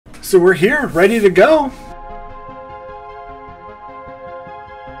So we're here, ready to go.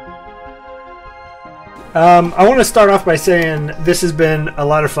 I want to start off by saying this has been a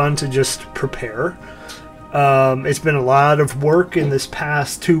lot of fun to just prepare. It's been a lot of work in this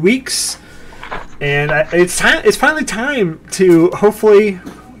past 2 weeks, and it's finally time to hopefully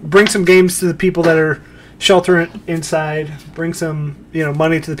bring some games to the people that are sheltering inside. Bring some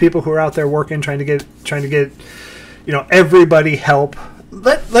money to the people who are out there working, trying to get everybody help.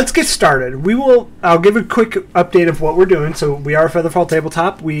 Let's get started. I'll give a quick update of what we're doing. So we are Featherfall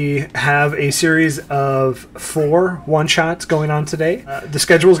Tabletop. We have a series of 4 one-shots going on today. The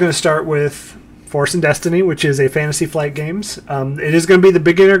schedule is going to start with Force and Destiny, which is a Fantasy Flight Games. It is going to be the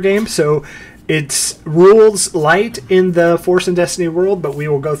beginner game, so it's rules light in the Force and Destiny world, but we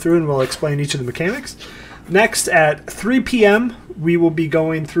will go through and we'll explain each of the mechanics. Next, at 3 p.m., we will be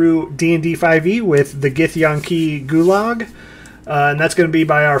going through D&D 5e with the Githyanki Gulag. And that's going to be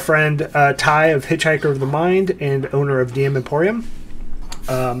by our friend Ty of Hitchhiker of the Mind and owner of DM Emporium.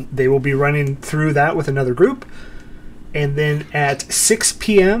 They will be running through that with another group. And then at 6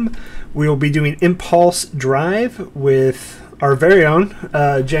 p.m., we will be doing Impulse Drive with our very own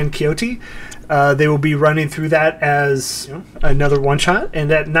Jen Quixote. They will be running through that as another one-shot.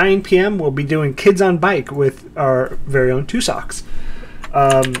 And at 9 p.m., we'll be doing Kids on Bike with our very own Two Socks.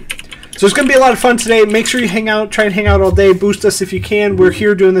 So it's going to be a lot of fun today. Make sure you try and hang out all day. Boost us if you can. We're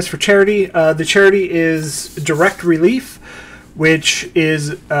here doing this for charity. The charity is Direct Relief, which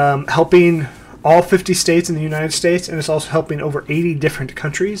is helping all 50 states in the United States, and it's also helping over 80 different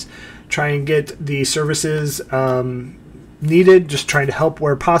countries try and get the services needed, just trying to help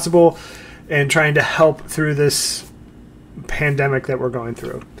where possible and trying to help through this pandemic that we're going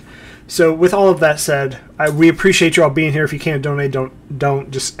through. So with all of that said, we appreciate you all being here. If you can't donate, don't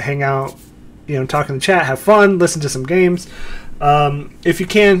just hang out, talk in the chat, have fun, listen to some games. If you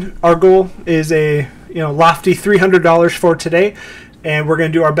can, our goal is a lofty $300 for today, and we're going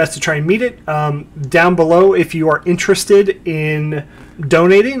to do our best to try and meet it. Down below, if you are interested in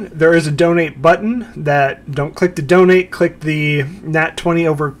donating, there is a donate button. Don't click to donate, click the Nat 20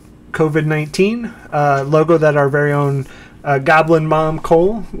 over COVID-19 logo that our very own Goblin Mom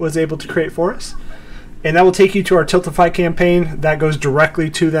Cole was able to create for us, and that will take you to our Tiltify campaign. That goes directly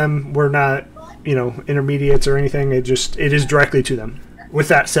to them. We're not intermediates or anything. It is directly to them. With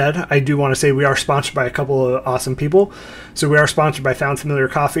that said, I do want to say we are sponsored by a couple of awesome people. So we are sponsored by Found Familiar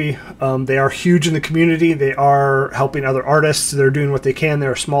Coffee. They are huge in the community. They are helping other artists. They're doing what they can.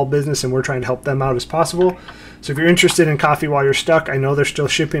 They're a small business, and we're trying to help them out as possible. So if you're interested in coffee while you're stuck, I know they're still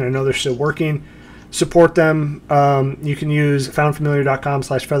shipping. I know they're still working. Support them. You can use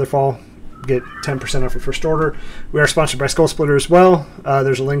foundfamiliar.com/featherfall. Get 10% off your first order. We are sponsored by Skull Splitter as well.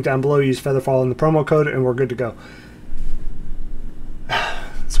 There's a link down below. Use Featherfall in the promo code, and we're good to go.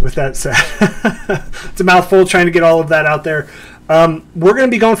 So with that said, it's a mouthful trying to get all of that out there. We're going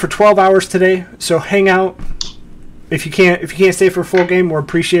to be going for 12 hours today, so hang out. If you can't stay for a full game, we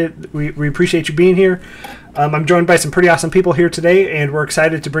appreciate you being here. I'm joined by some pretty awesome people here today, and we're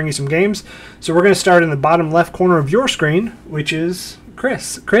excited to bring you some games. So we're going to start in the bottom left corner of your screen, which is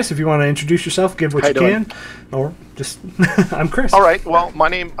Chris. Chris, if you want to introduce yourself, give what you can, or just I'm Chris. All right. Well, my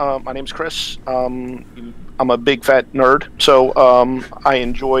name's Chris. I'm a big fat nerd, so I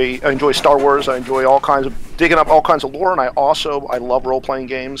enjoy Star Wars. I enjoy digging up all kinds of lore, and I love role playing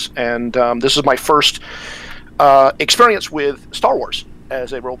games. And this is my first experience with Star Wars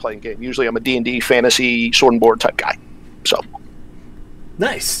as a role-playing game. Usually I'm a D&D fantasy sword and board type guy. So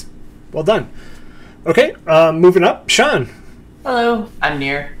nice. Well done. Okay, moving up, Sean. Hello, I'm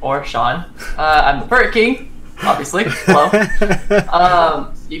Nir, or Sean. I'm the Pirate King, obviously.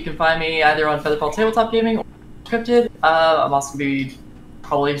 Hello. You can find me either on Featherfall Tabletop Gaming or Scripted. I'm also going to be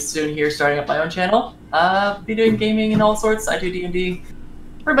probably soon here starting up my own channel. Be doing gaming and all sorts. I do D&D,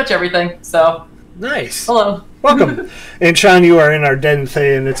 pretty much everything, so... Nice. Hello. Welcome. And Sean, you are in our Den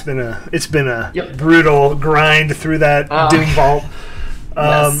Thay, and it's been a brutal grind through that Doom Vault.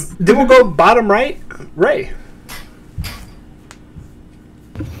 Yes. Then we'll go bottom right, Ray.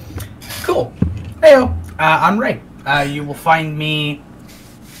 Cool. Heyo, I'm Ray. You will find me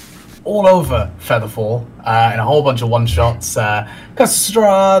all over Featherfall in a whole bunch of one-shots,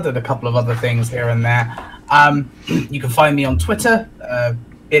 Custrad, and a couple of other things here and there. You can find me on Twitter,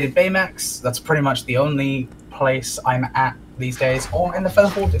 Bearded Baymax. That's pretty much the only place I'm at these days, or in the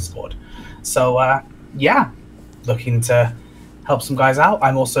Featherfall Discord. So, looking to help some guys out.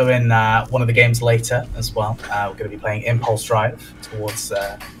 I'm also in one of the games later as well. We're going to be playing Impulse Drive towards,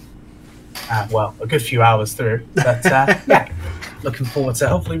 a good few hours through. But, looking forward to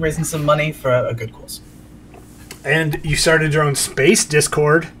hopefully raising some money for a good cause. And you started your own space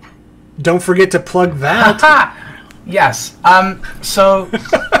Discord. don't forget to plug that. Yes. So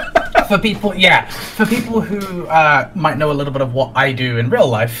for people who might know a little bit of what I do in real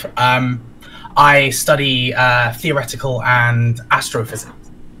life, I study theoretical and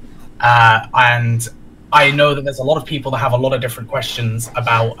astrophysics, and I know that there's a lot of people that have a lot of different questions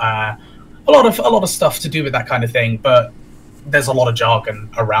about a lot of stuff to do with that kind of thing, but there's a lot of jargon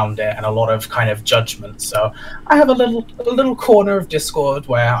around it and a lot of kind of judgment. So I have a little corner of Discord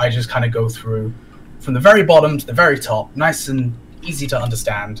where I just kind of go through from the very bottom to the very top, nice and easy to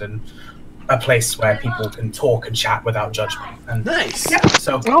understand, and a place where people can talk and chat without judgment. And Nice. yeah,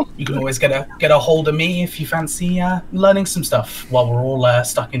 so you can always get a hold of me if you fancy learning some stuff while we're all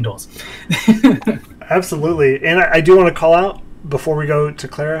stuck indoors. Absolutely. And I do want to call out before we go to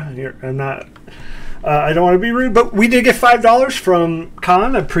Clara. I'm not. I don't want to be rude, but we did get $5 from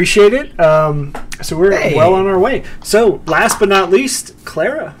Khan. I appreciate it. So we're well on our way. So last but not least,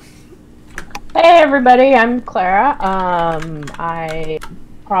 Clara. Hey everybody, I'm Clara. I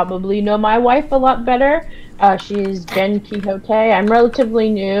probably know my wife a lot better. She's Jen Quixote. I'm relatively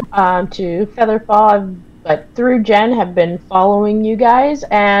new to Featherfall, but through Jen have been following you guys,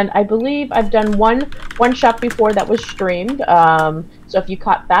 and I believe I've done one shot before that was streamed. So if you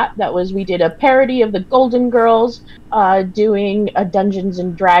caught that, we did a parody of the Golden Girls doing a Dungeons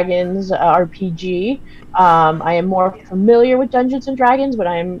and Dragons RPG. I am more familiar with Dungeons and Dragons, but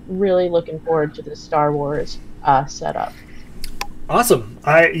I'm really looking forward to the Star Wars setup. Awesome.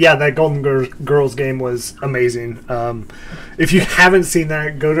 That Golden Girls game was amazing. If you haven't seen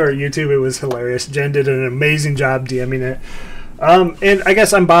that, go to our YouTube. It was hilarious. Jen did an amazing job DMing it. And I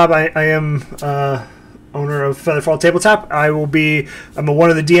guess I'm Bob. I am owner of Featherfall Tabletop. I'm one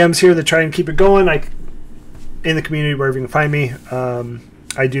of the DMs here that try and keep it going. In the community, wherever you can find me.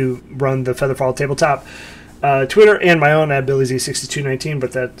 I do run the Featherfall Tabletop Twitter and my own at BillyZ6219,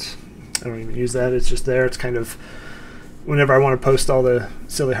 but I don't even use that. It's just there. It's kind of whenever I want to post all the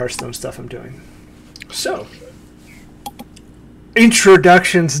silly Hearthstone stuff I'm doing. So,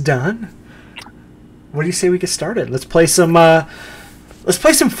 introductions done. What do you say we get started? Let's play some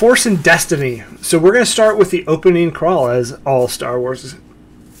Force and Destiny. So we're going to start with the opening crawl, as all Star Wars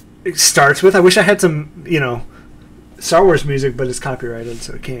starts with. I wish I had some, Star Wars music, but it's copyrighted,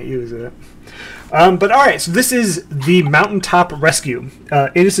 so I can't use it. But alright, so this is the Mountaintop Rescue.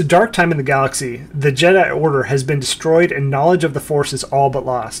 It is a dark time in the galaxy. The Jedi Order has been destroyed and knowledge of the Force is all but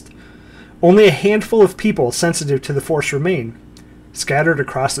lost. Only a handful of people sensitive to the Force remain, scattered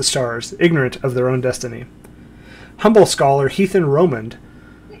across the stars, ignorant of their own destiny. Humble scholar Heathen Romand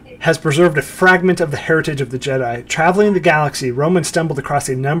has preserved a fragment of the heritage of the Jedi. Traveling the galaxy, Romand stumbled across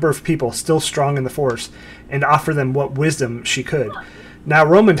a number of people still strong in the Force and offered them what wisdom she could. Now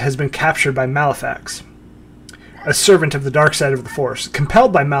Romand has been captured by Malefax, a servant of the dark side of the Force,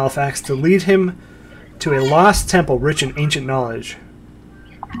 compelled by Malefax to lead him to a lost temple rich in ancient knowledge.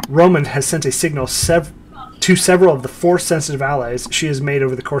 Romand has sent a signal to several of the Force-sensitive allies she has made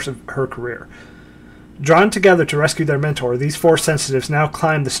over the course of her career. Drawn together to rescue their mentor, these Force-sensitives now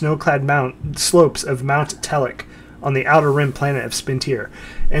climb the snow-clad slopes of Mount Telic on the outer rim planet of Spintir.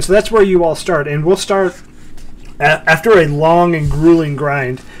 And so that's where you all start, and we'll start after a long and grueling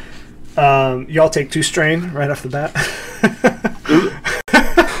grind. Y'all take 2 strain right off the bat.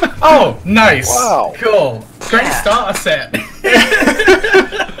 Oh, nice. Wow. Cool. Great starter set.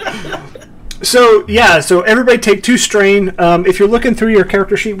 So everybody take 2 strain. If you're looking through your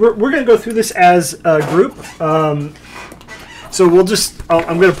character sheet, we're going to go through this as a group. So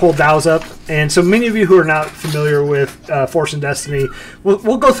I'm going to pull Dow's up. And so many of you who are not familiar with Force and Destiny,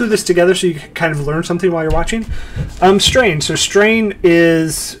 we'll go through this together so you can kind of learn something while you're watching. Strain. So strain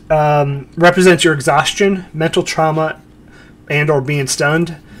is represents your exhaustion, mental trauma, and or being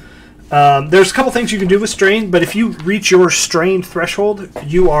stunned. There's a couple things you can do with strain, but if you reach your strain threshold,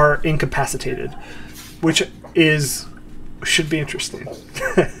 you are incapacitated, which should be interesting.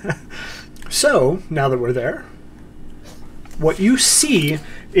 So, now that we're there, what you see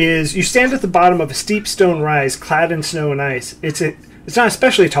is you stand at the bottom of a steep stone rise clad in snow and ice. It's not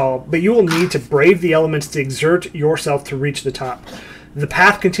especially tall, but you will need to brave the elements to exert yourself to reach the top. The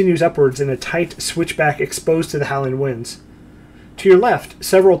path continues upwards in a tight switchback exposed to the howling winds. To your left,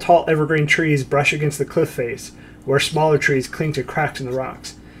 several tall evergreen trees brush against the cliff face, where smaller trees cling to cracks in the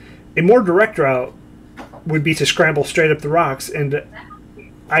rocks. A more direct route would be to scramble straight up the rocks and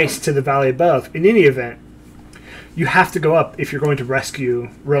ice to the valley above. In any event, you have to go up if you're going to rescue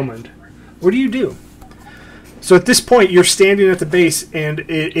Romand. What do you do? So at this point, you're standing at the base, and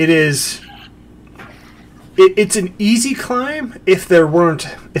it is it's an easy climb if it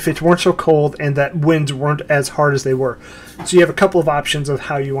weren't so cold and that winds weren't as hard as they were. So you have a couple of options of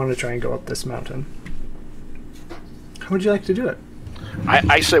how you want to try and go up this mountain. How would you like to do it?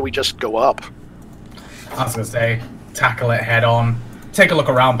 I say we just go up. I was going to say, tackle it head on. Take a look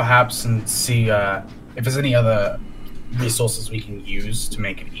around, perhaps, and see if there's any other resources we can use to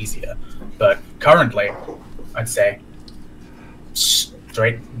make it easier. But currently, I'd say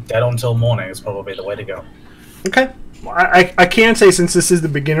straight dead on till morning is probably the way to go. Okay. I can say, since this is the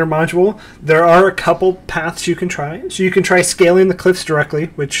beginner module, there are a couple paths you can try. So you can try scaling the cliffs directly,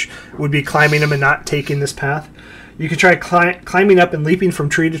 which would be climbing them and not taking this path. You can try climbing up and leaping from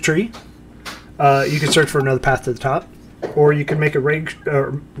tree to tree. You can search for another path to the top. Or you can make rig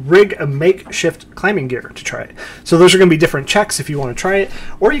a makeshift climbing gear to try it. So those are going to be different checks if you want to try it.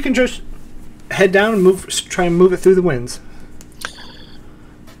 Or you can just head down and try and move it through the winds.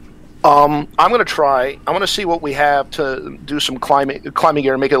 I'm going to see what we have to do some climbing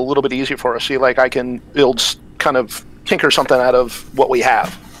gear and make it a little bit easier for us. See, like, I can kind of tinker something out of what we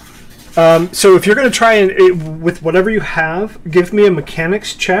have. So if you're going to try and, with whatever you have, give me a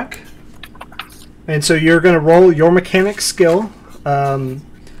mechanics check. And so you're going to roll your mechanics skill. And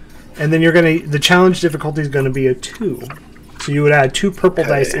then the challenge difficulty is going to be a 2. So you would add 2 purple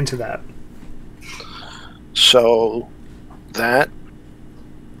dice into that. So that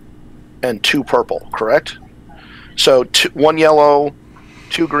and 2 purple, correct? So 1 yellow,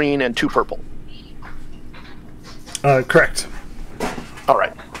 2 green, and 2 purple. Correct. All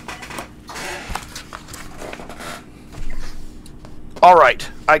right. All right.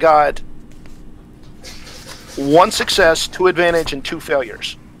 I got 1 success, 2 advantage, and 2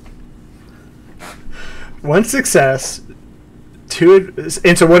 failures. 1 success, 2,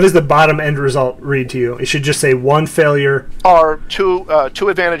 and so what does the bottom end result read to you? It should just say 1 failure. Or 2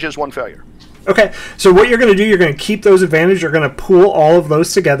 advantages, 1 failure. Okay, so what you're going to do, you're going to keep those advantages. You're going to pool all of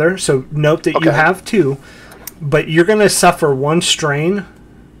those together. So note that you have 2, but you're going to suffer 1 strain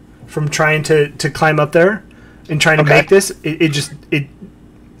from trying to climb up there and trying to make this.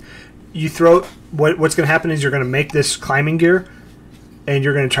 You throw. What's going to happen is you're going to make this climbing gear, and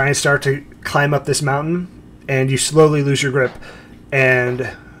you're going to try and start to climb up this mountain, and you slowly lose your grip, and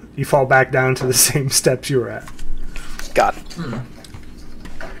you fall back down to the same steps you were at. Got it.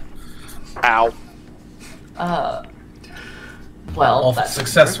 Ow. Well, All that's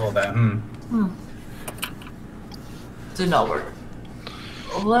successful then. Did not work.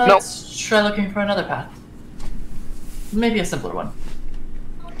 Let's try looking for another path. Maybe a simpler one.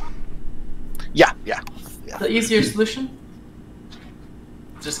 Yeah. The easier solution?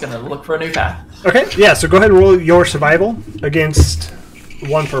 Just gonna look for a new path. Okay, yeah, so go ahead and roll your survival against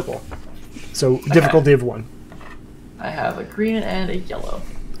 1 purple. So difficulty of 1. I have a green and a yellow.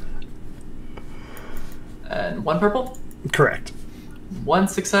 And 1 purple? Correct. 1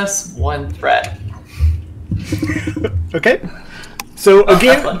 success, 1 threat. Okay. So that's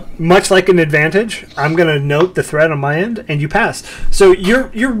again, fun. much like an advantage, I'm going to note the threat on my end, and you pass. So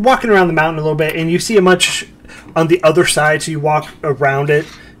you're walking around the mountain a little bit, and you see a much on the other side. So you walk around it,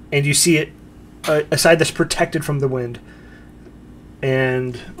 and you see it a side that's protected from the wind.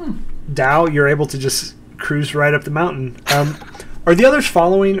 And Dow, you're able to just cruise right up the mountain. Are the others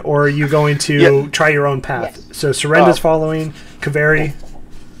following, or are you going to try your own path? Yes. So Serenda's following, Kaveri.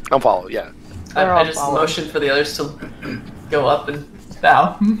 I'm following, yeah. I just motioned for the others to go up and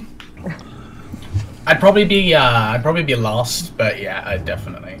bow. I'd probably be lost, but yeah, I'd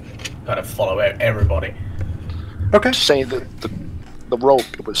definitely kind of follow everybody. Okay. Just saying that the rope,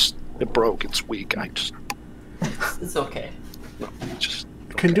 it broke, it's weak. It's okay. Just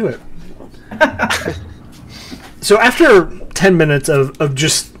Can do it. So after 10 minutes of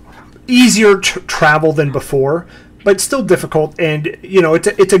just easier travel than before, but still difficult, and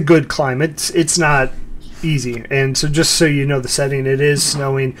it's a good climb. It's not easy, and so just so you know the setting, it is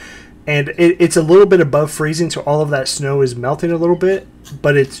snowing, and it's a little bit above freezing, so all of that snow is melting a little bit,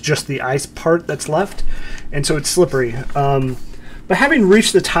 but it's just the ice part that's left, and so it's slippery. But having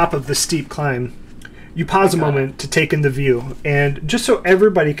reached the top of the steep climb, you pause a moment to take in the view, and just so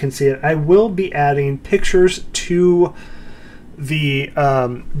everybody can see it, I will be adding pictures to the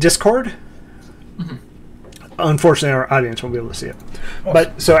Discord. Unfortunately, our audience won't be able to see it.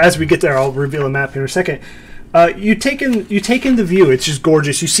 But so as we get there, I'll reveal a map here in a second. You take in the view. It's just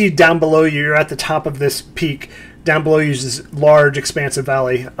gorgeous. You see down below you, you're at the top of this peak. Down below you is this large, expansive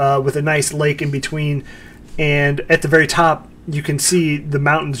valley with a nice lake in between. And at the very top, you can see the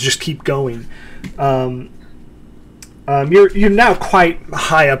mountains just keep going. You're now quite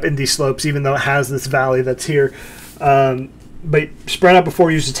high up in these slopes, even though it has this valley that's here. but spread out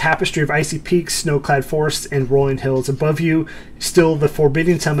before you is a tapestry of icy peaks, snow-clad forests, and rolling hills. Above you, still the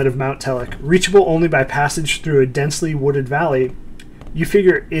forbidding summit of Mount Telek, reachable only by passage through a densely wooded valley. You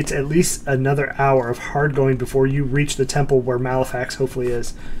figure it's at least another hour of hard going before you reach the temple where Malefax hopefully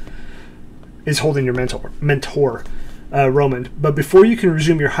is holding your mentor, Roman. But before you can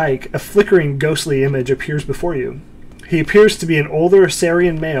resume your hike, a flickering, ghostly image appears before you. He appears to be an older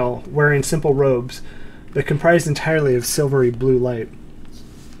Sarian male wearing simple robes that comprised entirely of silvery blue light.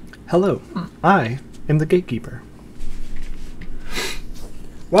 Hello, I am the gatekeeper.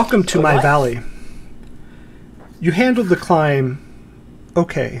 Welcome to my valley. You handled the climb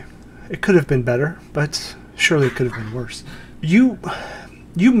okay. It could have been better, but surely it could have been worse. You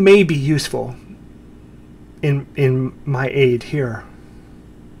may be useful in my aid here.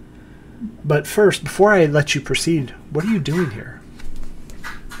 But first, before I let you proceed, what are you doing here?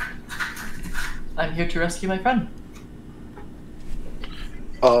 I'm here to rescue my friend.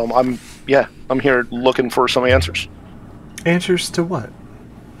 I'm here looking for some answers. Answers to what?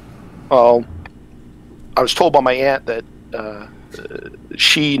 I was told by my aunt that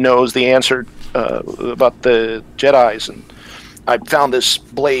she knows the answer about the Jedis, and I found this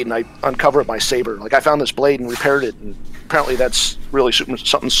blade and I uncovered my saber. Like, I found this blade and repaired it, and apparently that's really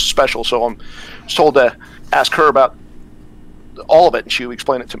something special. So I was told to ask her about all of it, and she would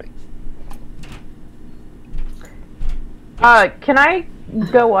explain it to me. Can I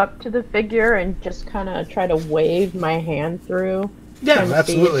go up to the figure and just kind of try to wave my hand through? Yeah, and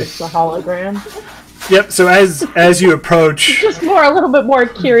absolutely. See if it's a hologram. Yep. So as you approach, Just a little bit more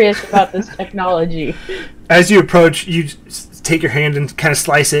curious about this technology. as you approach, you take your hand and kind of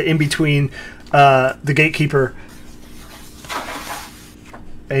slice it in between the gatekeeper,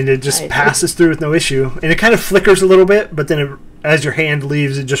 and it just passes through with no issue. And it kind of flickers a little bit, but then as your hand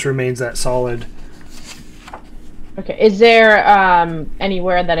leaves, it just remains that solid. Okay, is there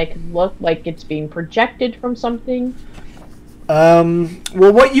anywhere that I could look like it's being projected from something?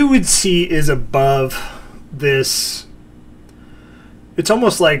 Well, what you would see is above this. It's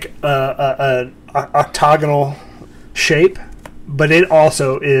almost like an octagonal shape, but it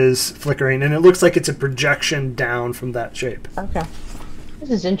also is flickering, and it looks like it's a projection down from that shape. Okay.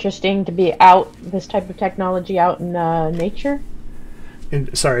 This is interesting to be out, this type of technology out in nature.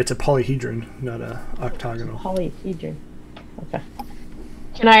 And, sorry, it's a polyhedron, not a octagonal. Polyhedron. Okay.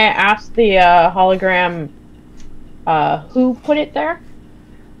 Can I ask the hologram who put it there?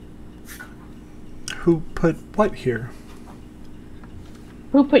 Who put what here?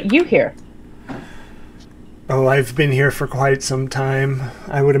 Who put you here? Oh, I've been here for quite some time.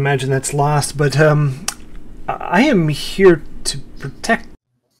 I would imagine that's lost, but I am here to protect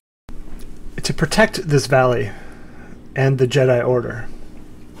this valley and the Jedi Order.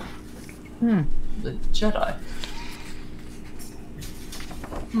 The Jedi.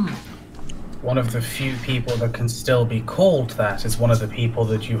 One of the few people that can still be called that is one of the people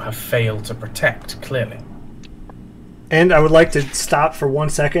that you have failed to protect, clearly. And I would like to stop for 1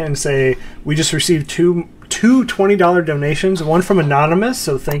 second and say we just received two $20 donations, one from Anonymous,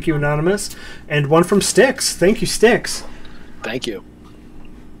 so thank you, Anonymous, and one from Styx. Thank you, Styx. Thank you.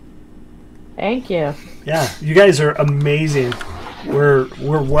 Thank you. Yeah, you guys are amazing. We're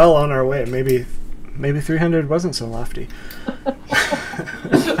well on our way. Maybe 300 wasn't so lofty.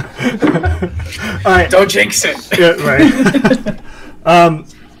 All right. Don't jinx it. Yeah, right.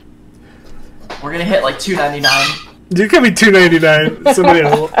 We're gonna hit like $2.99. You could be $2.99. Somebody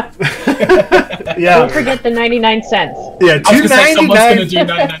else. Yeah. Don't forget the 99 cents. Yeah, $2.99. Someone's gonna do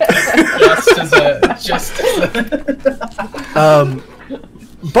 99 just as a.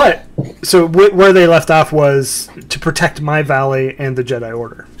 But so where they left off was to protect my valley and the Jedi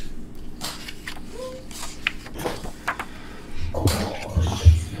Order.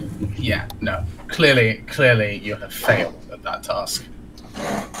 Yeah, no. Clearly you have failed at that task.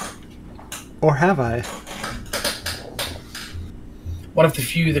 Or have I? One of the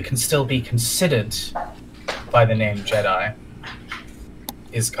few that can still be considered by the name Jedi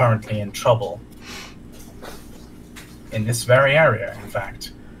is currently in trouble. In this very area, in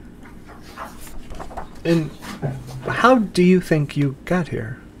fact. And how do you think you got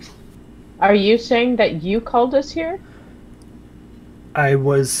here? Are you saying that you called us here? I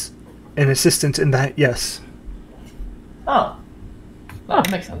was an assistant in that, yes. Oh. That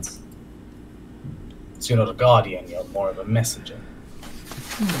makes sense. So you're not a guardian, you're more of a messenger.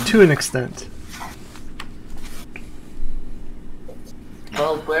 To an extent.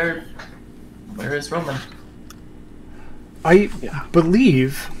 Well, where is Roman? I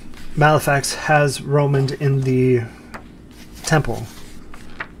believe Malefax has Roman in the temple,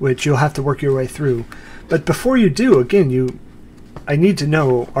 which you'll have to work your way through. But before you do, again, you I need to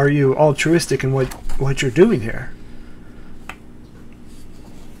know, are you altruistic in what you're doing here?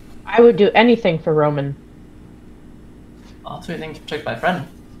 I would do anything for Roman. I'll do anything to protect my friend.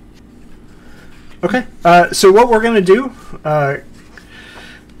 Okay, so what we're going to do,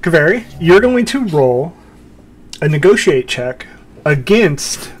 Kaveri, you're going to roll a negotiate check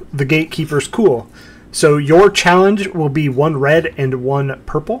against the Gatekeeper's Cool. So your challenge will be 1 red and 1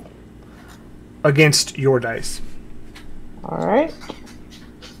 purple against your dice. All right.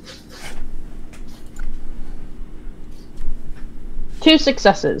 Two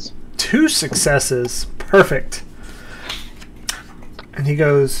successes. 2 successes. Perfect. And he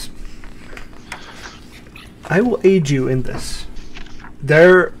goes, I will aid you in this.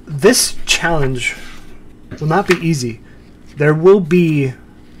 This challenge will not be easy. There will be...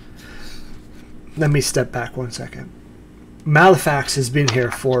 Let me step back 1 second. Malefax has been here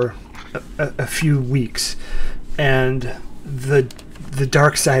for a few weeks, and the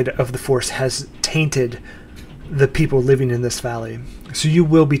dark side of the Force has tainted the people living in this valley. So you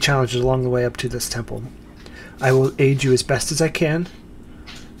will be challenged along the way up to this temple. I will aid you as best as I can,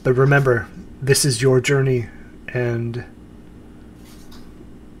 but remember, this is your journey, and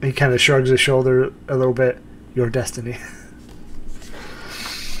he kind of shrugs his shoulder a little bit. Your destiny.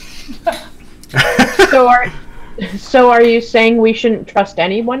 So are you saying we shouldn't trust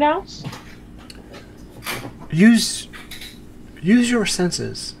anyone else? Use your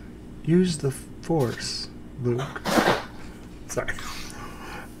senses. Use the Force, Luke. Sorry.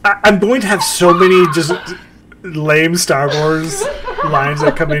 I'm going to have so many just lame Star Wars lines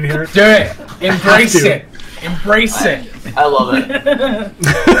that come in here. Do it. Embrace it. Embrace it. I love it.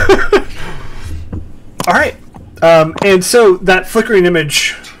 All right. And so that flickering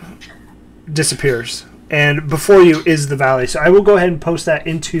image disappears. And before you is the valley. So I will go ahead and post that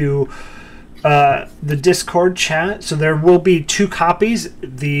into the Discord chat. So there will be 2 copies.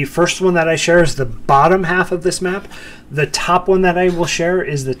 The first one that I share is the bottom half of this map. The top one that I will share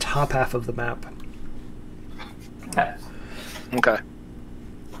is the top half of the map. Okay. Okay.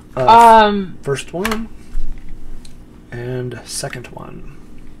 First one and second one.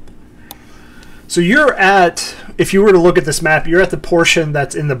 So you're at, if you were to look at this map, you're at the portion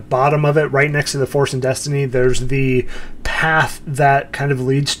that's in the bottom of it, right next to the Force and Destiny. There's the path that kind of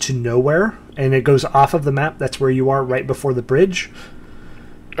leads to nowhere, and it goes off of the map. That's where you are, right before the bridge.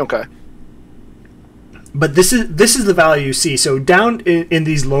 Okay. But this is the valley you see. So down in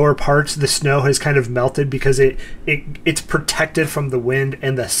these lower parts, the snow has kind of melted because it's protected from the wind,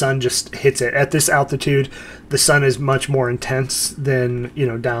 and the sun just hits it. At this altitude, the sun is much more intense than,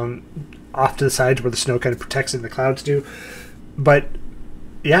 down off to the sides where the snow kind of protects it and the clouds do. But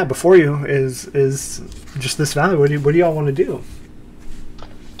yeah, before you is just this valley. What do y'all want to do?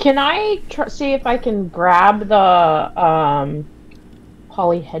 Can I see if I can grab the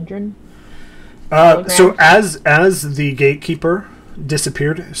polyhedron? So as the gatekeeper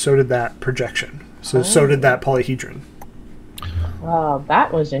disappeared, so did that projection. So did that polyhedron. Wow,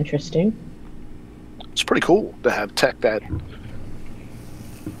 that was interesting. It's pretty cool to have tech that.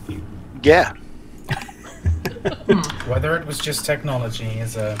 Yeah. Whether it was just technology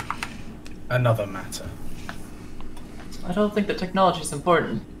is another matter. I don't think the technology is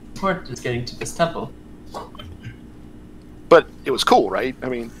important. Important is getting to this temple. But it was cool, right? I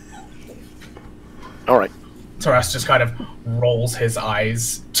mean, all right. Taras just kind of rolls his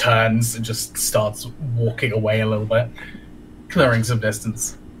eyes, turns, and just starts walking away a little bit, clearing some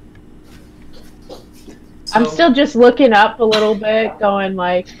distance. I'm still just looking up a little bit, going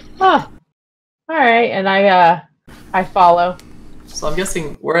like, "Huh, all right," and I follow. So I'm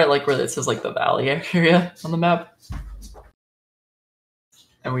guessing we're at where it says the valley area on the map,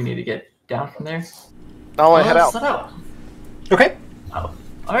 and we need to get down from there. I'll head out. Set out. Okay. Oh,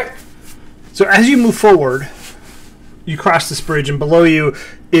 all right. So as you move forward, you cross this bridge, and below you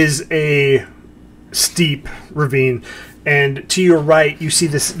is a steep ravine. And to your right, you see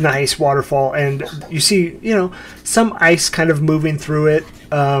this nice waterfall, and you see, some ice kind of moving through it.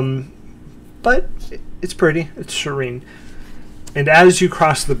 But it's pretty. It's serene. And as you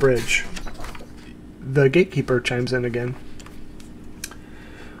cross the bridge, the gatekeeper chimes in again.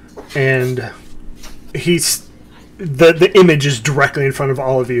 And the image is directly in front of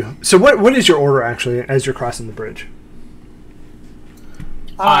all of you. So what is your order, actually, as you're crossing the bridge?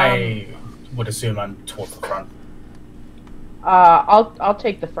 I would assume I'm towards the front. I'll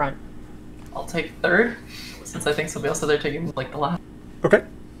take the front. I'll take third, since I think somebody else there taking the last. Okay.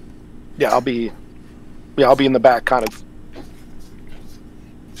 Yeah, I'll be in the back, kind of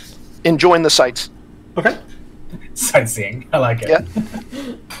enjoying the sights. Okay. Sightseeing. I like it. Yeah.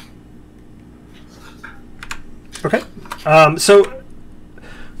 Okay.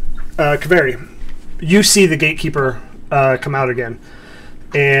 Kaveri, you see the gatekeeper come out again,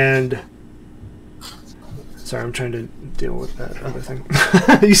 and sorry, I'm trying to deal with that other thing.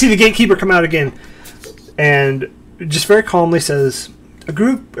 You see the gatekeeper come out again, and just very calmly says, "A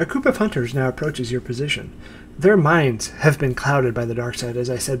group of hunters now approaches your position. Their minds have been clouded by the dark side, as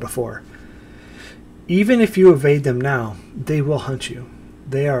I said before. Even if you evade them now, they will hunt you.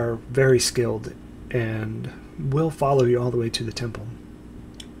 They are very skilled and will follow you all the way to the temple.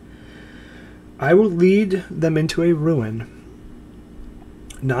 I will lead them into a ruin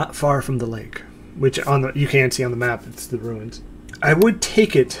not far from the lake, which you can see on the map. It's the ruins. I would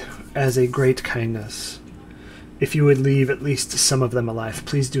take it as a great kindness if you would leave at least some of them alive.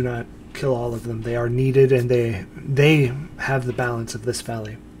 Please do not kill all of them. They are needed, and they have the balance of this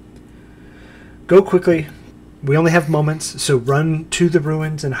valley. Go quickly. We only have moments, so run to the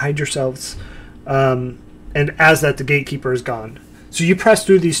ruins and hide yourselves." And as that, the gatekeeper is gone. So you press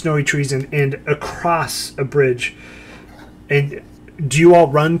through these snowy trees and across a bridge. And do you all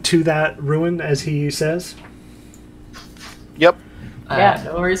run to that ruin, as he says? Yep. Yeah.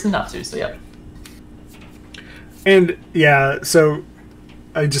 No reason not to, so yep. And, yeah, so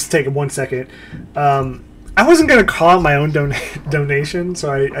I just take 1 second. I wasn't going to call out my own donation, so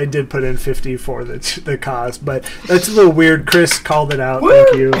I did put in 50 for the cause, but that's a little weird. Chris called it out. Woo!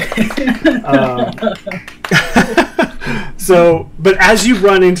 Thank you. But as you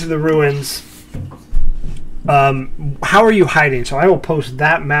run into the ruins, how are you hiding? So I will post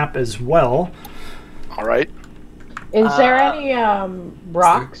that map as well. All right. Is there any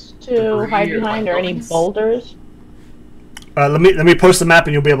rocks to hide behind, or any boulders? Let me post the map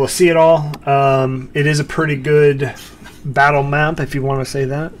and you'll be able to see it all. It is a pretty good battle map, if you want to say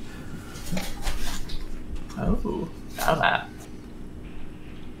that. Oh, battle map.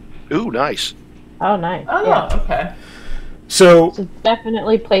 Ooh, nice. Oh, nice. Oh, Yeah. okay. So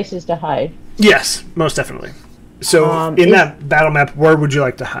definitely places to hide. Yes, most definitely. So in that battle map, where would you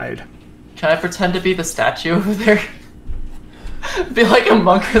like to hide? Can I pretend to be the statue over there? Be like a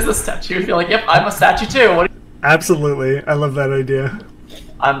monk as a statue. Be like, yep, I'm a statue too. What? Absolutely, I love that idea.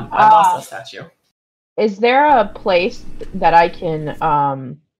 I'm also a statue. Is there a place that I can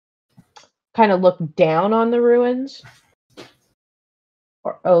kind of look down on the ruins,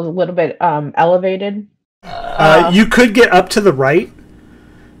 or a little bit elevated? You could get up to the right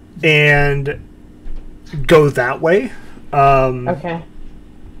and go that way. Okay.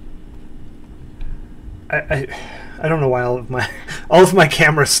 I don't know why all of my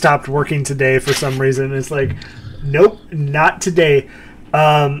cameras stopped working today for some reason. It's like, nope, not today.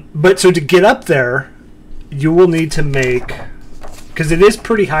 But so to get up there, you will need to make, because it is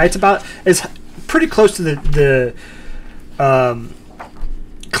pretty high. It's pretty close to the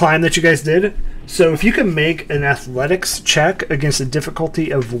climb that you guys did. So if you can make an athletics check against a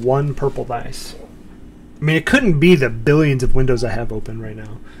difficulty of 1 purple dice. I mean, it couldn't be the billions of windows I have open right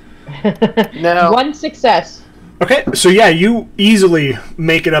now. No. 1 success. Okay, so yeah, you easily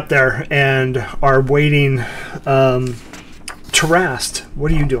make it up there and are waiting. Tarast,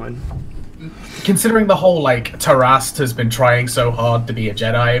 what are you doing? Considering the whole, Tarast has been trying so hard to be a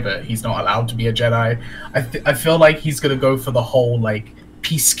Jedi, but he's not allowed to be a Jedi, I feel like he's going to go for the whole,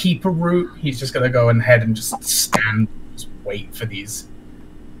 peacekeeper route. He's just going to go ahead and just stand, just wait for these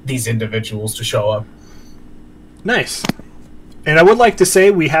individuals to show up. Nice. And I would like to say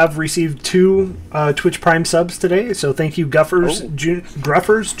we have received 2 Twitch Prime subs today, so thank you, Gruffers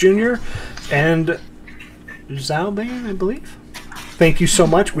Jr. and Zalban, I believe. Thank you so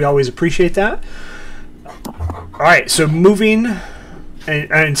much. We always appreciate that. All right, so moving,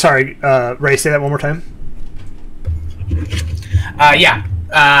 and sorry, Ray, say that one more time.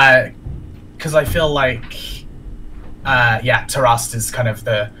 Because I feel like, Tarast is kind of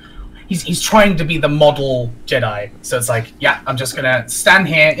he's trying to be the model Jedi. So it's like, yeah, I'm just gonna stand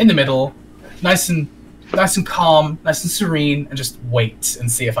here in the middle, nice and calm, nice and serene, and just wait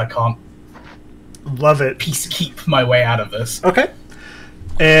and see if I can't love it peacekeep my way out of this. Okay.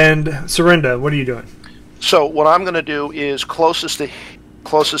 And Serinda, what are you doing? So what I'm going to do is closest to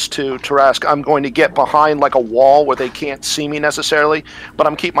Tarask, I'm going to get behind a wall where they can't see me necessarily, but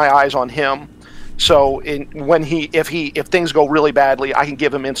I'm keep my eyes on him. So if things go really badly, I can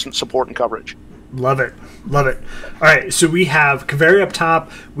give him instant support and coverage. Love it. All right, so we have Kaveri up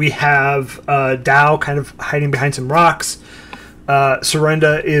top. We have Dao kind of hiding behind some rocks.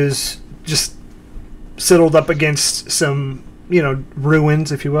 Serinda is just settled up against some,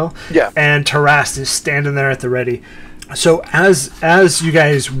 ruins, if you will. Yeah. And Tarast is standing there at the ready. So as you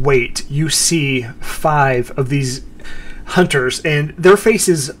guys wait, you see 5 of these hunters, and their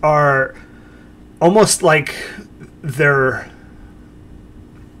faces are almost like they're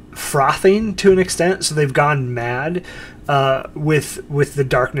frothing to an extent, so they've gone mad with the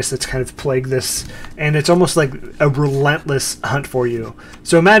darkness that's kind of plagued this, and it's almost like a relentless hunt for you.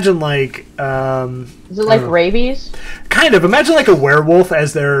 So imagine like Is it like rabies? kind of imagine like a werewolf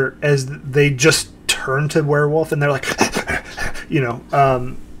as they just turn to werewolf and they're like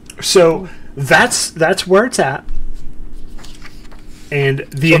so that's where it's at. And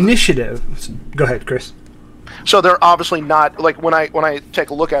the initiative, go ahead, Chris. So they're obviously not, like, when I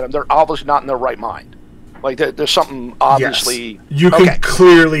take a look at them, they're obviously not in their right mind. Like, there's something obviously... Yes. You can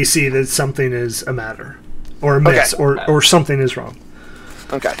clearly see that something is a matter, or amiss, or something is wrong.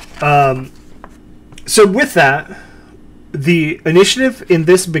 Okay. So with that, the initiative in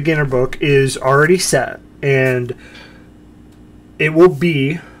this beginner book is already set, and it will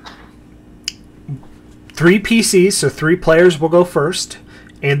be 3 PCs, so 3 players will go first,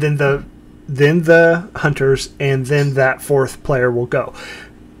 and then the hunters, and then that 4th player will go.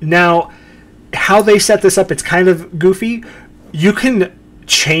 Now, how they set this up, it's kind of goofy. You can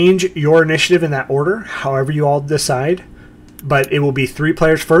change your initiative in that order, however you all decide, but it will be 3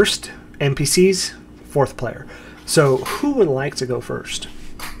 players first, NPCs, 4th player. So, who would like to go first?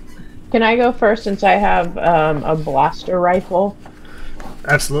 Can I go first since I have a blaster rifle?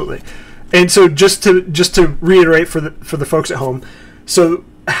 Absolutely. And so, just to reiterate for the folks at home, so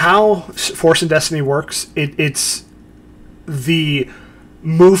how Force and Destiny works, it's the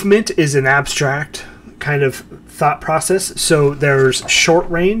movement is an abstract kind of thought process. So there's short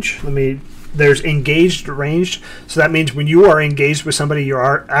range. There's engaged ranged. So that means when you are engaged with somebody, you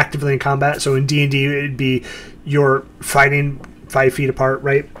are actively in combat. So in D&D, it'd be you're fighting 5 feet apart,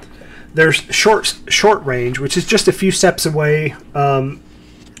 right? There's short range, which is just a few steps away.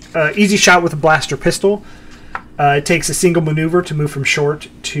 Easy shot with a blaster pistol. It takes a single maneuver to move from short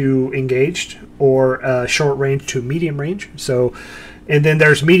to engaged, or short range to medium range. So, and then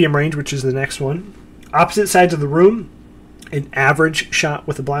there's medium range, which is the next one. Opposite sides of the room, an average shot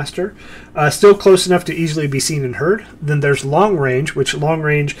with a blaster, still close enough to easily be seen and heard. Then there's long range, which long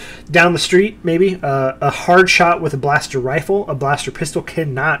range down the street, maybe a hard shot with a blaster rifle. A blaster pistol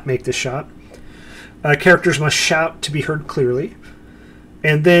cannot make this shot. Characters must shout to be heard clearly.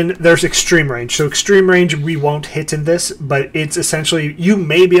 And then there's extreme range. So extreme range we won't hit in this, but it's essentially you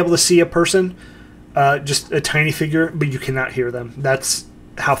may be able to see a person, just a tiny figure, but you cannot hear them. That's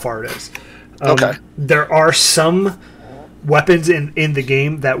how far it is. Okay. There are some weapons in the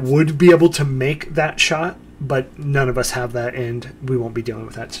game that would be able to make that shot, but none of us have that, and we won't be dealing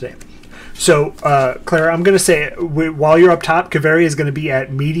with that today. So, Clara, I'm going to say, while you're up top, Kaveri is going to be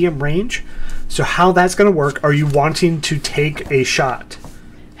at medium range. So how that's going to work, are you wanting to take a shot?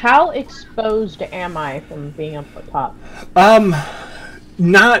 How exposed am I from being up the top?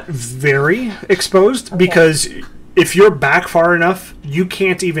 Not very exposed, because if you're back far enough, you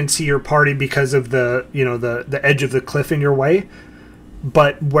can't even see your party because of the edge of the cliff in your way.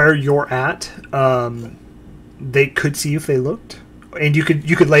 But where you're at, they could see you if they looked, and you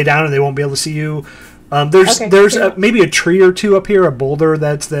could lay down and they won't be able to see you. There's maybe a tree or two up here, a boulder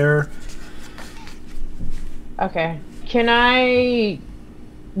that's there. Okay.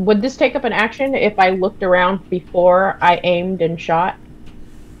 Would this take up an action if I looked around before I aimed and shot?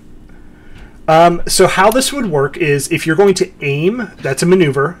 So how this would work is if you're going to aim, that's a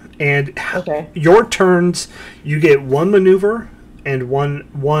maneuver, and your turns, you get 1 maneuver and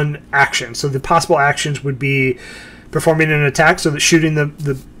one action. So the possible actions would be performing an attack, so that shooting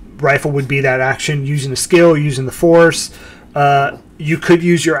the rifle would be that action, using a skill, using the force. You could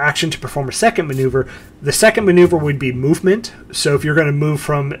use your action to perform a second maneuver. The second maneuver would be movement. So if you're going to move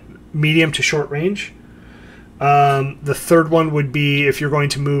from medium to short range. The third one would be if you're going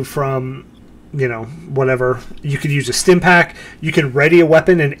to move from, whatever. You could use a stim pack. You can ready a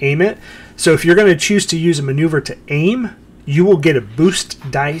weapon and aim it. So if you're going to choose to use a maneuver to aim, you will get a boost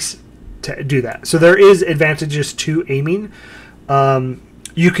dice to do that. So there is advantages to aiming.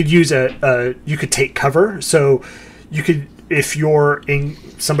 You could use you could take cover. So you could, if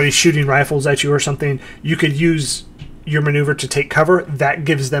somebody's shooting rifles at you or something, you could use your maneuver to take cover. That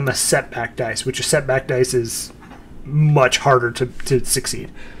gives them a setback dice, which a setback dice is much harder to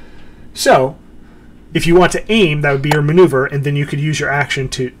succeed. So if you want to aim, that would be your maneuver, and then you could use your action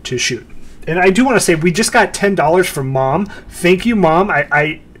to shoot. And I do want to say, we just got $10 from Mom. Thank you, Mom.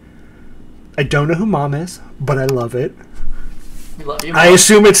 I don't know who Mom is, but I love it. Love you, Mom. I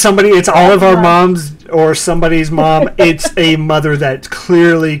assume it's all of our moms or somebody's mom. It's a mother that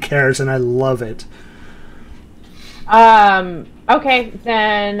clearly cares, and I love it. Okay,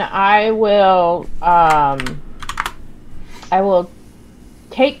 then I will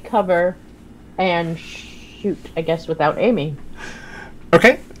take cover and shoot, I guess, without aiming.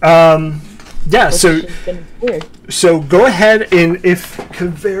 Okay. Yeah. Which So is gonna be weird. go ahead and if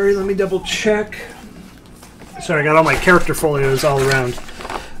Kaveri, let me double check. Sorry, I got all my character folios all around.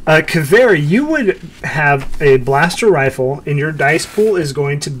 Kaveri, you would have a blaster rifle, and your dice pool is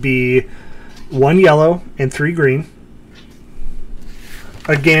going to be 1 yellow and 3 green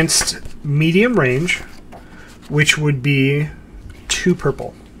against medium range, which would be 2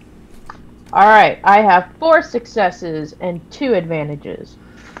 purple. All right, I have 4 successes and 2 advantages.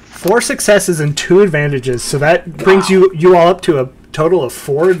 4 successes and 2 advantages, so that brings you all up to a total of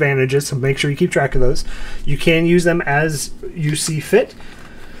 4 advantages, so make sure you keep track of those. You can use them as you see fit,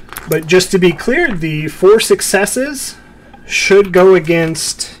 but just to be clear, the 4 successes should go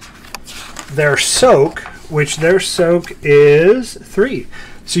against their soak, which their soak is 3.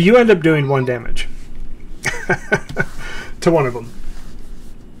 So you end up doing 1 damage to one of them.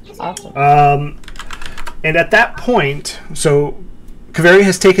 Awesome. And at that point, so Kaveri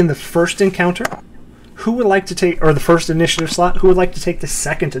has taken the first encounter. Who would like to take, or the first initiative slot? Who would like to take the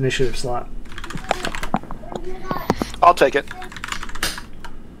second initiative slot? I'll take it.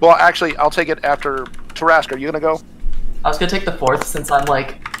 Well, actually, I'll take it after Tarask. Are you gonna go? I was gonna take the 4th since I'm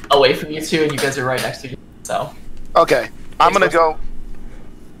like away from you two and you guys are right next to each other. So Okay, I'm gonna go.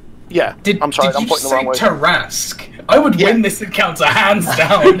 Yeah, I'm sorry, I'm pointing the wrong way. Did you say Tarask? I would win this encounter hands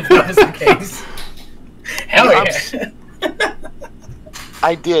down if that was the case. Hell yeah.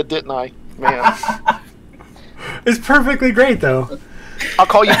 I did, didn't I? Man. It's perfectly great, though. I'll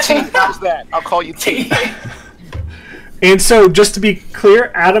call you T. How's that? I'll call you T. And so, just to be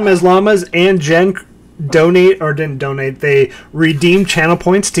clear, Adam as Llamas and Jen didn't donate, they redeemed channel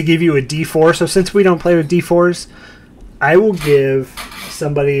points to give you a D4. So since we don't play with D4s, I will give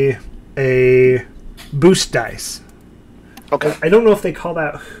somebody a boost dice. Okay. I don't know if they call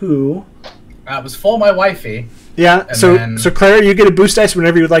that who. That was for my wifey. Yeah, And so then- so Clara, you get a boost dice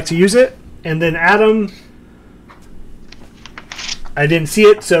whenever you would like to use it. And then Adam, I didn't see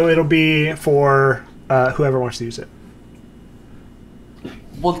it, so it'll be for whoever wants to use it.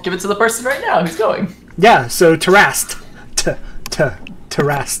 we'll give it to the person right now who's going. Yeah, so Tarast.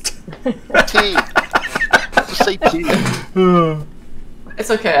 Tarast. T. Just say T.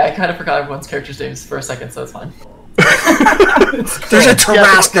 It's okay. I kind of forgot everyone's character's names for a second, so it's fine. There's a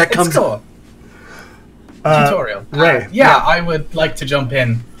Tarast that comes It's cool. Tutorial. Ray. Yeah, I would like to jump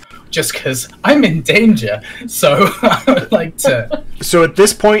in just because I'm in danger. So I would like to. So at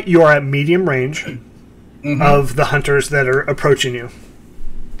this point, you are at medium range of the hunters that are approaching you.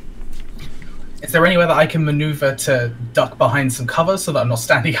 Is there anywhere that I can maneuver to duck behind some cover so that I'm not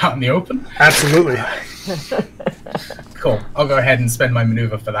standing out in the open? Absolutely. Cool. I'll go ahead and spend my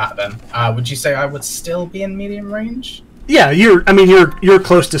maneuver for that then. Would you say I would still be in medium range? Yeah, you're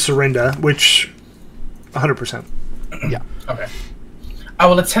close to Serinda, which 100%. Yeah. Okay. I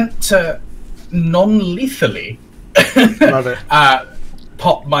will attempt to non-lethally Love it.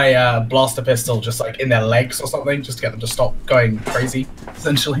 pop my blaster pistol just like in their legs or something, just to get them to stop going crazy,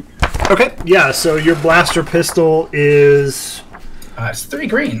 essentially. Okay, yeah, so your blaster pistol is It's 3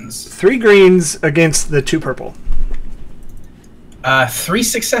 greens. 3 greens against the 2 purple. 3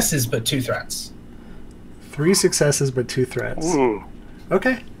 successes, but 2 threats. 3 successes, but 2 threats. Ooh.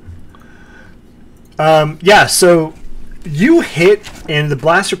 Okay. Yeah, so you hit, and the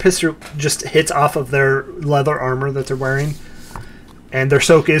blaster pistol just hits off of their leather armor that they're wearing. And their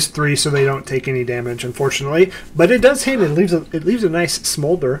soak is 3, so they don't take any damage, unfortunately. But it does hit. It leaves a nice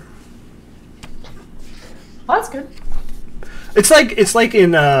smolder. Oh, that's good. It's like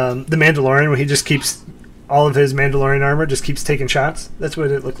in The Mandalorian, where he just keeps all of his Mandalorian armor just keeps taking shots. That's what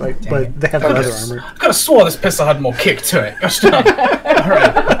it looked like. But they have leather armor. I could have swore this pistol had more kick to it. Gosh darn.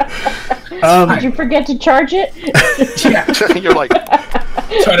 Alright. Did you forget to charge it? Yeah. You're like,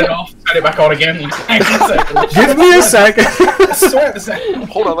 Turn it off, turn it back on again. And hang on a second. Give me a second. I swear at the second.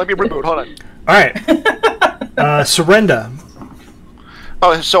 hold on, let me reboot. Hold on. All right. Serinda.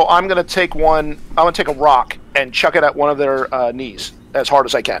 Oh, so I'm gonna take one. I'm gonna take a rock and chuck it at one of their knees as hard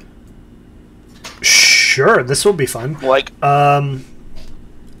as I can. Sure, this will be fun. Like, I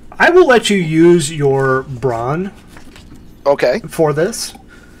will let you use your brawn okay. for this.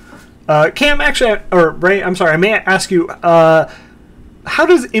 Cam, actually, or Ray, I'm sorry, I may ask you, how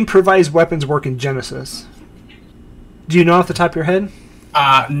does improvised weapons work in Genesis? Do you know off the top of your head?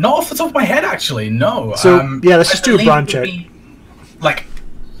 Not off the top of my head, actually. No. So, yeah, let's I just do a believe brawn it would check. be, like,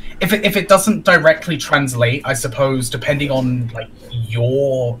 if it doesn't directly translate, I suppose, depending on like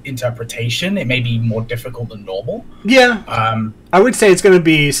your interpretation, it may be more difficult than normal. Yeah, Um, I would say it's going to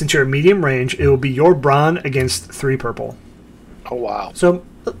be, since you're medium range, it will be your brawn against 3 purple. Oh wow. So,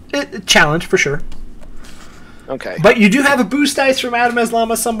 a challenge for sure. Okay. But you do have a boost dice from Adam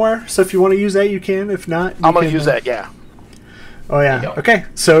Eslama somewhere, so if you want to use that, you can. If not, I'm going to use that, yeah. Oh, yeah. There you go. Okay,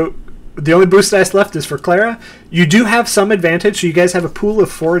 so the only boost dice left is for Clara. You do have some advantage, so you guys have a pool of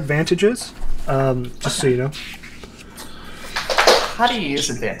 4 advantages, just so you know. How do you use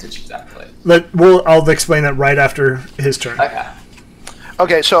advantage exactly? I'll explain that right after his turn. Okay.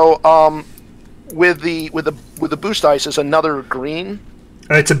 Okay, so with the boost dice is another green.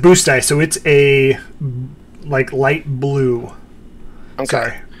 It's a boost dice, so it's a light blue. Okay.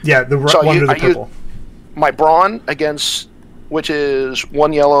 Sorry. Yeah, the So one with the purple. My brawn against, which is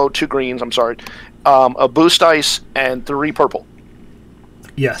 1 yellow, 2 greens. I'm sorry, a boost dice and 3 purple.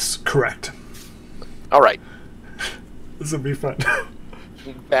 Yes, correct. All right. This will be fun.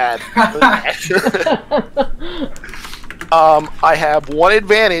 Bad. I have 1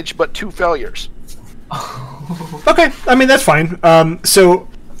 advantage but 2 failures. Okay, I mean that's fine. So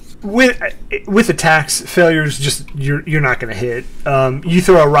with attacks, failures just you're not going to hit. You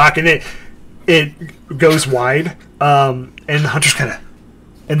throw a rock and it goes wide, and the hunters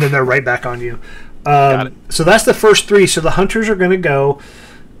and then they're right back on you. Got it. So that's the first 3. So the hunters are going to go.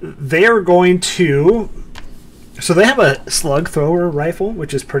 They are going to. So they have a slug thrower rifle,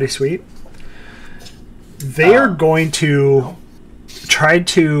 which is pretty sweet. They are going to try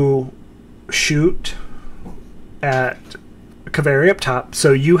to shoot at Kaveri up top.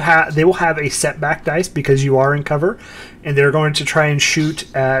 So they will have a setback dice because you are in cover, and they're going to try and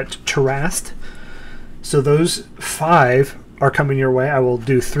shoot at Tarast. So those 5 are coming your way. I will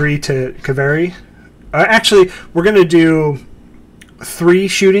do 3 to Kaveri. Actually, we're going to do 3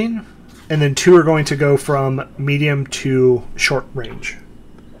 shooting, and then 2 are going to go from medium to short range.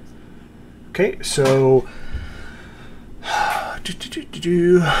 Okay, so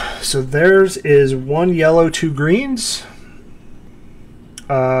so theirs is 1 yellow, 2 greens.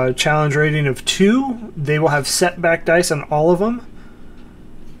 Challenge rating of 2. They will have setback dice on all of them.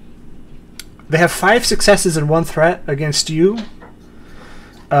 They have 5 successes and 1 threat against you,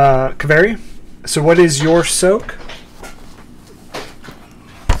 Kaveri. So what is your soak?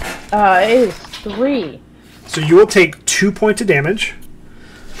 It is 3. So you will take 2 points of damage.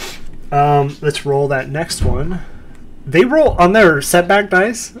 Let's roll that next one. They roll on their setback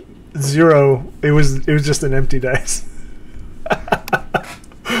dice 0. It was just an empty dice.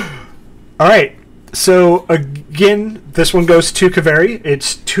 All right. So again, this one goes to Kaveri.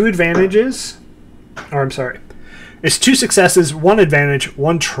 It's 2 advantages. Or I'm sorry. It's 2 successes, 1 advantage,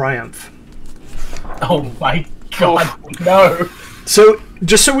 1 triumph. Oh my god, no. So,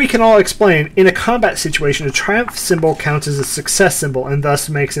 just so we can all explain, in a combat situation, a triumph symbol counts as a success symbol and thus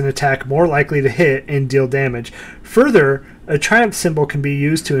makes an attack more likely to hit and deal damage. Further, a triumph symbol can be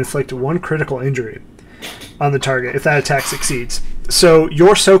used to inflict 1 critical injury on the target if that attack succeeds. So,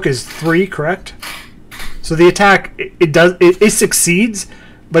 your soak is 3, correct? So the attack it succeeds,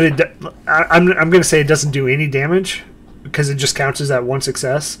 but I'm going to say it doesn't do any damage because it just counts as that 1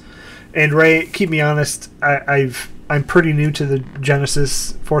 success. And Ray, keep me honest, I'm pretty new to the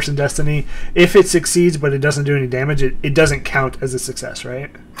Genesis Force and Destiny. If it succeeds but it doesn't do any damage, it doesn't count as a success,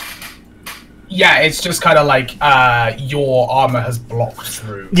 right? Yeah, it's just kind of like your armor has blocked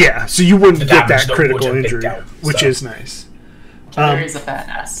through. Yeah, so you wouldn't The get damage that that critical wouldn't be injury, dealt, which so. is nice. Kaveri's a fat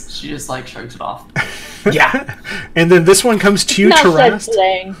ass. She just shrugs it off. Yeah. And then this one comes to you, Not said Tarast.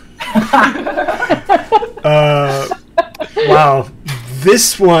 slang. Wow,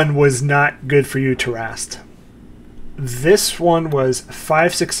 this one was not good for you, Tarast. This one was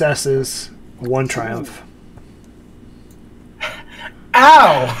 5 successes, 1 triumph.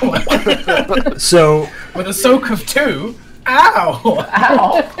 Ow! So With a soak of 2? Ow!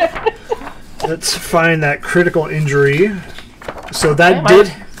 Ow! let's find that critical injury. So I that have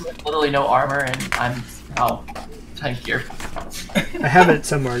did. literally no armor, and I'm tankier. I have it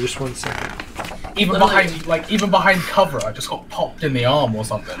somewhere. Just 1 second. Even Literally. behind cover, I just got popped in the arm or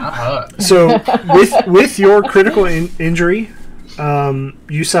something. That hurt. So with your critical injury,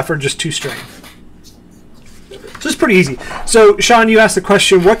 you suffer just 2 strain. So it's pretty easy. So Sean, you asked the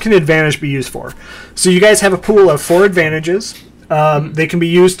question: what can advantage be used for? So you guys have a pool of 4 advantages. They can be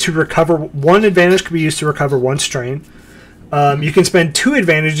used to recover. 1 advantage can be used to recover 1 strain. You can spend 2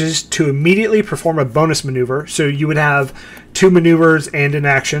 advantages to immediately perform a bonus maneuver. So you would have 2 maneuvers and an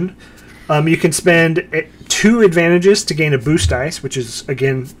action. You can spend 2 advantages to gain a boost dice, which is,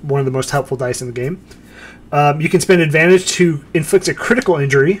 again, one of the most helpful dice in the game. You can spend advantage to inflict a critical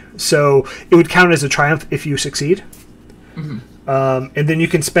injury, so it would count as a triumph if you succeed. And then you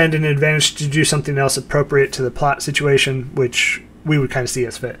can spend an advantage to do something else appropriate to the plot situation, which we would kind of see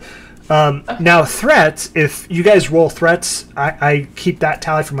as fit. Now, threats, if you guys roll threats, I keep that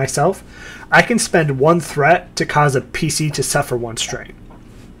tally for myself. I can spend 1 threat to cause a PC to suffer 1 strain.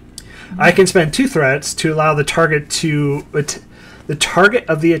 I can spend 2 threats to allow the target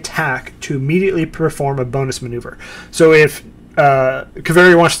of the attack to immediately perform a bonus maneuver. So if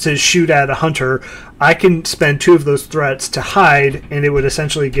Kaveri wants to shoot at a hunter, I can spend 2 of those threats to hide, and it would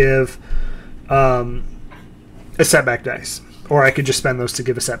essentially give a setback dice. Or I could just spend those to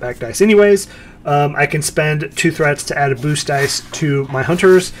give a setback dice anyways. I can spend 2 threats to add a boost dice to my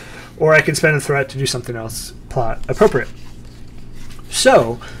hunters, or I can spend a threat to do something else plot appropriate.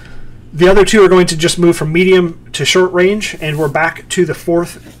 So, the other 2 are going to just move from medium to short range, and we're back to the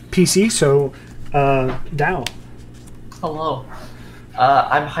 4th PC, so, Dow. Hello.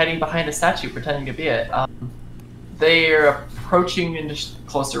 I'm hiding behind a statue, pretending to be it. They're approaching into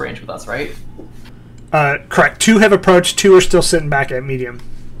closer range with us, right? Correct. 2 have approached, 2 are still sitting back at medium.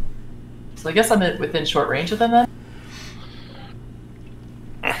 So I guess I'm within short range of them then?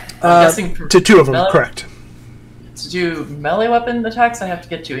 I'm guessing to 2 of them, melee, correct. To do melee weapon attacks, I have to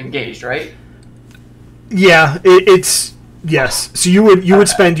get to engaged, right? Yeah, it's yes. So you would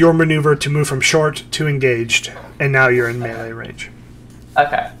spend your maneuver to move from short to engaged, and now you're in melee range.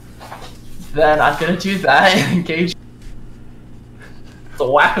 Okay. Then I'm gonna do that and engage.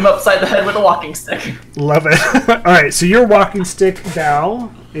 So whack him upside the head with a walking stick. Love it. Alright, so your walking stick,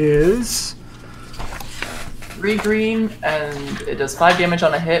 Dow, is 3 green, and it does 5 damage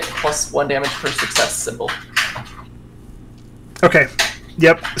on a hit, plus 1 damage per success symbol. okay.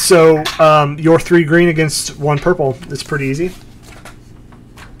 Yep. So your 3 green against 1 purple is pretty easy.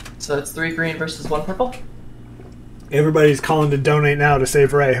 So it's 3 green versus 1 purple? Everybody's calling to donate now to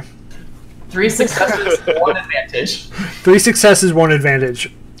save Ray. 3 successes, 1 advantage. 3 successes, 1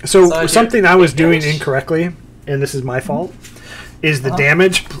 advantage. So something I was doing damage. incorrectly, and this is my fault, is the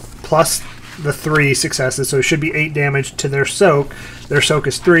damage plus the 3 successes. So it should be 8 damage to their soak. Their soak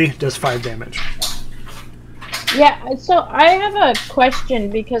is 3, does 5 damage. Yeah, so I have a question,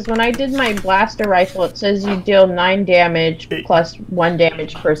 because when I did my blaster rifle, it says you deal 9 damage plus 1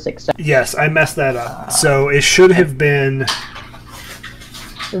 damage per success. Yes, I messed that up. So it should have been...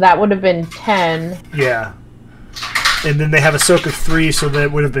 So that would have been 10. Yeah. And then they have a soak of 3, so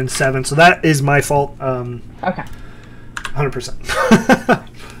that would have been 7. So that is my fault. Okay. 100%.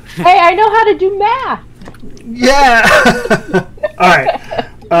 Hey, I know how to do math! Yeah! Alright.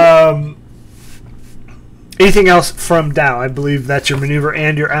 Anything else from Dow? I believe that's your maneuver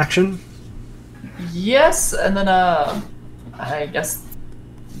and your action. Yes, and then I guess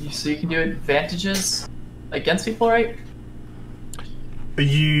so you can do advantages against people, right?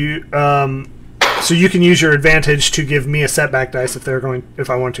 You so you can use your advantage to give me a setback dice if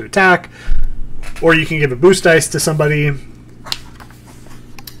I want to attack, or you can give a boost dice to somebody.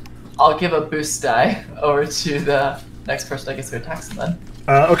 I'll give a boost die over to the next person I guess who attacks them then.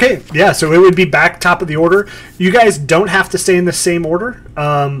 Okay, yeah, so it would be back top of the order. You guys don't have to stay in the same order.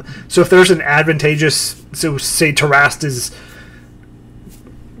 So if there's an advantageous, so say Tarast is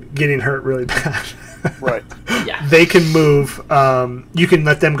getting hurt really bad, Right. Yeah. they can move. You can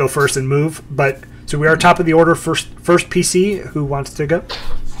let them go first and move. But so we are top of the order. First PC. Who wants to go?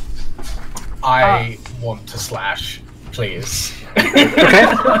 I want to slash, please. Okay.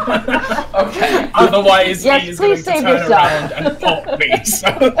 Okay. Otherwise, Yes, he is please going to save turn yourself. around and pop me.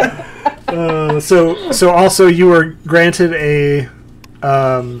 So also you were granted a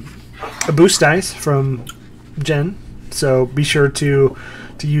boost dice from Jen. So be sure to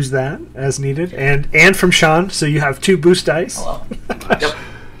use that as needed, and from Sean. So you have 2 boost dice. Hello. Yep.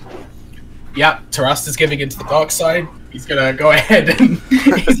 Yeah, Tarast is giving into the dark side. He's gonna go ahead and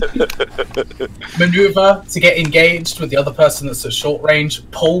maneuver to get engaged with the other person that's at short range,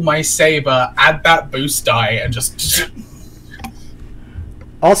 pull my saber, add that boost die, and just...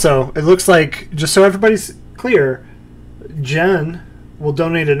 Also, it looks like, just so everybody's clear, Jen will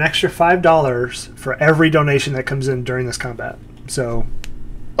donate an extra $5 for every donation that comes in during this combat. So,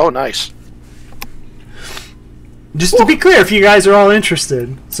 Oh, nice. just to be clear, if you guys are all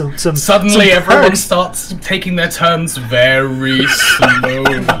interested, some Suddenly some everyone perks. starts taking their turns very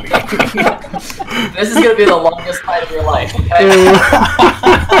slowly. This is gonna be the longest fight of your life.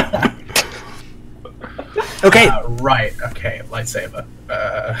 Okay. Okay, Right, okay, lightsaber.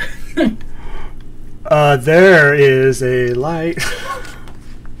 there is a light.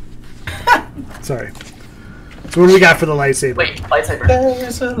 Sorry. So what do we got for the lightsaber? Wait, lightsaber.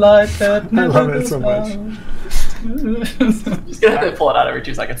 There's a light that I love it so much. I'm just gonna have to pull it out every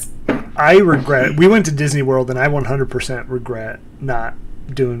 2 seconds. I regret. We went to Disney World, and I 100% regret not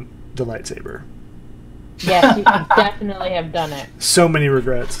doing the lightsaber. Yes, you can definitely have done it. So many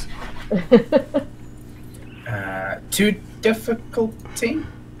regrets. 2 difficulty?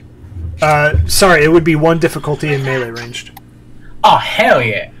 Sorry, it would be 1 difficulty in melee ranged. Oh, hell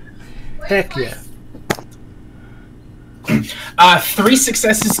yeah. Heck yeah. 3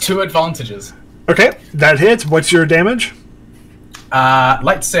 successes, 2 advantages. Okay, that hits. What's your damage?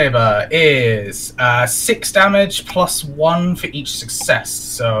 Lightsaber is 6 damage plus 1 for each success,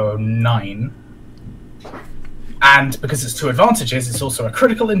 so 9. And because it's 2 advantages, it's also a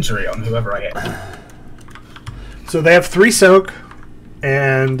critical injury on whoever I hit. So they have 3 soak,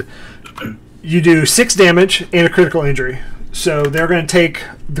 and you do 6 damage and a critical injury. So they're going to take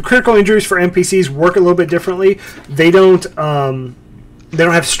the critical injuries for NPCs work a little bit differently. They don't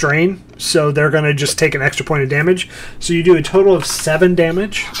have strain, so they're going to just take an extra point of damage. So you do a total of 7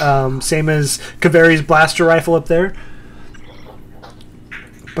 damage, same as Kaveri's blaster rifle up there.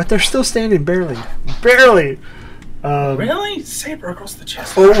 But they're still standing barely. Barely! Really? Saber across the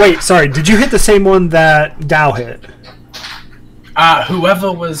chest. Oh, wait, sorry. Did you hit the same one that Dow hit?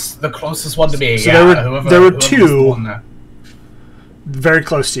 Whoever was the closest one to me. So yeah, there were whoever was 2 the one there. very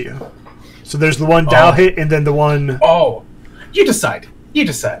close to you. So there's the one Dow hit, and then the one... Oh, you decide. You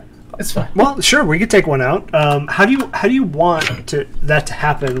decide. It's fine. Well, sure, we could take one out. How do you want that to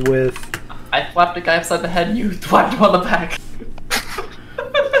happen with... I thwapped a guy upside the head and you thwapped him on the back.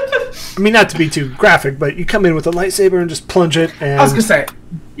 I mean, not to be too graphic, but you come in with a lightsaber and just plunge it, and... I was gonna say,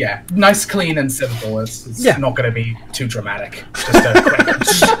 yeah, nice, clean, and simple. It's not gonna be too dramatic. Just a quick...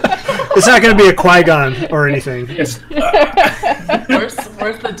 It's not going to be a Qui-Gon or anything. Just, Where's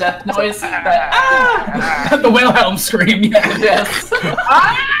the death noise? the Wilhelm scream, yeah. Yes.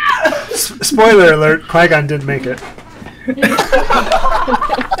 Spoiler alert, Qui-Gon didn't make it.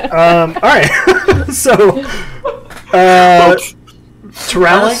 Alright, so... I like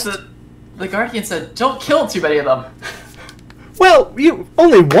Taralis... that the Guardian said, don't kill too many of them. Well, you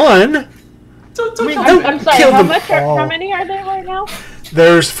only one. Don't I mean, kill don't them. I'm sorry, kill them how all. many are there right now?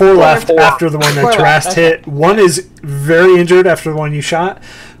 There's 4 left 4. after the one that 4 left, Tarast okay. hit. One is very injured after the one you shot.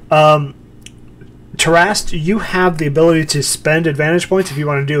 Tarast, you have the ability to spend advantage points if you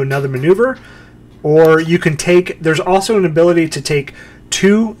want to do another maneuver, or you can take... There's also an ability to take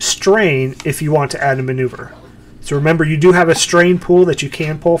 2 strain if you want to add a maneuver. So remember, you do have a strain pool that you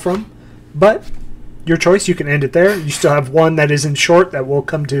can pull from, but your choice, you can end it there. You still have one that is in short that will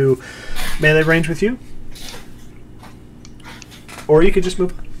come to melee range with you. Or you could just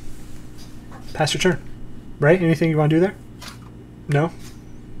move on. Pass your turn. Right? Anything you want to do there? No?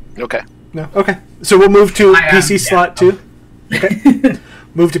 Okay. No? Okay. So we'll move to I am, PC yeah. slot 2. Okay.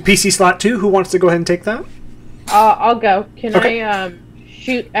 Move to PC slot 2. Who wants to go ahead and take that? I'll go. Can Okay. I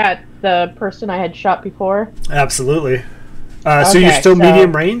shoot at the person I had shot before? Absolutely. So you're Okay, still so-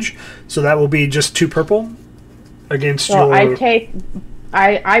 medium range, so that will be just 2 purple against So your...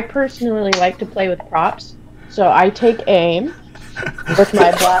 I personally like to play with props, so I take aim with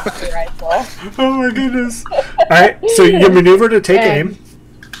my blaster rifle Oh my goodness. Alright, so you maneuver to take And- aim.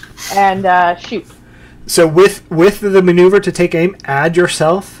 and shoot. So with the maneuver to take aim, add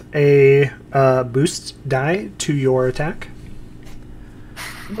yourself a boost die to your attack.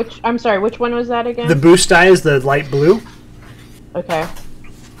 I'm sorry, which one was that again? The boost die is the light blue. Okay.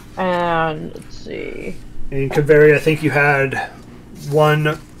 And let's see. And Kaveri, I think you had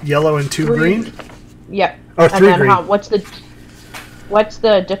 1 yellow and 2 green. Yep. Or And 3 then green. what's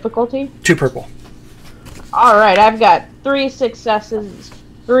the difficulty? 2 purple. All right, I've got 3 successes,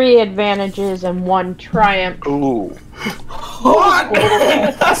 3 advantages, and 1 triumph. Ooh.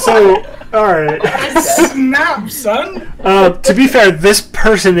 So, alright. Snap, son! To be fair, this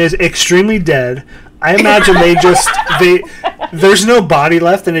person is extremely dead. I imagine there's no body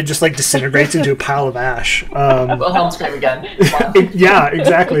left, and it just like disintegrates into a pile of ash. Wilhelm scream again. Yeah,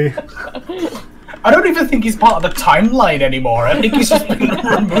 exactly. I don't even think he's part of the timeline anymore. I think he's just been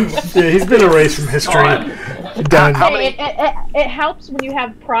removed. Yeah, he's been erased from history. Done. How Hey, many- it helps when you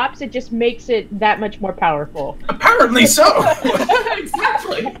have props. It just makes it that much more powerful. Apparently so.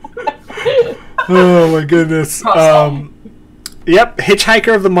 Exactly. Oh my goodness. Yep,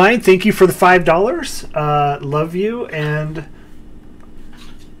 Hitchhiker of the Mind. Thank you for the $5. Love you, and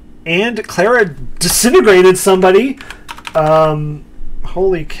Clara disintegrated somebody.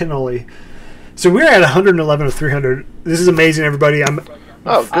 Holy cannoli. So we're at 111 of 300. This is amazing, everybody. I'm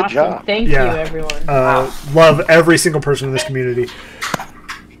Oh, good Awesome. job. Thank Yeah. you, everyone. love every single person in this community.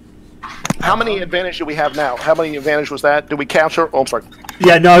 How many advantage do we have now? How many advantage was that? Did we capture? Oh, I'm sorry.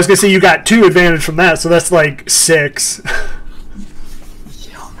 Yeah, no, I was gonna say you got 2 advantage from that, so that's like 6.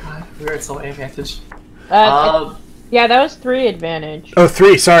 We're at so many advantage. Yeah, that was 3 advantage. Oh,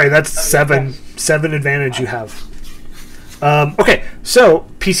 3. Sorry, that's 7. 7 advantage you have. Okay, so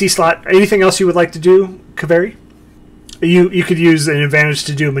PC slot. Anything else you would like to do, Kaveri? You could use an advantage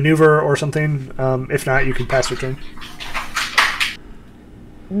to do a maneuver or something. If not, you can pass your turn.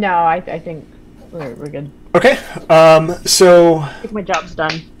 No, I think we're good. Okay. So I think my job's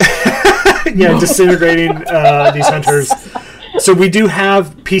done. yeah, disintegrating these hunters. So we do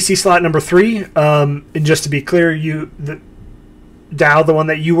have PC slot number 3. And just to be clear, Dow, the one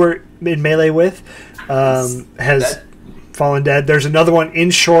that you were in melee with, has fallen dead. There's another one in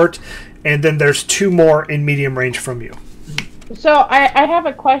short, and then there's 2 more in medium range from you. So I have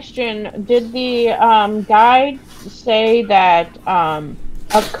a question. Did the guide say that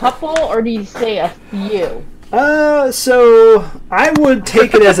a couple, or did he say a few? So I would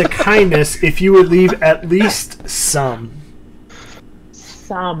take it as a kindness if you would leave at least some.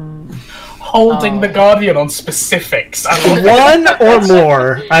 Some. Holding the Guardian on specifics. One or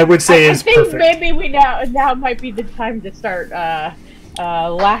more, I would say, is I think perfect. maybe we now might be the time to start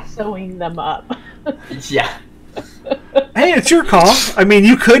lassoing them up. Yeah. Hey, it's your call. I mean,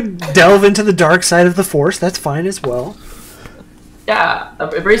 you could delve into the dark side of the Force. That's fine as well. Yeah, I'm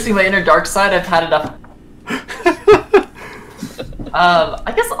embracing my inner dark side. I've had enough.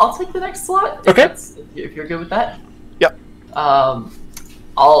 I guess I'll take the next slot. Okay. If you're good with that. Yep.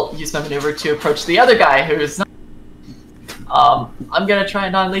 I'll use my maneuver to approach the other guy who's not. I'm gonna try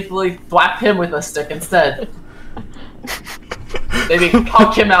and non-lethally thwap him with a stick instead. Maybe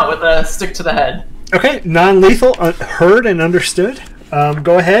poke him out with a stick to the head. Okay, non-lethal, heard and understood.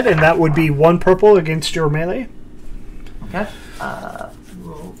 Go ahead, and that would be 1 purple against your melee. Okay.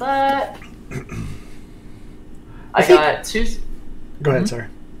 Roll that. I got 2. Go ahead, sir.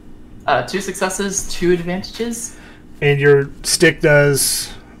 2 successes, 2 advantages. And your stick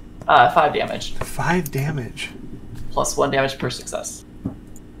does 5 damage. 5 damage. Plus 1 damage per success.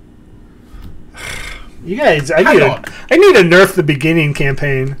 You guys, I need to nerf the beginning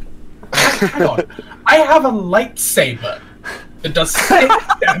campaign. Hang on. I have a lightsaber that does 6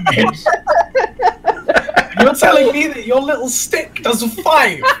 damage. You're telling me that your little stick does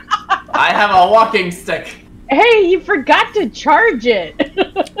 5? I have a walking stick. Hey, you forgot to charge it.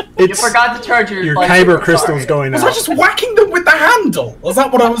 You forgot to charge your kyber crystal's going Was out. I just whacking them with the handle? Was that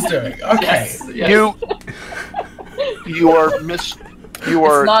what I was doing? Okay. Yes. You are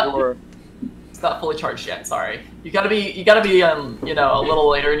It's not fully charged yet. Sorry. You gotta be a little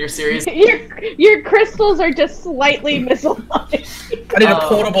later in your series. Your crystals are just slightly misaligned. I need a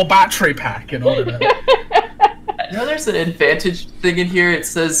portable battery pack in order to... I know there's an advantage thing in here. It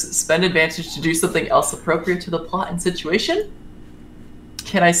says spend advantage to do something else appropriate to the plot and situation.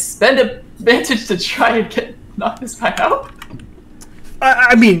 Can I spend advantage to try and knock this guy out?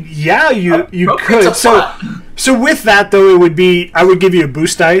 I mean, yeah, you Appropriate could. to plot. So with that though, it would be I would give you a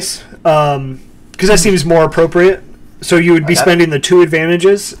boost dice because that seems more appropriate. So you would be spending the 2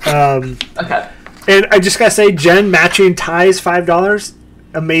 advantages. Okay. And I just gotta say, Jen, matching ties $5,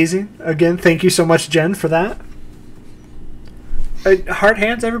 amazing. Again, thank you so much, Jen, for that. Heart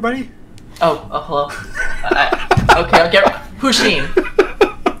hands, everybody. Oh, hello. Okay, I'll get Pusheen.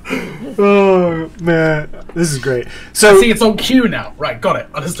 Oh man, this is great. So See, it's on cue now. Right, got it.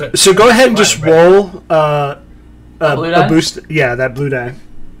 Understood. So go ahead and just roll blue die? a boost. Yeah, that blue die.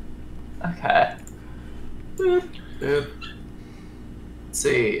 Okay. Boop. Let's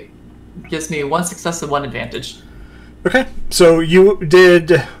see. Gives me 1 success and 1 advantage. Okay, so you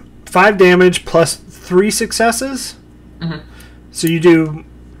did 5 damage plus 3 successes. Mm-hmm. So you do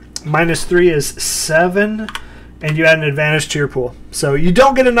 -3 is 7, and you add an advantage to your pool. So you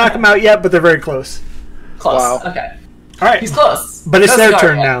don't get to knock them out yet, but they're very close. Close. Wow. Okay. All right, He's close. but it's That's their the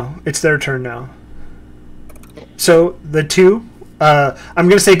turn guard. now. It's their turn now. So the 2, I'm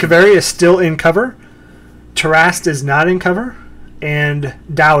going to say Kaveri is still in cover. Tarast is not in cover, and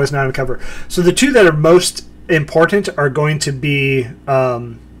Dow is not in cover. So the 2 that are most important are going to be.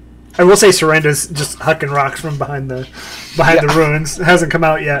 I will say Serenda's just hucking rocks from behind the ruins. It hasn't come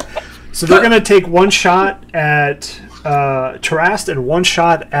out yet. So they're going to take 1 shot at Tarast and 1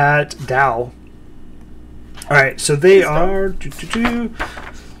 shot at Dow. All right, so they are.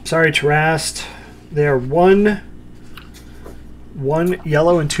 Sorry, Tarast. They are 1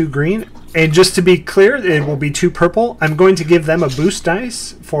 yellow and 2 green. And just to be clear, it will be 2 purple. I'm going to give them a boost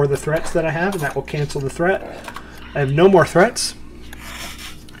dice for the threats that I have, and that will cancel the threat. I have no more threats.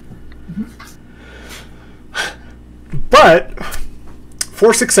 But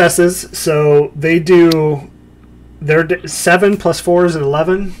 4 successes, so they do. Their 7 plus 4 is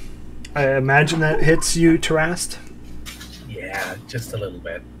 11. I imagine that hits you, Tarast. Yeah, just a little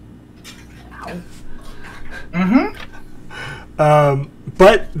bit.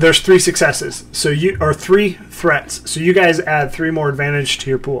 But there's 3 successes, or 3 threats. So you guys add 3 more advantage to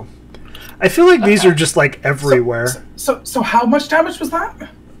your pool. I feel like these are just like everywhere. So how much damage was that?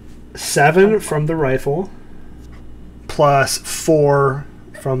 7 from the rifle, plus 4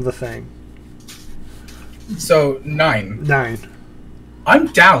 from the thing. So 9. 9. I'm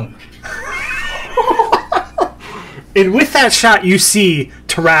down. And with that shot, you see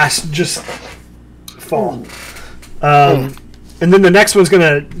Taras just fall. And then the next one's going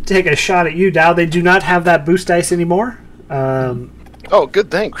to take a shot at you, Dow. They do not have that boost dice anymore. Oh,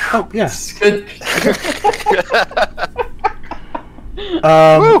 good thing. Oh, yeah. Good.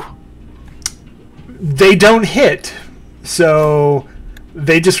 Woo! They don't hit, so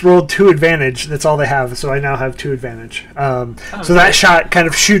they just rolled 2 advantage. That's all they have. So I now have 2 advantage. So that shot kind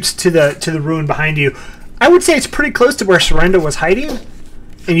of shoots to the ruin behind you. I would say it's pretty close to where Surrender was hiding,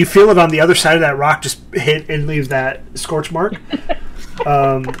 and you feel it on the other side of that rock just hit and leave that scorch mark.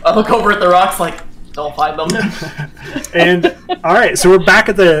 I look over at the rocks like, don't find them. And all right, so we're back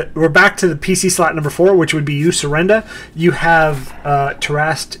to the PC slot number 4, which would be you, Surrender. You have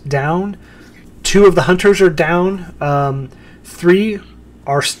Taras down. 2 of the hunters are down. 3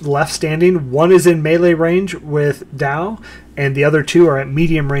 are left standing. 1 is in melee range with Dow, and the other 2 are at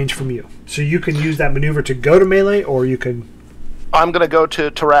medium range from you. So you can use that maneuver to go to melee, or you can. I'm going to go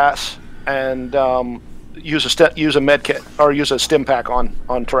to Taras and use a med kit or use a stim pack on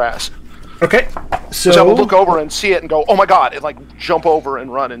Taras. Okay. So I will look over and see it and go, oh my god, and like jump over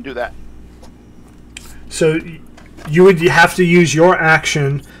and run and do that. So you would have to use your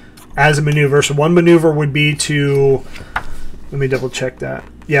action as a maneuver. So one maneuver would be to. Let me double check that.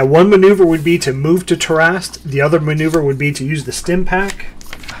 Yeah, one maneuver would be to move to Taras. The other maneuver would be to use the stim pack.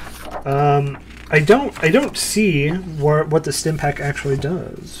 I don't see what the stim pack actually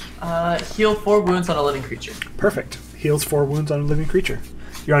does. Heal 4 wounds on a living creature. Perfect. Heals 4 wounds on a living creature.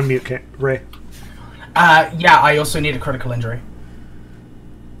 You're on mute, Ray. Yeah, I also need a critical injury.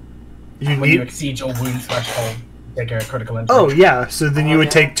 When you exceed your wound threshold, take a critical injury. Oh yeah, so then you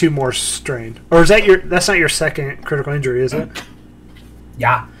would take 2 more strain. Or is that that's not your second critical injury, is it?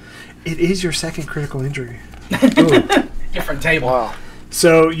 Yeah. It is your second critical injury. Different table. Wow.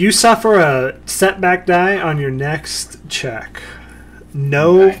 So you suffer a setback die on your next check.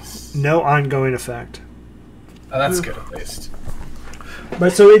 No ongoing effect. Oh, that's good at least.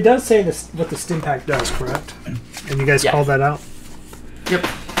 But so it does say what the stim pack does, correct? And you guys called that out? Yep.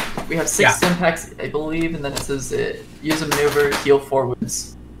 We have 6 stim packs, I believe, and then it says use a maneuver, heal 4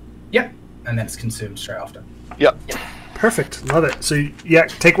 wounds. Yep. And then it's consumed straight after. Yep. Perfect. Love it. So yeah,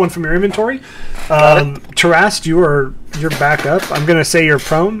 take 1 from your inventory. Taras, you're back up. I'm gonna say you're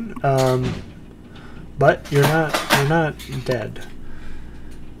prone, but you're not dead.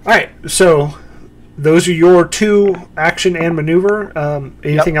 All right. So those are your 2 action and maneuver.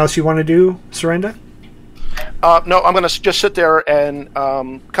 Anything else you want to do, Surrender? No, I'm going to just sit there and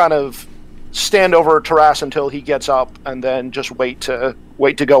kind of stand over Taras until he gets up, and then just wait to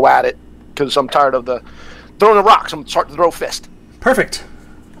go at it, because I'm tired of the throwing the rocks. I'm starting to throw fist. Perfect.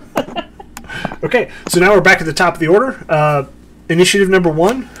 Okay, so now we're back at the top of the order. Initiative number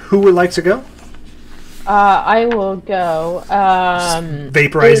 1. Who would like to go? I will go.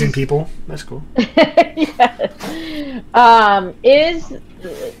 Vaporizing people. That's cool. Yes.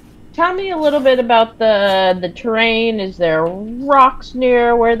 Tell me a little bit about the terrain. Is there rocks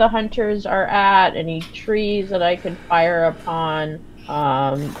near where the hunters are at? Any trees that I could fire upon?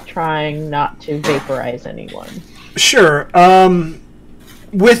 Trying not to vaporize anyone. Sure. So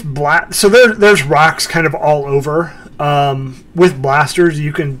there's rocks kind of all over. With blasters,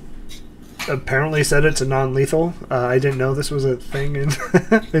 you can apparently set it to non-lethal. I didn't know this was a thing in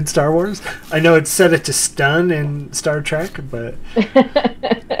in Star Wars. I know it's set it to stun in Star Trek, but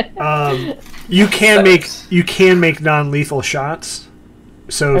you can make non-lethal shots.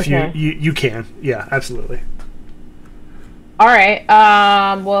 So if you can, yeah, absolutely. All right.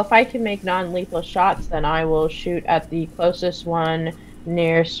 Well, if I can make non-lethal shots, then I will shoot at the closest one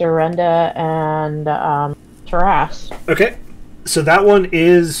near Surrender and Taras. Okay. So that one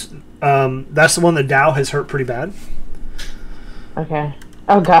is that's the one that Dow has hurt pretty bad. Okay.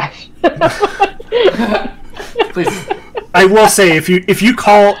 Oh gosh. Please. I will say if you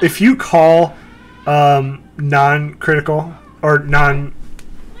call non-critical or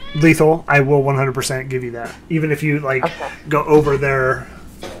non-lethal, I will 100% give you that. Even if you go over their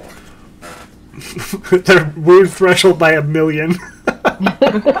wound threshold by 1,000,000.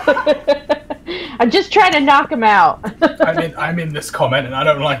 I'm just trying to knock him out. I'm in this comment and I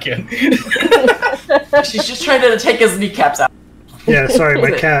don't like it. She's just trying to take his kneecaps out. Yeah, sorry,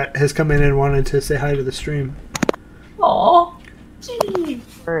 my cat has come in and wanted to say hi to the stream. Aww.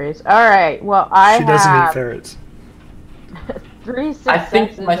 Worries. All right. Well, I She doesn't eat have ferrets. 3 successes I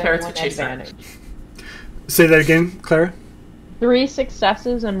think my and ferrets 1 would chase her. advantage. Say that again, Clara. 3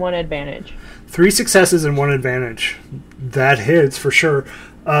 successes and 1 advantage. 3 successes and 1 advantage. That hits for sure.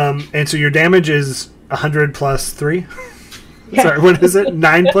 And so your damage is 100 plus 3? Yeah. Sorry, what is it?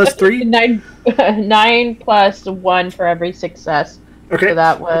 9 plus 3? 9 plus 1 for every success. Okay. So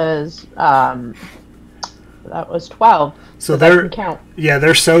that was 12. So that their can count. yeah,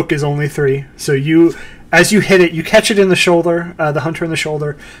 their soak is only 3. So you, as you hit it, you catch it in the shoulder, the hunter in the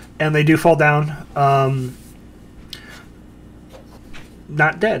shoulder, and they do fall down.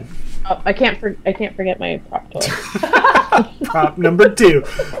 Not dead. Oh, I can't forget my prop toy. Prop number 2.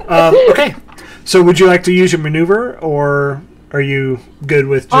 Okay. So would you like to use your maneuver, or are you good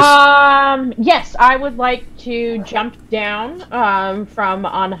with just? Yes, I would like to jump down from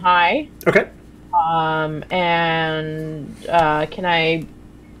on high. Okay. And can I?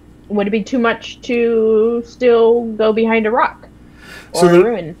 Would it be too much to still go behind a rock or a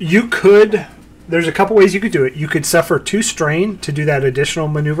ruin? You could. There's a couple ways you could do it. You could suffer 2 strain to do that additional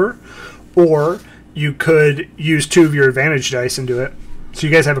maneuver, or you could use 2 of your advantage dice and do it. So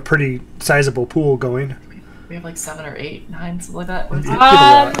you guys have a pretty sizable pool going. We have like 7 or 8, 9, something like that. What is You it?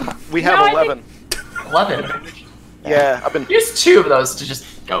 have a lot. We have No, I 11. 11. Yeah, I've been. Use 2 of those to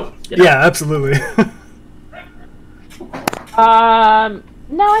just go. You know? Yeah, absolutely.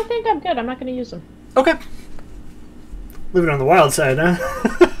 No, I think I'm good. I'm not going to use them. Okay. Living on the wild side, huh?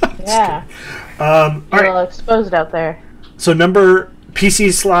 Yeah, All a right. little exposed out there. So number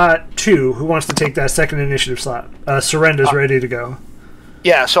PC slot 2. Who wants to take that second initiative slot? Serenda's ready to go.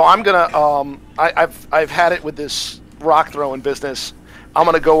 Yeah, so I'm gonna. I've had it with this rock throwing business. I'm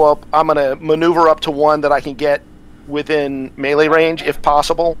gonna go up. I'm gonna maneuver up to one that I can get within melee range, if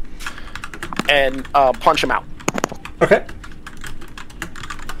possible, and punch him out. Okay.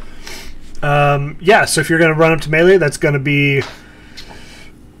 Yeah. So if you're going to run up to melee, that's going to be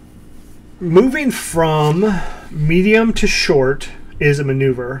moving from medium to short is a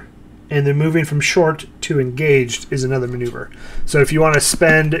maneuver, and then moving from short to engaged is another maneuver. So if you want to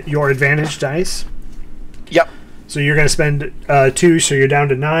spend your advantage dice, Yep. so you're going to spend 2, so you're down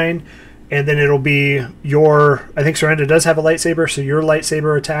to 9, and then it'll be your. I think Sorenda does have a lightsaber, so your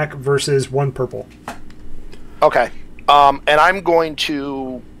lightsaber attack versus 1 purple. Okay. And I'm going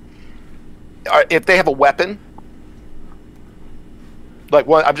to. If they have a weapon, like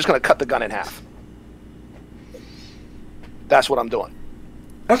one, I'm just going to cut the gun in half. That's what I'm doing.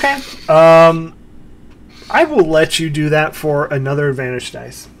 Okay. I will let you do that for another advantage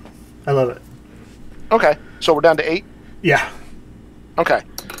dice. I love it. Okay. So we're down to 8. Yeah. Okay.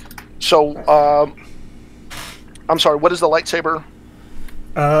 So, I'm sorry. What is the lightsaber?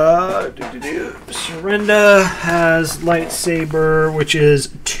 Sorenda has lightsaber, which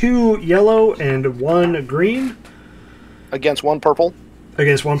is 2 yellow and 1 green Against 1 purple.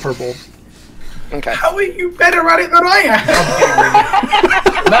 against 1 purple. Okay. How are you better at it than I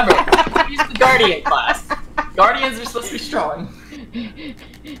am? Remember, use the Guardian class. Guardians are supposed to be strong.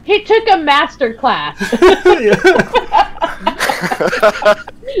 He took a master class.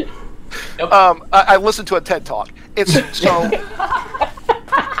 I listened to a TED talk. It's so.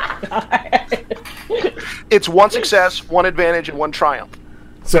 It's 1 success, 1 advantage, and 1 triumph.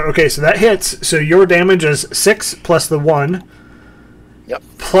 So okay, so that hits. So your damage is 6 plus the 1 Yep.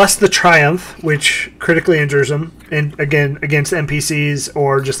 plus the triumph, which critically injures them. And again, against NPCs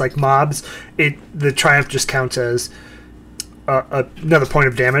or just like mobs, the triumph just counts as another point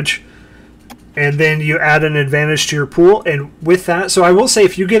of damage. And then you add an advantage to your pool, and with that, so I will say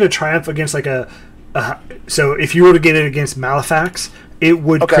if you get a triumph against like so if you were to get it against Malefax, it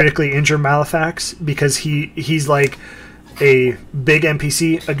would critically injure Malefax because he's like a big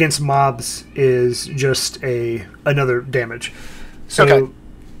NPC. Against mobs is just another damage. So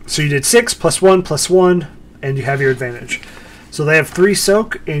so you did 6 plus 1 plus 1, and you have your advantage. So they have 3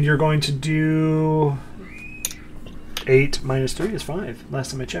 soak, and you're going to do 8 minus 3 is 5.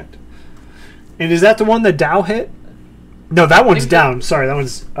 Last time I checked. And is that the one that Dow hit? No, that one's down. Sorry, that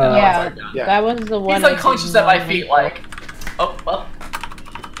one's. Yeah, Yeah. that was the one. He's unconscious at my feet, like, oh, well.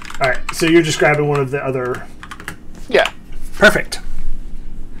 All right, so you're just grabbing one of the other. Yeah. Perfect.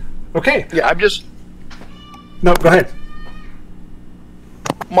 Okay. Yeah. I'm just. No, go ahead.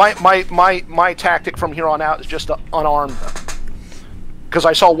 My tactic from here on out is just to unarm them. Because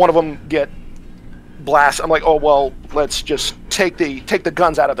I saw one of them get blast. I'm like, oh well, let's just take the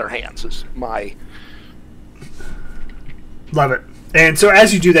guns out of their hands. Is my. Love it. And so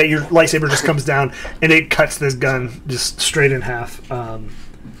as you do that, your lightsaber just comes down and it cuts this gun just straight in half. All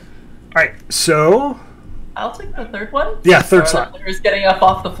right, so I'll take the third one. Yeah, third slot. Who's getting up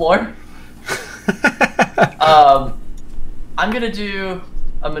off the floor? I'm gonna do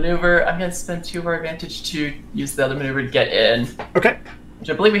a maneuver. I'm gonna spend 2 of our advantage to use the other maneuver to get in. Okay. Which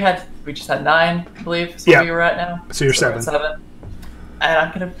I believe we just had 9, I believe. So Yeah. we were at now. So you're we're 7. at 7. And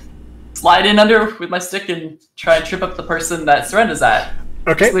I'm gonna slide in under with my stick and try and trip up the person that Serenda's at.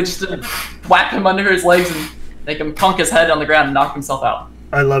 Okay. So just to whack him under his legs and make him conk his head on the ground and knock himself out.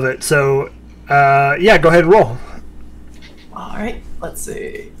 I love it. So, yeah, go ahead and roll. Alright, let's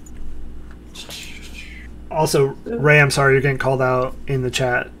see. Also, Ray, I'm sorry you're getting called out in the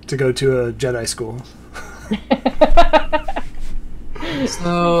chat to go to a Jedi school.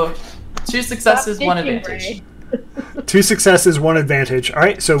 So, 2 successes, 1 Stop thinking, advantage. Ray. 2 successes, 1 advantage. All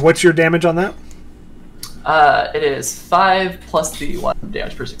right, so what's your damage on that? It is 5 plus the 1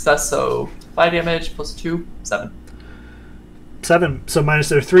 damage per success, so 5 damage plus 2, 7. 7. So minus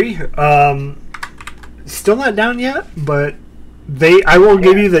their 3. Still not down yet, but I will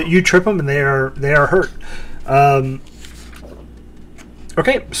give you that you trip them and they are hurt.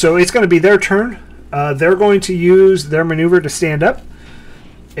 Okay, so it's going to be their turn. They're going to use their maneuver to stand up.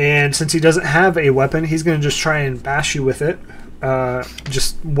 And since he doesn't have a weapon, he's going to just try and bash you with it.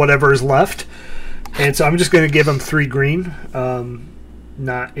 Just whatever is left. And so I'm just going to give him 3 green.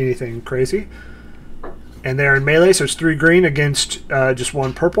 Not anything crazy. And they're in melee, so it's 3 green against just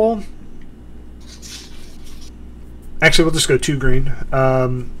 1 purple. Actually, we'll just go 2 green.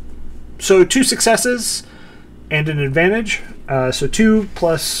 So 2 successes and an advantage. So 2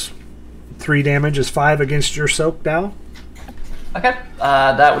 plus 3 damage is 5 against your soak, Dal. Okay,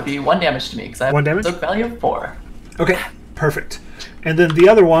 that would be 1 damage to me, because I have 1 damage? soak value of 4. Okay, perfect. And then the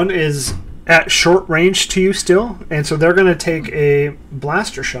other one is at short range to you still, and so they're going to take a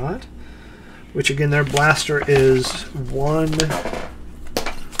blaster shot, which again, their blaster is 1...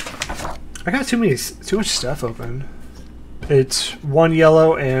 I got too much stuff open. It's 1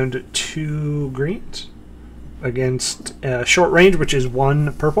 yellow and 2 greens against short range, which is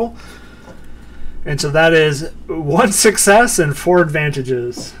 1 purple. And so that is 1 success and 4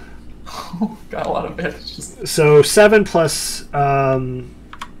 advantages. Got a lot of advantages. So 7 plus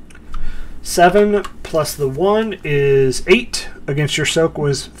 7 plus the 1 is 8 against your soak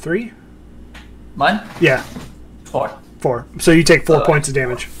was 3. Mine? Yeah, 4. 4. So you take 4 points of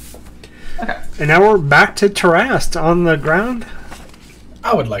damage. Okay. And now we're back to Tarast on the ground.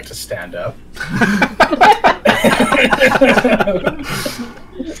 I would like to stand up.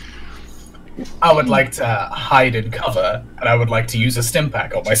 I would like to hide and cover, and I would like to use a stim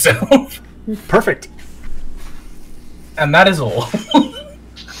pack on myself. Perfect. And that is all.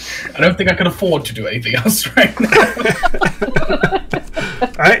 I don't think I can afford to do anything else right now.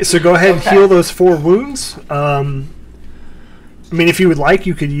 Alright, so go ahead and heal those 4 wounds. I mean, if you would like,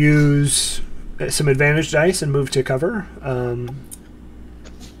 you could use some advantage dice and move to cover.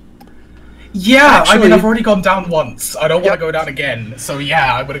 Yeah, I mean, Actually- I've already gone down once. I don't want to go down again. So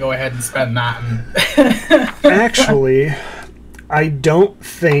yeah, I'm going to go ahead and spend that. And Actually, I don't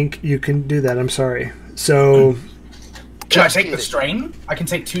think you can do that. I'm sorry. So, can I take the strain? I can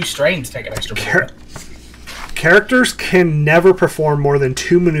take 2 strain to take an extra Char- minute. characters can never perform more than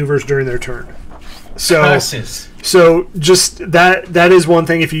 2 maneuvers during their turn. Curses. So just that is one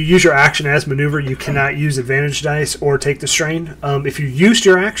thing. If you use your action as maneuver, you cannot use advantage dice or take the strain. If you used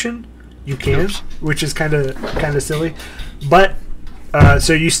your action, you can, which is kind of silly. But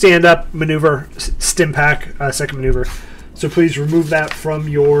so you stand up, maneuver, stim pack, second maneuver. So please remove that from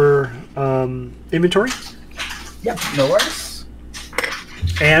your inventory. Yep, no worries.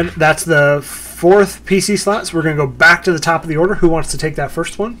 And that's the 4th PC slot. So we're going to go back to the top of the order. Who wants to take that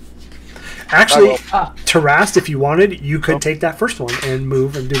first one? Actually, Tarast, if you wanted, you could take that first one and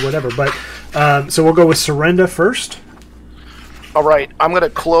move and do whatever. But so we'll go with Serenda first. All right, I'm going to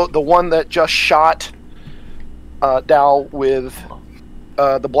close the one that just shot Dal with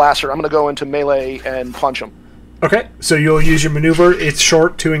the blaster. I'm going to go into melee and punch him. Okay, so you'll use your maneuver. It's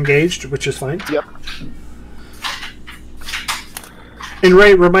short to engaged, which is fine. Yep. And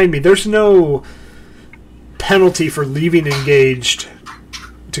Ray, remind me, there's no penalty for leaving engaged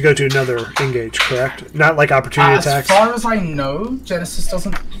to go to another engage, correct? Not like opportunity attacks. As far as I know, Genesis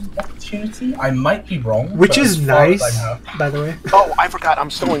doesn't give opportunity. I might be wrong. Which but is as far as nice, I know- by the way. Oh, I forgot. I'm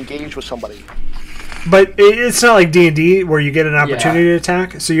still engaged with somebody. But it's not like D&D where you get an opportunity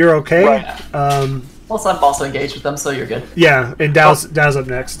attack, so you're okay. Right. Plus, I'm also engaged with them, so you're good. Yeah, and Dow's up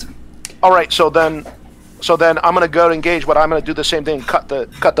next. All right, so then I'm going to go to engage, but I'm going to do the same thing, cut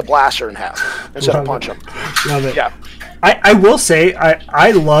the blaster in half instead of punch him. Love it. Yeah. I will say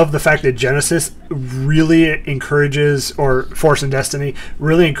I love the fact that Genesis really encourages, or Force and Destiny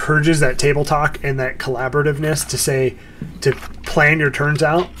really encourages that table talk and that collaborativeness to plan your turns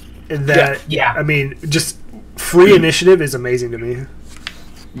out. That Yeah. I mean, just free initiative is amazing to me.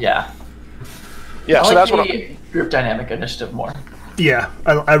 Yeah. Yeah, I so like that's what the group dynamic initiative more. Yeah,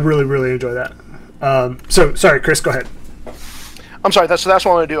 I really really enjoy that. So sorry, Chris, go ahead. I'm sorry. That's what I'm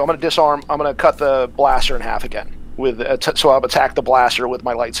going to do. I'm going to disarm. I'm going to cut the blaster in half again. So I'll attack the blaster with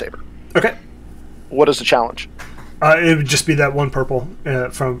my lightsaber. Okay. What is the challenge? It would just be that one purple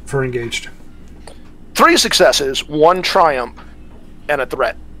for engaged. 3 successes, 1 triumph, and a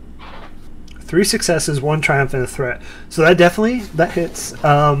threat. 3 successes, 1 triumph, and a threat. So that hits.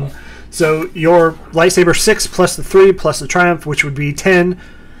 So your lightsaber 6 plus the 3 plus the triumph, which would be 10.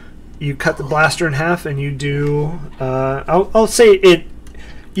 You cut the blaster in half, and you do. I'll say it.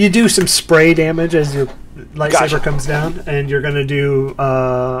 You do some spray damage as your lightsaber Gotcha. comes down, and you're going to do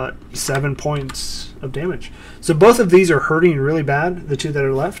 7 points of damage. So both of these are hurting really bad. The 2 that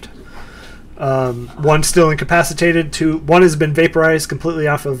are left. One's still incapacitated. 1 has been vaporized completely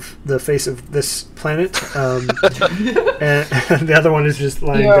off of the face of this planet, and the other one is just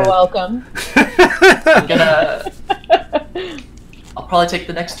lying You're dead. welcome. I'm gonna. I'll probably take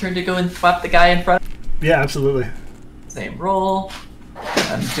the next turn to go and whap the guy in front. Yeah, absolutely. Same roll.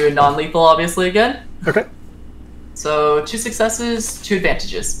 I'm doing non-lethal, obviously, again. Okay. So 2 successes, 2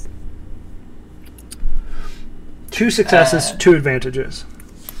 advantages. 2 successes, 2 advantages.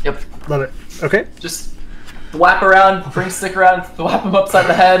 Yep. Love it. Okay. Just whap around, bring stick around, whap him upside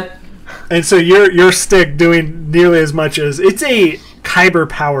the head. And so your stick doing nearly as much as it's a Kyber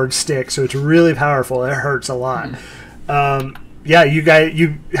powered stick, so it's really powerful. It hurts a lot. Yeah, you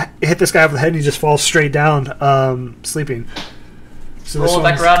hit this guy over the head and he just falls straight down, sleeping. So Roll it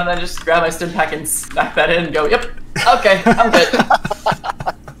back around and then just grab my stim pack and smack that in and go, yep, okay, I'm good.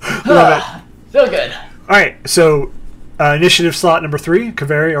 Love it. Feel good. All right, so initiative slot number 3,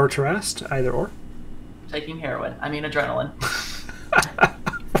 Kaveri or Tarast, either or. Taking heroin. I mean adrenaline.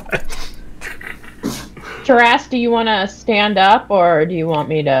 Taras, do you want to stand up or do you want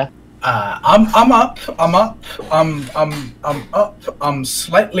me to? I'm up. I'm up. I'm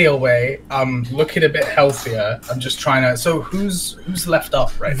slightly away. I'm looking a bit healthier. I'm just trying to. So who's left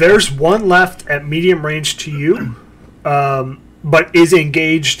up right now? There's one left at medium range to you, but is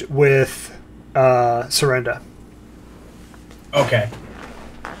engaged with Surrender. Okay.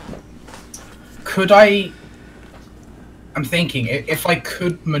 Could I? I'm thinking if I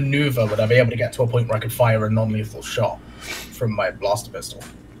could maneuver, would I be able to get to a point where I could fire a non-lethal shot from my blaster pistol?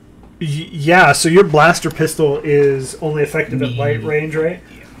 Yeah, so your blaster pistol is only effective at light range, right?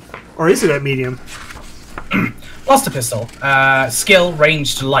 Or is it at medium? Blaster pistol, skill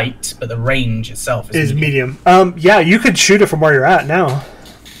ranged light, but the range itself Is is medium. Yeah, you could shoot it from where you're at now.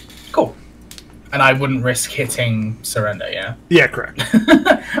 Cool. And I wouldn't risk hitting Surrender, yeah? Yeah, correct.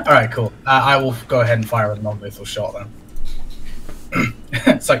 Alright, cool. I will go ahead and fire a non-lethal shot then.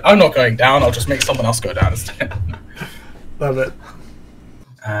 It's like, I'm not going down, I'll just make someone else go down instead. Love it.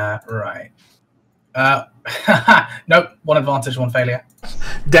 Right. Nope, 1 advantage, 1 failure.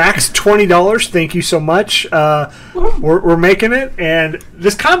 Dax, $20. Thank you so much. We're making it, and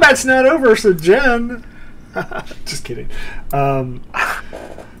this combat's not over. So Jen, just kidding.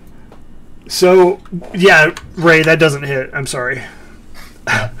 So yeah, Ray, that doesn't hit. I'm sorry.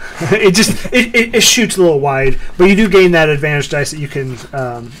 It just it shoots a little wide, but you do gain that advantage dice that you can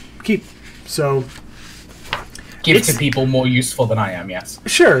keep. So. Give It's- to people more useful than I am, yes.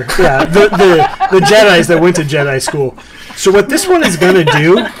 Sure, yeah. The Jedis that went to Jedi school. So what this one is going to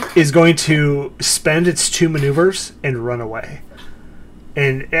do is going to spend its 2 maneuvers and run away.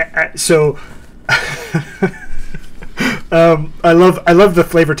 And so I love the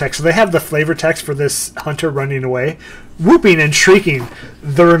flavor text. So they have the flavor text for this hunter running away. Whooping and shrieking,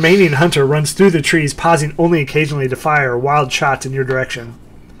 the remaining hunter runs through the trees, pausing only occasionally to fire wild shots in your direction.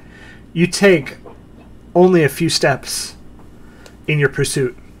 You take only a few steps in your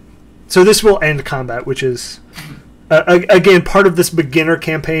pursuit. So this will end combat, which is again part of this beginner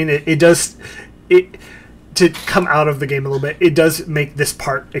campaign. It does to come out of the game a little bit. It does make this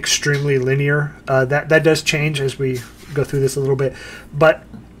part extremely linear. That does change as we go through this a little bit. But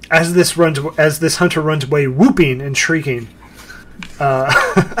as this hunter runs away, whooping and shrieking,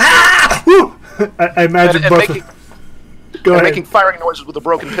 I imagine And both. making, Go and ahead. making firing noises with a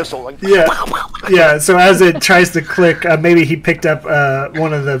broken pistol. Like, Yeah, yeah. So as it tries to click, maybe he picked up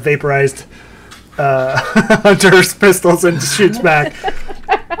one of the vaporized hunter's pistols and shoots back.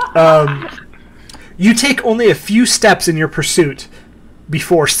 You take only a few steps in your pursuit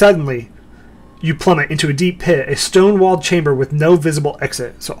before suddenly you plummet into a deep pit, a stone-walled chamber with no visible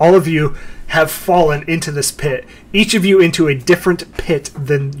exit. So all of you have fallen into this pit, each of you into a different pit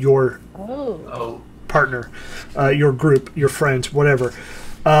than your Oh. partner, your group, your friends, whatever.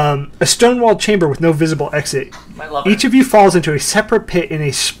 A stone-walled chamber with no visible exit. My lover. Each of you falls into a separate pit in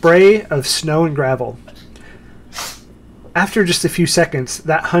a spray of snow and gravel. After just a few seconds,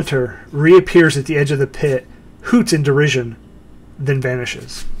 that hunter reappears at the edge of the pit, hoots in derision, then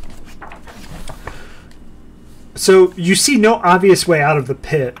vanishes. So you see no obvious way out of the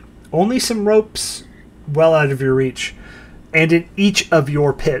pit, only some ropes well out of your reach. And in each of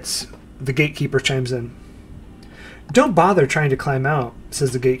your pits, the gatekeeper chimes in. "Don't bother trying to climb out,"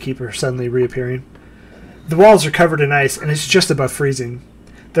 says the gatekeeper, suddenly reappearing. "The walls are covered in ice, and it's just above freezing.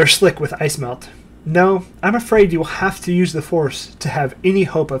 They're slick with ice melt. No, I'm afraid you will have to use the Force to have any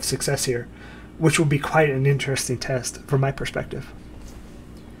hope of success here, which will be quite an interesting test from my perspective."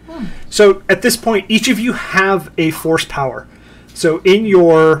 So at this point, each of you have a Force power. So in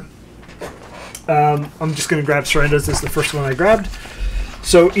your... I'm just going to grab Serenda's. This is the first one I grabbed.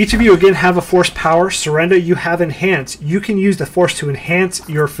 So each of you, again, have a Force power. Serenda, you have Enhance. You can use the Force to enhance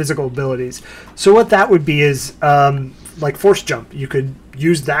your physical abilities. So what that would be is like Force Jump. You could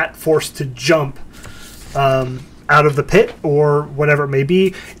use that Force to jump out of the pit or whatever it may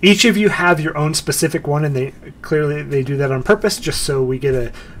be. Each of you have your own specific one, and they do that on purpose just so we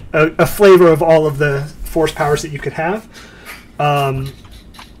get a flavor of all of the Force powers that you could have.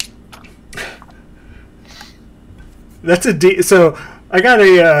 That's so I got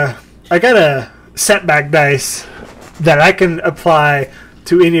a setback dice that I can apply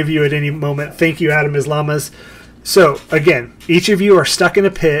to any of you at any moment. Thank you, Adam Islamas. So again, each of you are stuck in a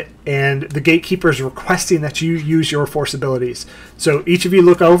pit, and the gatekeeper is requesting that you use your Force abilities. So each of you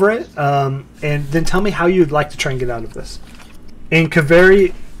look over it, and then tell me how you'd like to try and get out of this. In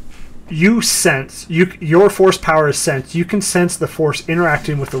Kaveri, you sense your Force power is sense. You can sense the Force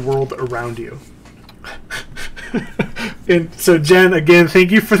interacting with the world around you. And so Jen, again,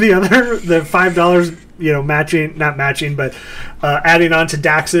 thank you for the $5, not matching, but adding on to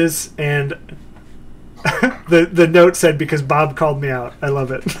Dax's, and the note said, "Because Bob called me out." I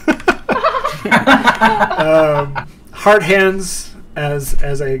love it. Heart hands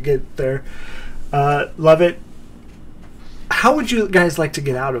as I get there. Love it. How would you guys like to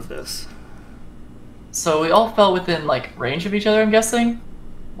get out of this? So we all fell within range of each other, I'm guessing.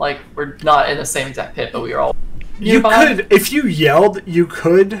 We're not in the same exact pit, but we are all nearby. You could, if you yelled, you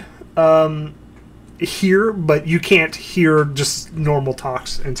could hear, but you can't hear just normal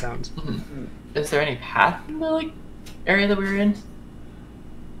talks and sounds. Mm-hmm. Is there any path in the area that we were in?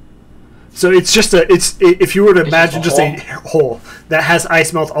 So it's just if you were to imagine just a hole that has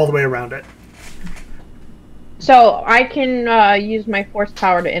ice melt all the way around it. So I can use my Force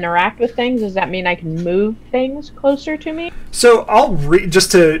power to interact with things. Does that mean I can move things closer to me? So I'll read,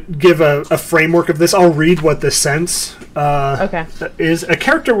 just to give a framework of this, I'll read what the sense is. A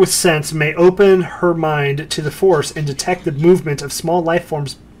character with sense may open her mind to the Force and detect the movement of small life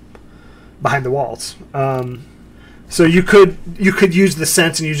forms behind the walls. So you could use the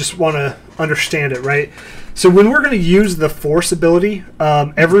sense, and you just want to understand it, right? So when we're going to use the Force ability,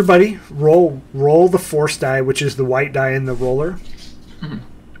 everybody roll the Force die, which is the white die in the roller,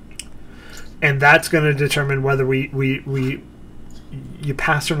 and that's going to determine whether you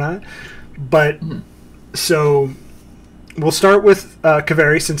pass or not. But so we'll start with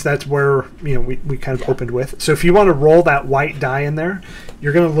Kaveri, since that's where we kind of opened with. So if you want to roll that white die in there,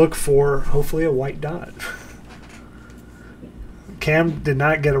 you're going to look for hopefully a white dot. Cam did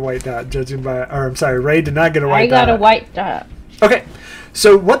not get a white dot, Ray did not get a white dot. I got a white dot. Okay,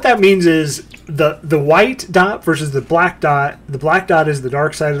 so what that means is the white dot versus the black dot. The black dot is the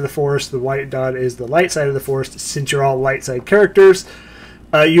dark side of the Force. The white dot is the light side of the Force. Since you're all light side characters,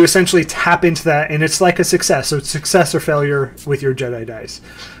 you essentially tap into that, and it's like a success. So it's success or failure with your Jedi dice.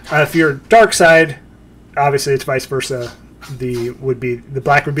 If you're dark side, obviously it's vice versa. The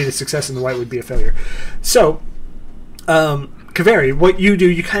black would be the success, and the white would be a failure. So, Kaveri, what you do,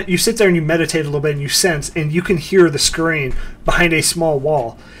 you sit there and you meditate a little bit, and you sense, and you can hear the scurrying behind a small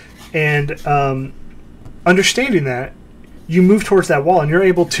wall. And understanding that, you move towards that wall, and you're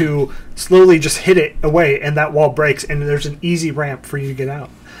able to slowly just hit it away, and that wall breaks, and there's an easy ramp for you to get out.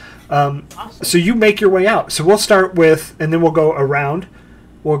 So you make your way out. So we'll start with, and then we'll go around.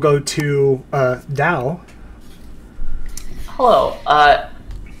 We'll go to Dao. Hello.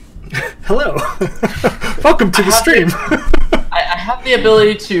 Hello. Welcome to the stream. I have the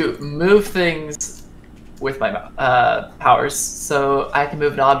ability to move things with my powers, so I can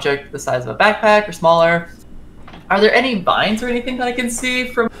move an object the size of a backpack or smaller. Are there any vines or anything that I can see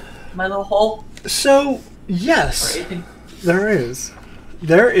from my little hole? So, yes, Right? there is.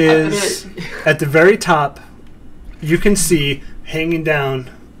 There is, at the very top, you can see hanging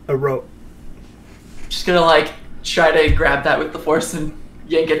down a rope. Just gonna like try to grab that with the force and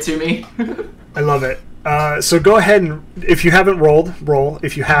yank it to me. I love it. So go ahead and, if you haven't rolled, roll.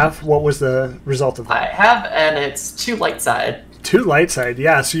 If you have, what was the result of that? I have, and it's 2 light side. 2 light side,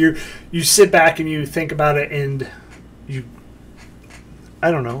 yeah. So you sit back and you think about it, and you,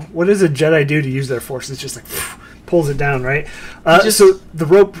 I don't know, what does a Jedi do to use their force? It's just like pulls it down, right? So the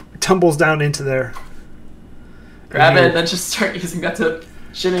rope tumbles down into there. Grab it and then just start using that to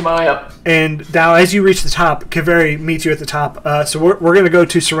shimmy my way up. And now, as you reach the top, Kaveri meets you at the top. So we're going to go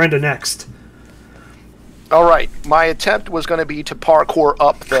to Surrenda next. All right. My attempt was going to be to parkour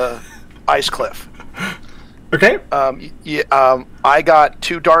up the ice cliff. Okay. I got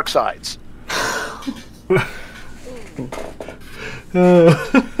 2 dark sides.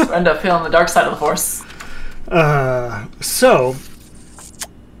 So end up feeling the dark side of the force. So,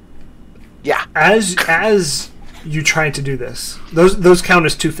 Yeah. as you try to do this, those count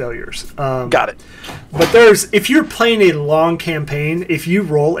as 2 failures. Got it. But if you're playing a long campaign, if you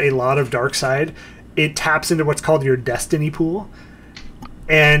roll a lot of dark side, it taps into what's called your destiny pool,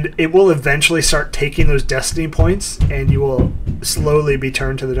 and it will eventually start taking those destiny points, and you will slowly be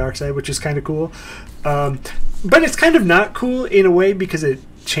turned to the dark side, which is kind of cool. But it's kind of not cool in a way because it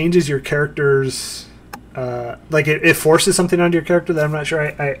changes your character's it forces something onto your character that I'm not sure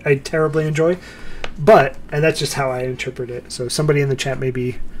I terribly enjoy. And that's just how I interpret it. So somebody in the chat may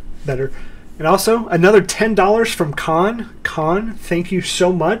be better. And also, another $10 from Khan. Khan, thank you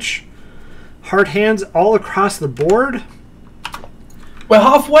so much. Heart hands all across the board. We're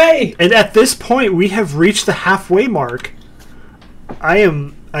halfway! And at this point, we have reached the halfway mark.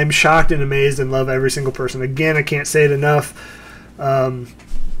 I'm shocked and amazed and love every single person. Again, I can't say it enough.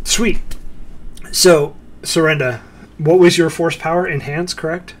 Sweet. So, Surrenda, what was your force power? Enhance,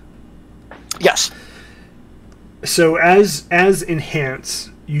 correct? Yes. So as enhance,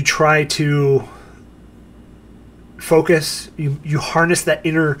 you try to focus. You harness that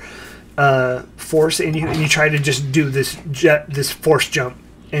inner force, and you try to just do this force jump,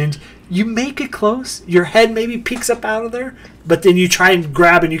 and you make it close. Your head maybe peeks up out of there, but then you try and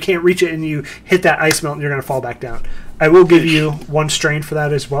grab, and you can't reach it, and you hit that ice melt, and you're going to fall back down. I will give you 1 strain for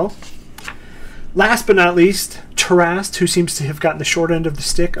that as well. Last but not least, Tarast, who seems to have gotten the short end of the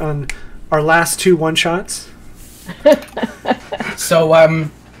stick on our last 2 one-shots. So,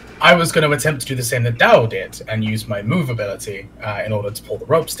 I was going to attempt to do the same that Dao did and use my move ability in order to pull the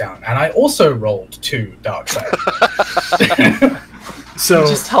ropes down. And I also rolled 2 dark side. So It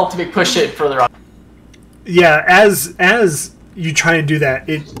just helped me push it further on. yeah, as you try and do that,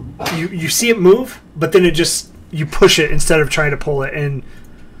 you see it move, but then you push it instead of trying to pull it, and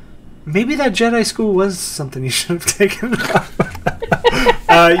maybe that Jedi school was something you should have taken.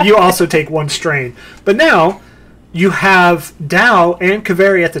 You also take 1 strain, but now you have Dao and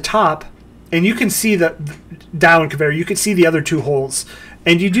Kaveri at the top, and you can see Dao and Kaveri. You can see the other 2 holes,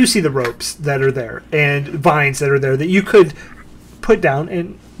 and you do see the ropes that are there and vines that are there that you could put down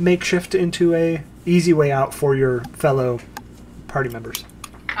and makeshift into a easy way out for your fellow party members.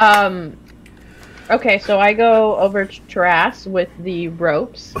 Okay, so I go over to Taras with the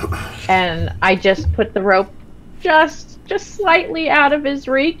ropes, and I just put the rope just slightly out of his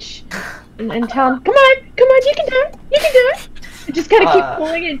reach, and tell him, come on, you can do it. I just gotta keep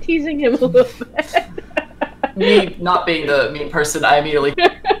pulling and teasing him a little bit. Me not being the mean person, I immediately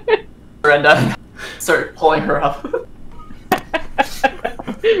Brenda start pulling her up.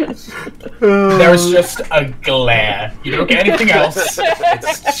 There's just a glare. You don't get anything else.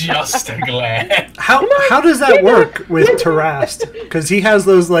 It's just a glare. How does that work with Tarast? Because he has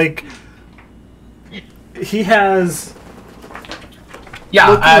those So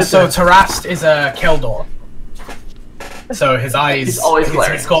Tarast is a Keldor. So his eyes, He's always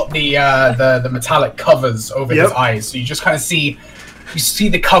glaring. he's got the metallic covers over his eyes. So you just kind of see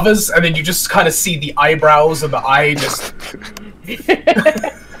the covers, and then you just kind of see the eyebrows of the eye just.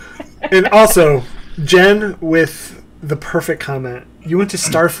 And also, Jen with the perfect comment. You went to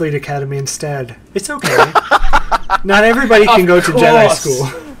Starfleet Academy instead. It's okay. Not everybody can go to Jedi school.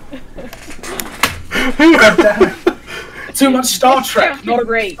 God damn it. Too much Star Trek. Not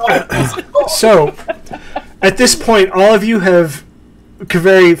Great. So, at this point, all of you have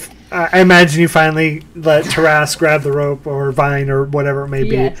Kaveri. I imagine you finally let Taras grab the rope or vine or whatever it may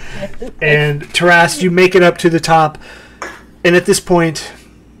be. Yes. And Taras, you make it up to the top. And at this point,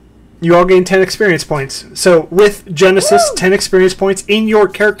 you all gain 10 experience points. So with Genesis, 10 experience points in your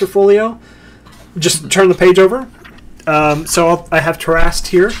character folio. Just turn the page over. I have Tarast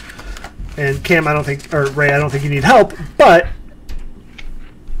here. And Cam, I don't think, or Ray, I don't think you need help, but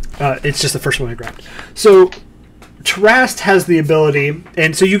it's just the first one I grabbed. So Tarast has the ability,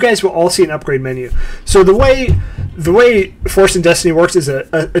 and so you guys will all see an upgrade menu. So the way Force and Destiny works is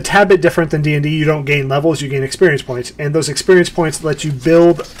a tad bit different than D&D. You don't gain levels, you gain experience points, and those experience points let you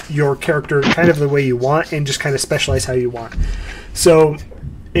build your character kind of the way you want and just kind of specialize how you want. So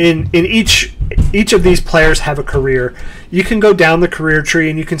in each of these players have a career. You can go down the career tree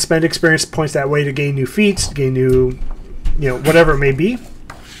and you can spend experience points that way to gain new feats, gain new, whatever it may be.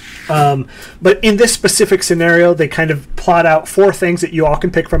 But in this specific scenario, they kind of plot out 4 things that you all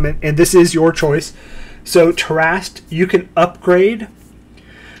can pick from it, and this is your choice. So Tarast, you can upgrade.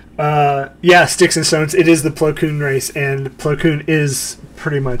 Sticks and Stones. It is the Plo Koon race, and Plo Koon is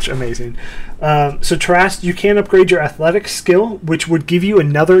pretty much amazing. So Tarast, you can upgrade your athletics skill, which would give you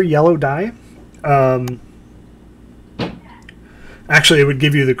another yellow die. Actually, it would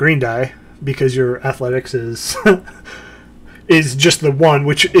give you the green die because your athletics is is just the one,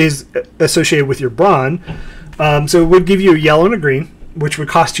 which is associated with your brawn. So it would give you a yellow and a green, which would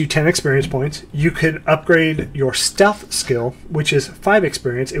cost you 10 experience points. You could upgrade your stealth skill, which is 5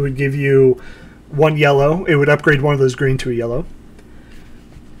 experience. It would give you 1 yellow. It would upgrade one of those green to a yellow.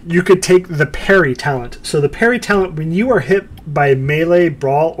 You could take the parry talent. So the parry talent, when you are hit by a melee,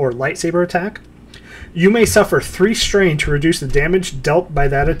 brawl, or lightsaber attack, you may suffer 3 strain to reduce the damage dealt by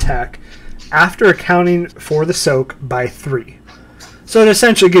that attack after accounting for the soak by 3. So it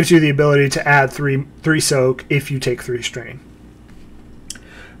essentially gives you the ability to add 3 soak if you take 3 strain.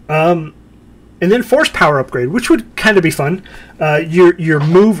 And then force power upgrade, which would kind of be fun. Your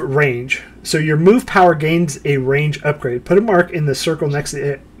move range. So your move power gains a range upgrade. Put a mark in the circle next to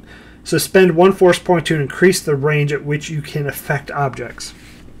it. So spend 1 force point to increase the range at which you can affect objects.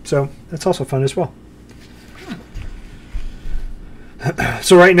 So that's also fun as well.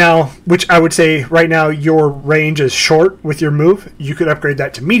 So right now, which I would say right now your range is short with your move. You could upgrade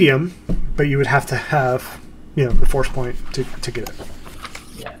that to medium, but you would have to have, the force point to get it.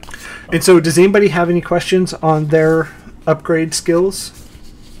 Yeah. And so does anybody have any questions on their upgrade skills?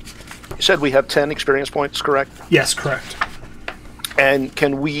 You said we have 10 experience points, correct? Yes, correct. And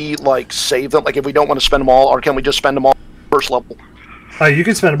can we, save them? If we don't want to spend them all, or can we just spend them all first level? You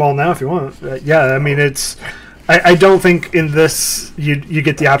can spend them all now if you want. I mean, it's... I don't think in this you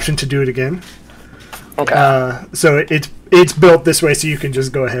get the option to do it again. Okay. So it's built this way so you can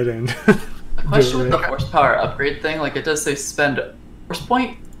just go ahead and A question with the force power upgrade thing, it does say spend a force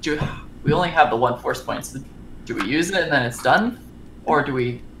point. We only have the 1 force point, so do we use it and then it's done? Or do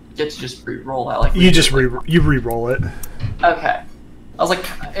we get to just re-roll that? You just re-roll it. Okay. I was like,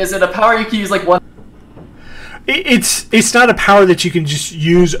 is it a power you can use 1? It's not a power that you can just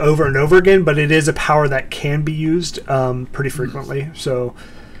use over and over again, but it is a power that can be used pretty frequently. So,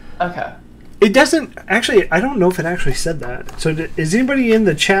 okay. It doesn't actually. I don't know if it actually said that. So, is anybody in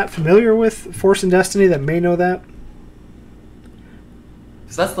the chat familiar with Force and Destiny that may know that?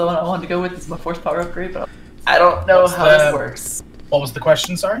 Because that's the one I wanted to go with. Is my force power upgrade, but I don't know how this works. What was the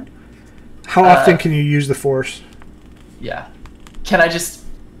question? Sorry. How often can you use the Force? Yeah. Can I just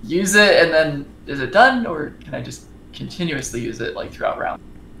use it and then is it done, or can I just continuously use it throughout round?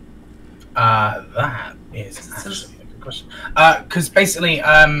 That is actually a good question. Because basically,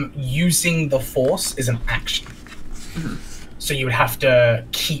 using the Force is an action. Mm-hmm. So you would have to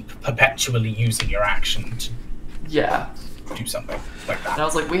keep perpetually using your action to do something like that. And I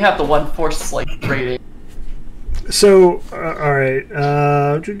was like, we have the 1 force rating. So, all right.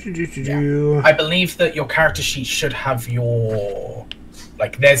 I believe that your character sheet should have your...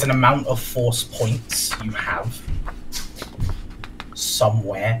 there's an amount of force points you have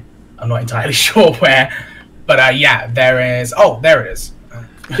somewhere. I'm not entirely sure where. But, there is... Oh, there it is.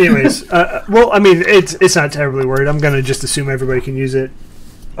 Anyways, well, I mean, it's not terribly worried. I'm going to just assume everybody can use it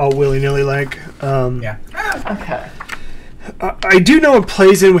all willy-nilly Yeah. Okay. I do know it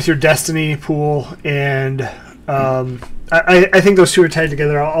plays in with your Destiny pool, and I think those two are tied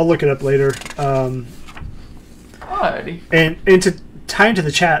together. I'll look it up later. Alrighty. And to tie into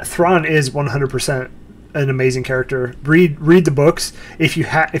the chat, Thrawn is 100% an amazing character. Read the books if you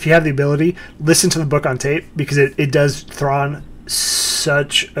have the ability. Listen to the book on tape because it does Thrawn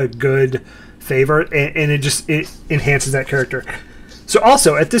such a good favor, and it enhances that character. So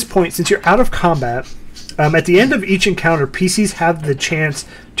also at this point, since you're out of combat, at the end of each encounter, PCs have the chance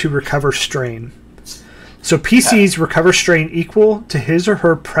to recover strain. So PCs recover strain equal to his or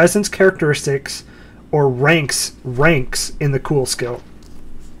her presence characteristics or ranks in the cool skill.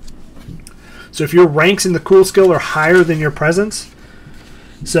 So if your ranks in the cool skill are higher than your presence,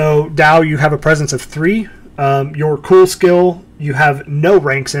 so Dao, you have a presence of 3. Your cool skill, you have no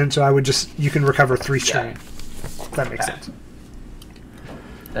ranks in, so I would you can recover 3 strain. If that makes Okay. sense.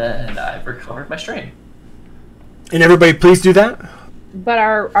 Then I've recovered my strain. And everybody, please do that. But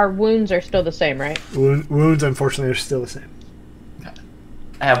our wounds are still the same, right? Wounds, unfortunately, are still the same.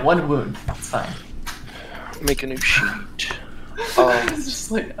 I have 1 wound. It's fine. Make a new sheet. It's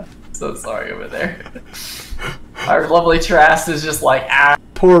just like, I'm so sorry over there. Our lovely Trask is just like,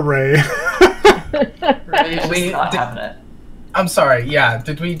 Poor Ray. Ray's just We not did- having it. I'm sorry. Yeah,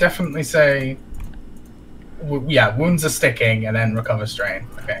 did we definitely say? Yeah, wounds are sticking, and then recover strain.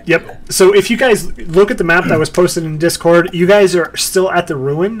 Okay. Yep. So if you guys look at the map that was posted in Discord, you guys are still at the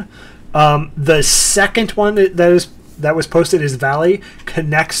ruin. The second one that was posted is Valley,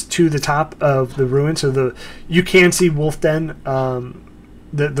 connects to the top of the ruin, so you can see Wolf Den.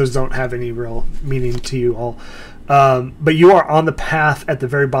 Those don't have any real meaning to you all, but you are on the path at the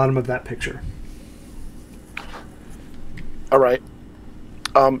very bottom of that picture. All right.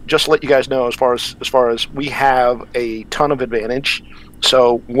 Just to let you guys know, as far as we have a ton of advantage.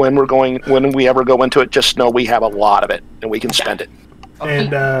 So when we ever go into it, just know we have a lot of it and we can spend it.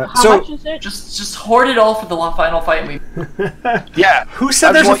 And How much is it? Just hoard it all for the final fight. And we Yeah. who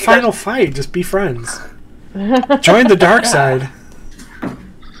said I there's just a want you guys- final fight? Just be friends. Join the dark side.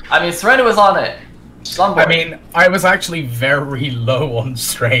 I mean, Serena was on it. She's on board. I mean, I was actually very low on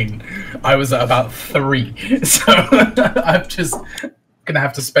strain. I was at about 3, so I'm just gonna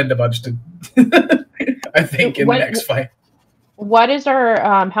have to spend a bunch to. I think in the next fight. What is our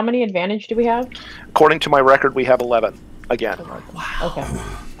how many advantage do we have? According to my record, we have 11 again Okay.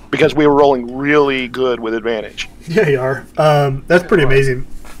 because we were rolling really good with advantage. Yeah, you are. That's pretty amazing.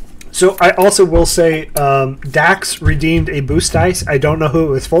 So I also will say Dax redeemed a boost dice. I don't know who it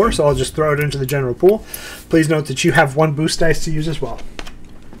was for, so I'll just throw it into the general pool. Please note that you have 1 boost dice to use as well.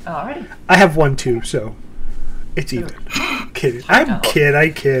 Alrighty. I have 1 too, so it's even. Kidding. I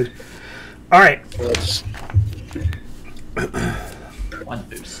kid. All right. Let's 1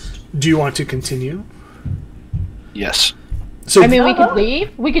 boost. Do you want to continue? yes. So I mean, we could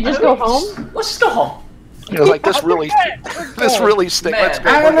leave. We could just go home. Let's just go home. You know, like this really stinks. Let's go.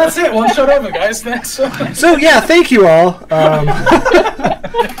 And that's it. 1 shot over, guys. Next one. So yeah, thank you all.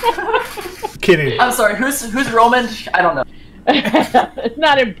 Kidding. I'm sorry. Who's Roman? I don't know. It's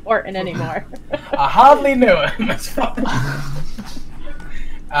not important anymore. I hardly knew him. That's fine.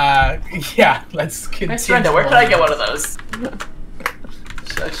 Yeah, let's continue. Nice Brenda, where can I get one of those?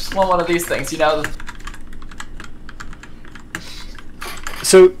 I just want one of these things, you know.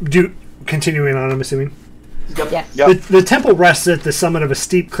 So continuing on, I'm assuming. Yes. Yep. The temple rests at the summit of a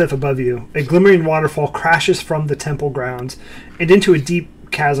steep cliff above you. A glimmering waterfall crashes from the temple grounds and into a deep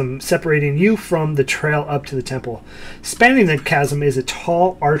chasm separating you from the trail up to the temple. Spanning the chasm is a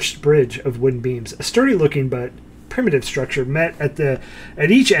tall, arched bridge of wooden beams, a sturdy-looking but primitive structure met at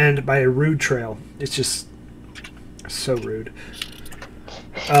each end by a rude trail. It's just so rude.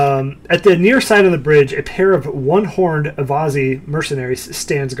 At the near side of the bridge, a pair of one-horned Avazi mercenaries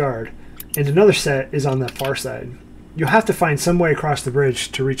stands guard, and another set is on the far side. You'll have to find some way across the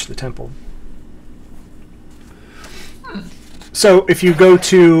bridge to reach the temple. So if you go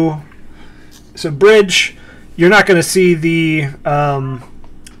to bridge, you're not going to see the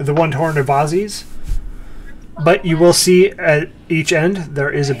one-horned Avazis, but you will see at each end there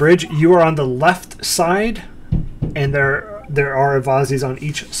is a bridge. You are on the left side, and there are Avazis on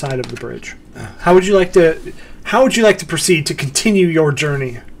each side of the bridge. How would you like to proceed to continue your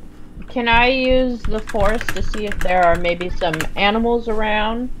journey? Can I use the force to see if there are maybe some animals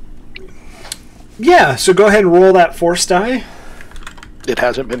around? Yeah, so go ahead and roll that force die. It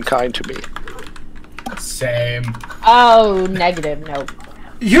hasn't been kind to me. Same. Oh, negative. No.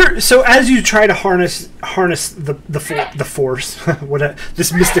 So as you try to harness the force,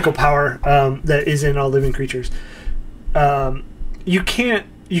 this mystical power that is in all living creatures, you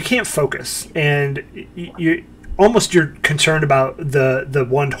can't focus, and you're concerned about the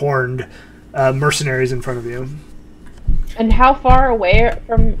one-horned mercenaries in front of you. And how far away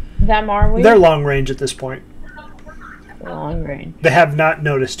from them are we? They're long range at this point. Long range. They have not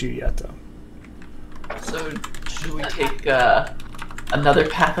noticed you yet, though. So, should we take another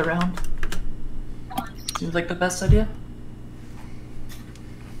path around? Seems like the best idea.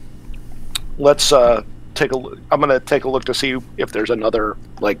 Let's take a look. I'm gonna take a look to see if there's another,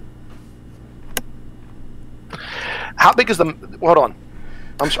 like. How big is the? Hold on.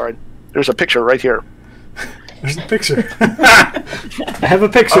 I'm sorry. There's a picture right here. There's a picture. I have a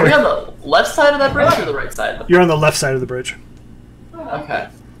picture. Are we on the left side of that bridge or the right side? You're on the left side of the bridge. Okay.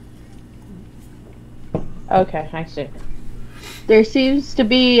 Okay, I see. There seems to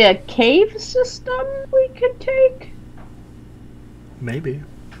be a cave system we could take. Maybe.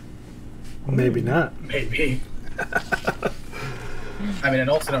 Maybe not. Maybe. I mean, an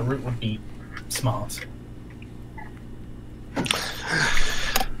alternate route would be smart.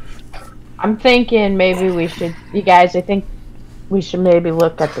 I'm thinking maybe we should, you guys, I think we should maybe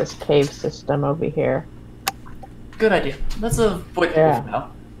look at this cave system over here. Good idea. Let's avoid the Yeah. for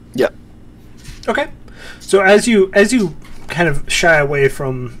now. Okay. So as you kind of shy away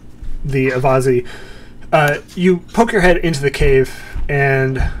from the Avazi, you poke your head into the cave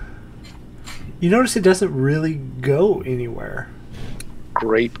and you notice it doesn't really go anywhere.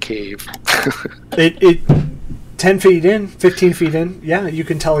 Great cave. It 10 feet in, 15 feet in, yeah, you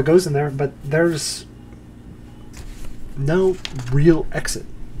can tell it goes in there, but there's no real exit.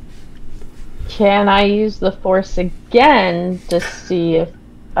 Can I use the force again to see if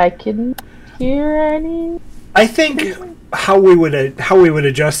I can hear any? I think how we would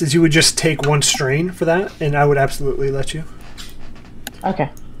adjust is you would just take one strain for that, and I would absolutely let you. Okay.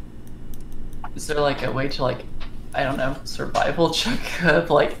 Is there like a way to like, I don't know, survival check of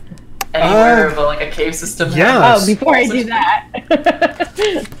like anywhere of like a cave system? yeah. Oh, before I do that.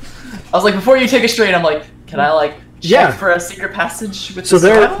 I was like, before you take a strain, I'm like, can I like check Yeah. for a secret passage with So this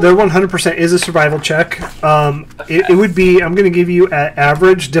there file? 100% is a survival check. It would be, I'm going to give you at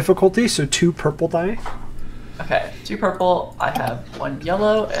average difficulty, so 2 purple die. Okay, 2 purple. I have 1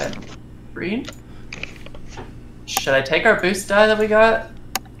 yellow and green. Should I take our boost die that we got?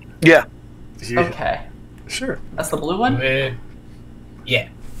 Yeah. Okay, Sure. that's the blue one. Yeah.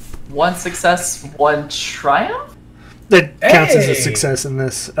 1 success, 1 triumph. That counts as a Hey! success in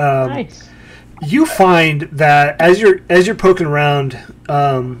this. Nice. You find that as you're poking around,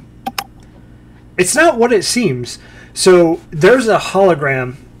 it's not what it seems. So there's a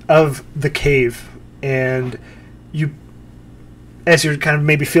hologram of the cave, and you, as you're kind of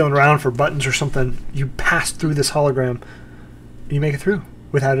maybe feeling around for buttons or something, you pass through this hologram. And you make it through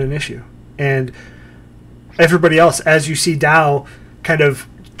without an issue, and everybody else, as you see Dow kind of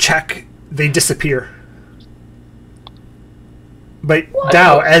check, they disappear. But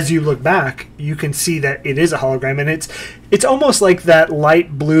Dow, as you look back, you can see that it is a hologram, and it's almost like that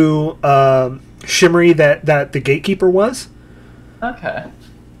light blue shimmery that the gatekeeper was. Okay.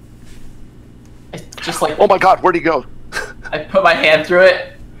 It's just like, Oh my God, where'd he go? I put my hand through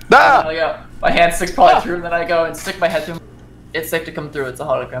it. And Ah! I go, my hand sticks probably through, and then I go and stick my head through. It's safe to come through. It's a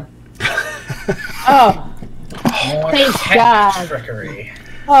hologram. Oh, More Thank tech God. trickery.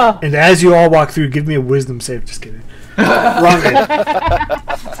 oh. And as you all walk through, give me a wisdom save. Just kidding. Wrong game.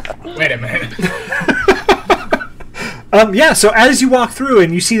 Wait a minute. Yeah, so as you walk through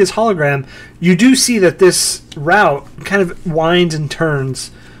and you see this hologram, you do see that this route kind of winds and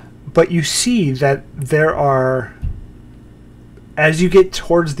turns, but you see that there are, as you get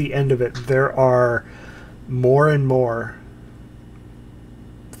towards the end of it, there are more and more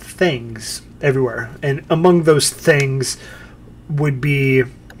things everywhere. And among those things would be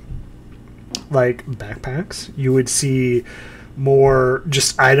like backpacks. You would see more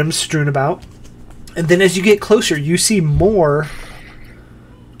just items strewn about. And then as you get closer, you see more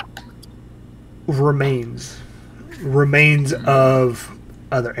remains. Remains of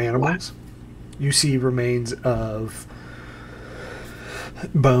other animals. You see remains of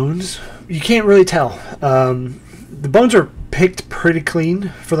bones. You can't really tell. The bones are picked pretty clean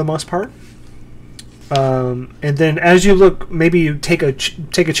for the most part. And then as you look, maybe you take a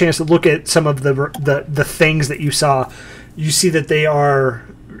chance to look at some of the things that you saw. You see that they are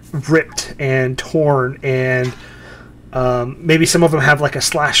ripped and torn, and maybe some of them have like a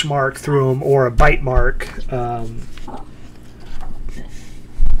slash mark through them or a bite mark.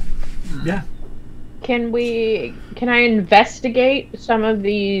 Yeah. Can I investigate some of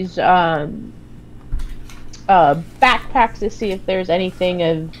these backpacks to see if there's anything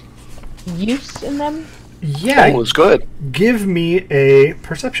of use in them? Yeah. That was good. Give me a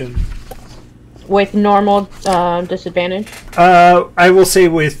perception. With normal disadvantage? I will say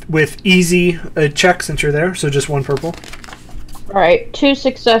with easy check since you're there, so just 1 purple. Alright, 2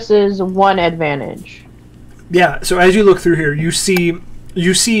 successes, 1 advantage. Yeah, so as you look through here, you see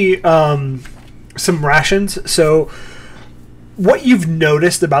some rations. So what you've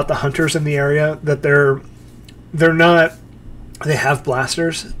noticed about the hunters in the area, that they're not, they have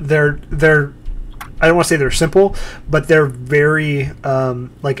blasters. They're I don't want to say they're simple, but they're very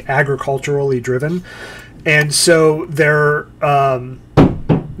like agriculturally driven, and so there's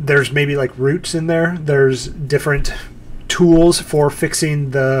maybe like roots in there. There's different tools for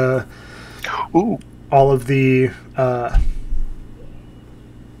fixing Ooh. all of the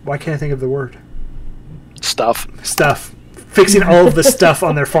why can't I think of the word? Stuff. Fixing all of the stuff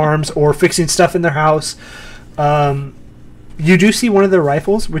on their farms, or fixing stuff in their house. You do see one of their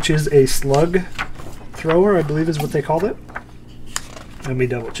rifles, which is a slug thrower, I believe is what they called it. Let me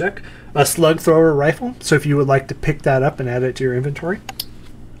double check. A slug thrower rifle. So if you would like to pick that up and add it to your inventory.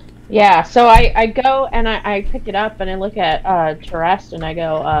 Yeah, so I go and I pick it up and I look at Terest and I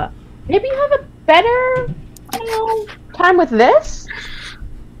go, maybe you have a better, time with this?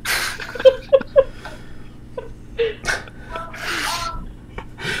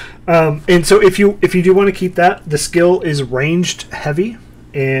 And so if you do want to keep that, the skill is ranged heavy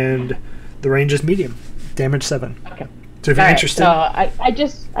and the range is medium. Damage 7. Okay. So if you're interested. So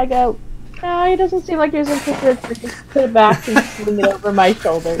I go, no, he doesn't seem like he's interested, so just put it back and swing it over my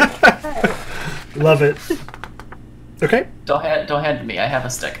shoulder. Alright. Love it. Okay. Don't hand it to me. I have a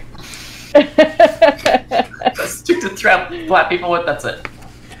stick. Stick to slap people with. That's it.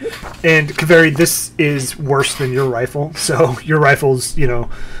 And Kaveri, this is worse than your rifle. So your rifle's,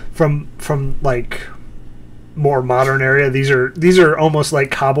 from like more modern area. These are almost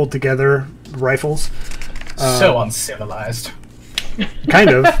like cobbled together rifles. So uncivilized. Kind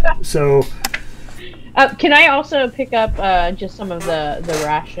of. So. Can I also pick up just some of the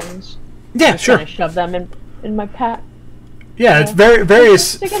rations? Yeah, Just sure. kinda shove them in my pack. Yeah, it's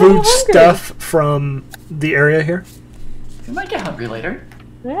various I get a food little hungry. stuff from the area here. You might get hungry later.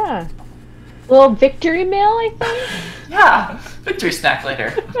 Yeah. Little victory meal, I think. Yeah, victory snack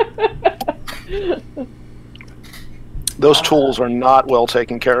later. Those tools are not well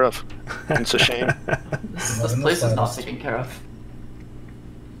taken care of. It's a shame. This place is not taken care of.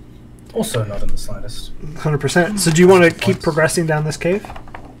 Also not in the slightest. 100%. So do you want to keep progressing down this cave?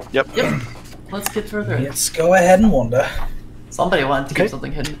 Yep. Yep. Let's get further. Let's go ahead and wander. Somebody wanted to Okay. keep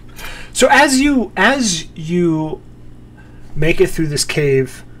something hidden. So as you make it through this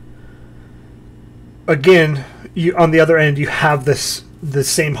cave, again, you on the other end you have the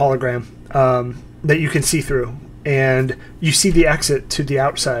same hologram that you can see through, and you see the exit to the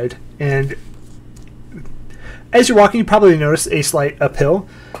outside. And as you're walking, you probably notice a slight uphill.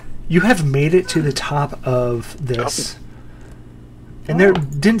 You have made it to the top of this, and there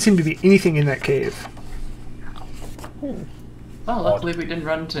didn't seem to be anything in that cave. Oh, luckily we didn't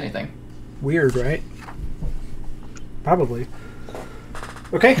run into anything. Weird, right? Probably.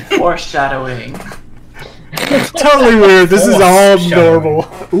 Okay. Foreshadowing. Totally weird. This is all Foreshadowing. normal.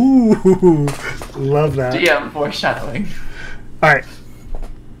 Ooh, love that. DM foreshadowing. All right.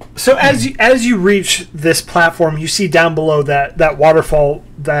 So as you reach this platform, you see down below that waterfall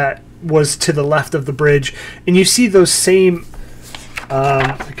that was to the left of the bridge, and you see those same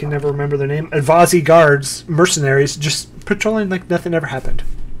I can never remember their name. Advazi guards, mercenaries, just patrolling like nothing ever happened.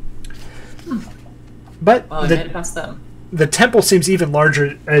 But Well, we made it past them. the temple seems even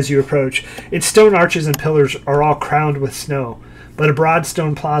larger as you approach. Its stone arches and pillars are all crowned with snow, but a broad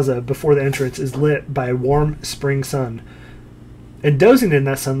stone plaza before the entrance is lit by a warm spring sun. And dozing in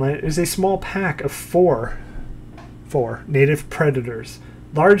that sunlight is a small pack of four native predators,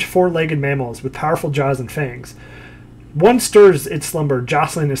 large four-legged mammals with powerful jaws and fangs. One stirs its slumber,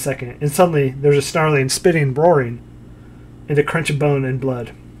 jostling a second, and suddenly there's a snarling, spitting, roaring, and a crunch of bone and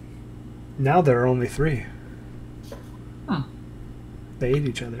blood. Now there are only 3. They ate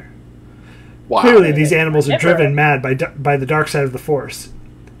each other. Wow. Clearly, these animals are driven mad by the dark side of the Force.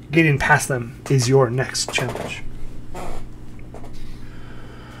 Getting past them is your next challenge.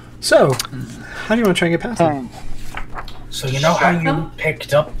 So, how do you want to try and get past them? So you know how Distract you them?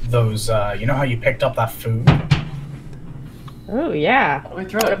 picked up those? You know how you picked up that food? Oh yeah. We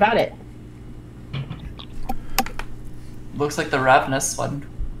throw What it. about it? Looks like the ravenous one.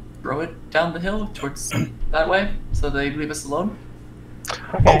 Throw it down the hill towards that way, so they leave us alone.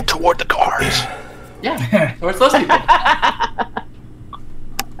 Oh, toward the guards. Yeah, towards those people.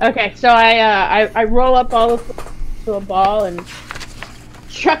 Okay, so I roll up all the food to a ball and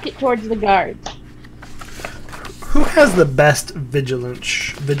chuck it towards the guards. Who has the best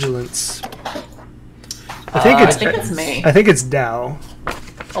vigilance? I think I it's think it's me. I think it's Dow.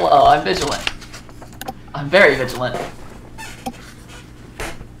 Hello, I'm vigilant. I'm very vigilant.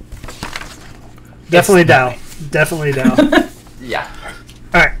 Definitely Dow. Definitely Dow. Yeah.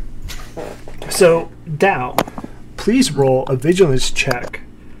 All right. So Dow, please roll a vigilance check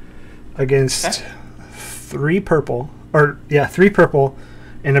against 3 purple, and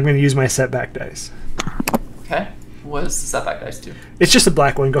I'm going to use my setback dice. Okay. What does the setback dice do? It's just a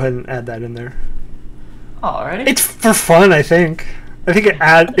black one. Go ahead and add that in there. Alrighty. It's for fun, I think. I think it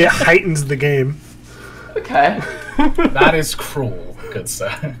heightens the game. Okay. That is cruel, good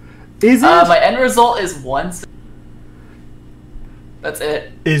sir. Is it? My end result is 1. That's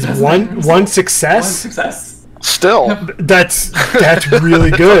it. Is That's my end one result. success? 1 success. Still, That's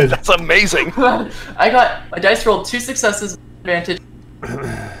really good. that's amazing. I got my dice rolled 2 successes, advantage.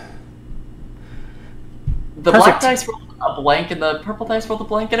 The Perfect. black dice rolled a blank, and the purple dice rolled a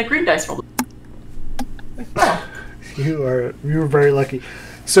blank, and a green dice rolled a blank. You were very lucky.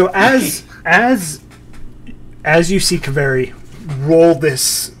 So as you see Kaveri roll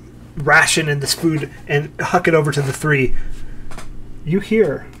this ration and this food and huck it over to the three, you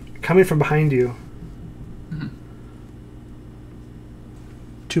hear coming from behind you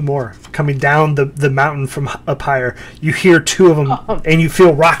two more coming down the mountain from up higher. You hear two of them, and you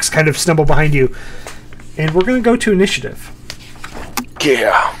feel rocks kind of stumble behind you. And we're going to go to initiative.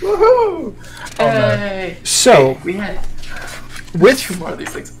 Yeah. Woohoo! Hey. So We had with two more of these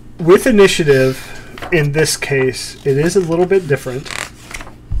things. with initiative, in this case, it is a little bit different.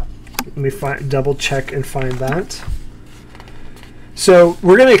 Let me double check and find that. So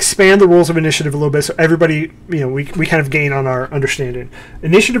we're going to expand the rules of initiative a little bit so everybody, we kind of gain on our understanding.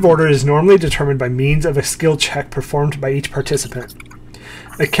 Initiative order is normally determined by means of a skill check performed by each participant.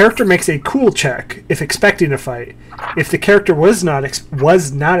 A character makes a cool check if expecting a fight. If the character was not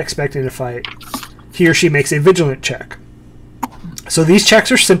expecting a fight, he or she makes a vigilant check. So these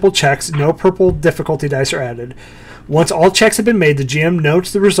checks are simple checks. No purple difficulty dice are added. Once all checks have been made, the GM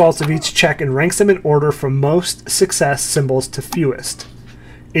notes the results of each check and ranks them in order from most success symbols to fewest.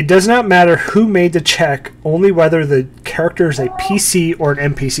 It does not matter who made the check, only whether the character is a PC or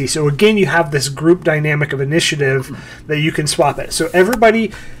an NPC. So again, you have this group dynamic of initiative that you can swap it. So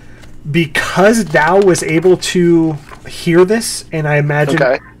everybody, because Dao was able to hear this, and I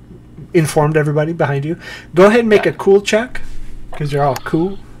imagine informed everybody behind you, go ahead and make a cool check, because you're all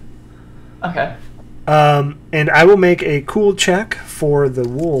cool. Okay. And I will make a cool check for the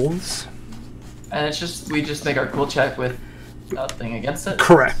wolves. And we just make our cool check with nothing against it.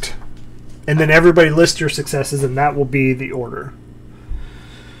 Correct. And then everybody list your successes, and that will be the order.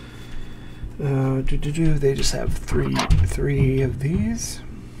 They just have three of these.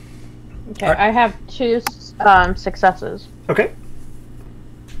 Okay, Alright. I have two successes. Okay.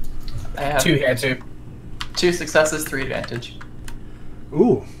 I have 2 here, 2. 2 successes, 3 advantage.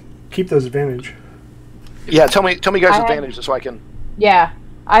 Ooh, keep those advantage. Yeah, tell me guys' I have- advantages so I can. Yeah,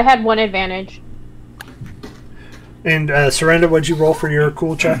 I had 1 advantage. And Surrender, what'd you roll for your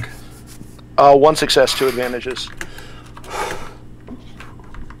cool check? 1 success, 2 advantages.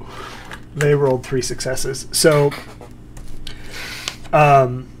 They rolled 3 successes. So,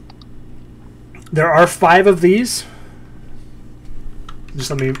 there are 5 of these.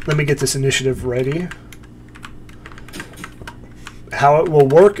 Just let me get this initiative ready. How it will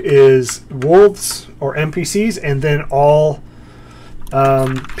work is wolves or NPCs, and then all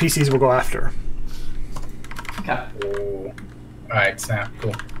PCs will go after. Okay. Alright, snap.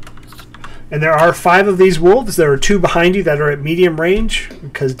 Cool. And there are 5 of these wolves. There are 2 behind you that are at medium range,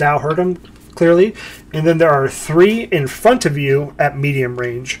 because Dao heard them clearly. And then there are 3 in front of you at medium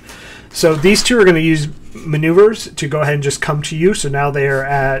range. So these 2 are going to use maneuvers to go ahead and just come to you. So now they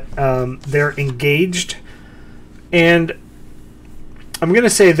are they're engaged. And I'm going to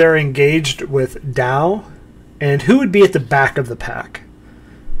say they're engaged with Dao. And who would be at the back of the pack?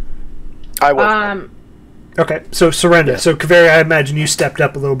 I will. Okay, so Surrender. So Kaveri, I imagine you stepped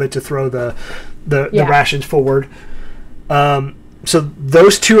up a little bit to throw the rations forward. So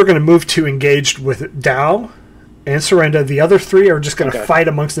those 2 are going to move to engaged with Dao and Surrender. The other 3 are just going to fight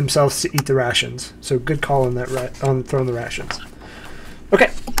amongst themselves to eat the rations. So good call on that on throwing the rations.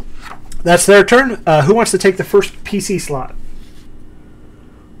 Okay, that's their turn. Who wants to take the first PC slot?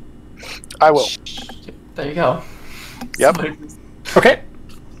 I will. There you go. Yep. Okay.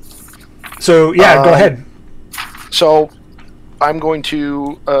 So yeah, go ahead. So I'm going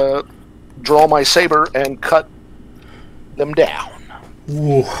to draw my saber and cut them down.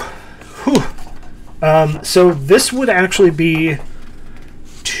 Ooh. Whew. So this would actually be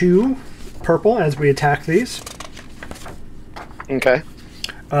 2 purple as we attack these. Okay.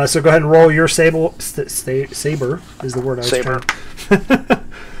 So go ahead and roll your saber is the word I was Saber. trying.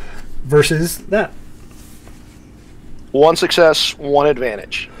 Versus that. 1 success, 1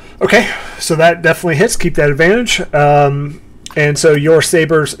 advantage. Okay, so that definitely hits. Keep that advantage. And so your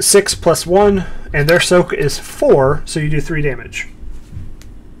saber's 6 plus 1, and their soak is 4, so you do 3 damage.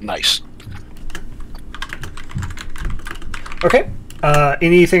 Nice. Okay.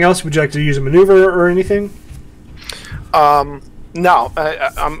 Anything else? Would you like to use a maneuver or anything? No,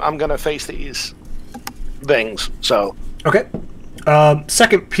 I'm gonna face these things. So Okay.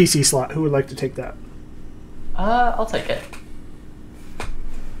 Second PC slot. Who would like to take that? I'll take it.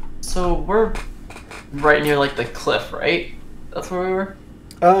 So we're right near like the cliff, right? That's where we were?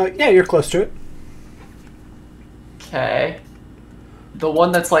 Yeah, you're close to it. Okay. The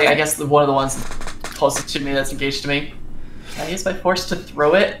one that's like, I guess one of the ones closest to me that's engaged to me. I use my force to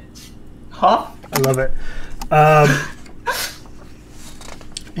throw it. Huh? I love it.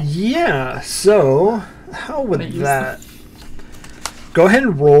 Yeah, so how would use that... Go ahead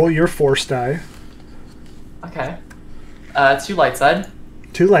and roll your force die. Okay. 2 light side.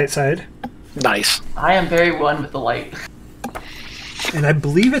 2 light side. Nice. I am very one with the light. And I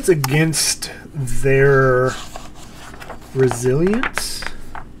believe it's against their resilience.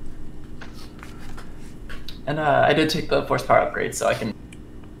 And I did take the force power upgrade, so I can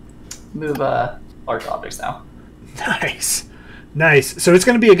move large objects now. Nice. Nice. So it's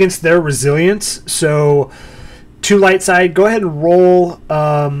going to be against their resilience. So 2 light side. Go ahead and roll.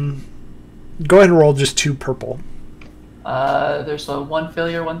 Go ahead and roll just 2 purple. There's a 1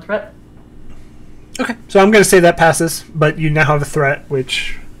 failure, 1 threat. Okay. So I'm going to say that passes, but you now have a threat,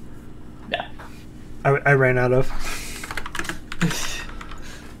 which Yeah. I ran out of.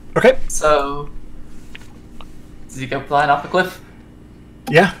 Okay. So, does he go flying off the cliff?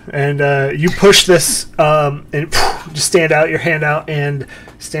 Yeah, and you push this and just stand out your hand out and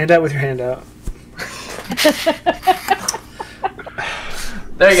stand out with your hand out.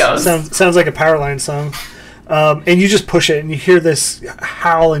 There he goes. Sounds like a Powerline song. And you just push it, and you hear this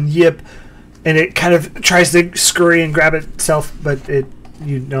howl and yip, and it kind of tries to scurry and grab itself, but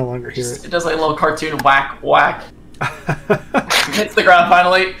you no longer hear it. It does like a little cartoon whack, whack. Hits the ground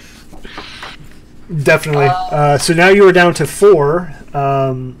finally. Definitely. So now you are down to 4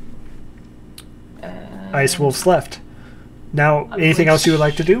 Ice Wolves left. Now, anything else you would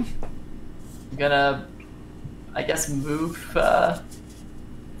like to do? I'm gonna, I guess, move. Well,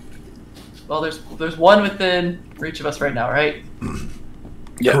 there's one within reach of us right now, right?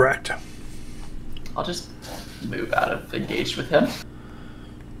 Yeah. Correct. I'll just move out of engaged with him.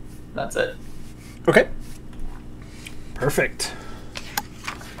 That's it. Okay. Perfect.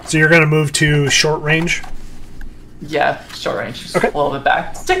 So you're going to move to short range? Yeah, short range. Just Okay. a little bit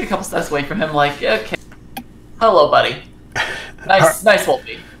back. Just take a couple steps away from him. Like, okay, hello, buddy. Nice, nice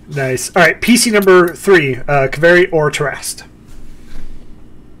Wolfie. Nice. All right, PC number 3, Kaveri or Terrast.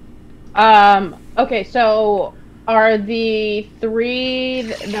 Okay, so are the 3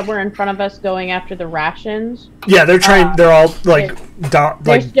 that were in front of us going after the rations? Yeah, they're trying. They're all like,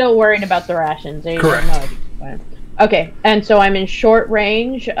 They're still worried about the rations. They Correct. Have no idea. Okay, and so I'm in short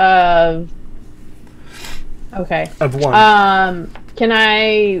range of. Okay. Of 1. Can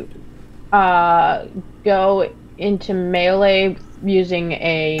I go into melee using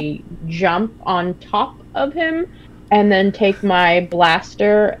a jump on top of him, and then take my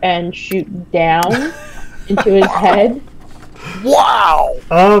blaster and shoot down into his head? Wow.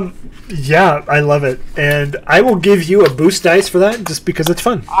 Yeah, I love it, and I will give you a boost dice for that just because it's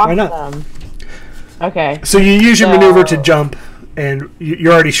fun. Why not? Awesome. Okay. So you use your maneuver to jump, and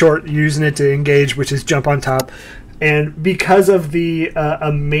you're already short. You're using it to engage, which is jump on top. And because of the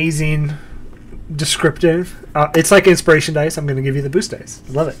amazing descriptive, it's like inspiration dice. I'm going to give you the boost dice.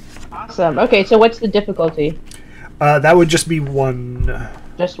 Love it. Awesome. Okay, so what's the difficulty? That would just be 1.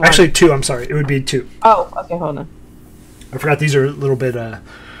 Just one. Actually, 2. I'm sorry. It would be 2. Oh, okay, hold on. I forgot these are a little bit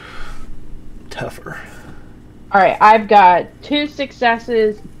tougher. All right, I've got 2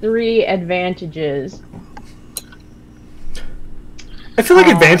 successes, 3 advantages. I feel like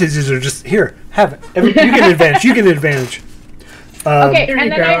advantages are just here. Have it. You get an advantage. You get an advantage. Okay, Here and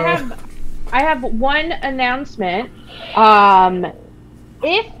you then go. I have one announcement.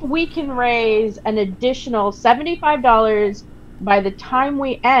 If we can raise an additional $75 by the time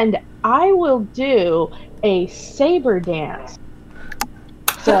we end, I will do a saber dance.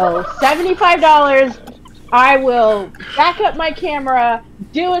 So $75. I will back up my camera,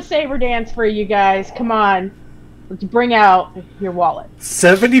 do a saber dance for you guys. Come on. Let's bring out your wallet.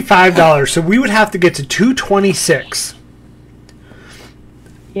 $75. So we would have to get to 226.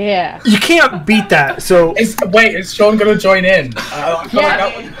 Yeah. You can't beat that. So Is Sean gonna join in? I feel like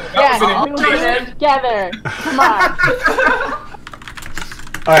that was Yeah, an we'll do it together. Come on.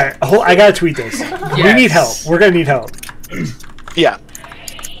 all right, I gotta tweet this. We need help. We're gonna need help. Yeah.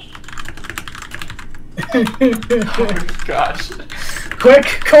 Gosh. Quick,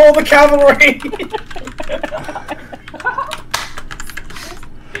 call the cavalry!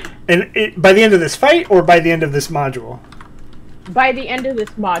 And by the end of this fight, or by the end of this module? By the end of this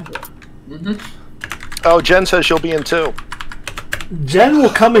module. Oh, Jen says she'll be in too. Jen will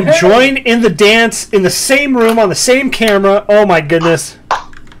come and join in the dance in the same room on the same camera. Oh my goodness.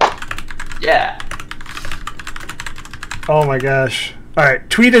 Yeah. Oh my gosh. All right,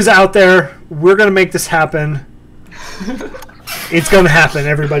 tweet is out there. We're gonna make this happen. It's gonna happen.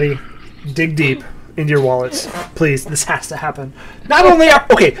 Everybody, dig deep into your wallets. Please, this has to happen. Not only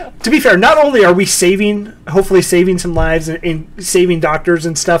to be fair, not only are we hopefully saving some lives and saving doctors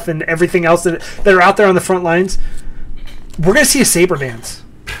and stuff and everything else that are out there on the front lines, we're going to see a saber dance.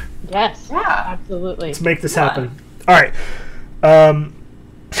 Yes. Yeah. Absolutely. Let's make this happen. All right. I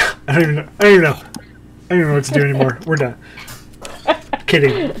don't even know what to do anymore. We're done.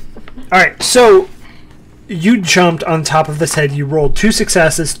 Kidding. All right. So you jumped on top of this head. You rolled 2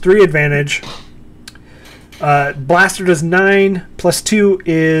 successes, 3 advantage. Blaster does 9 plus 2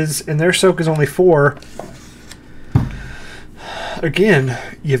 is, and their soak is only 4. Again,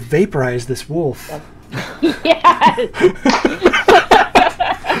 you vaporize this wolf. Yes.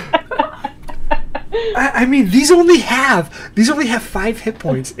 I mean, these only have 5 hit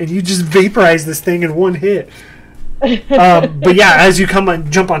points, and you just vaporize this thing in 1 hit. But yeah, as you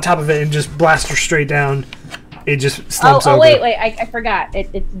jump on top of it and just blast her straight down, it just slumps over. Oh wait, I forgot.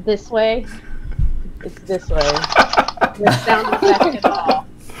 It's this way. It's this way. The sound effect at all.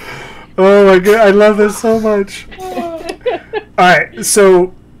 Oh my god, I love this so much. Alright,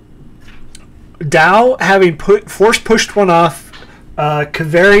 so Dow having force pushed one off,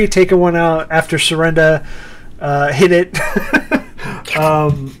 Kaveri taking one out after Surrenda hit it.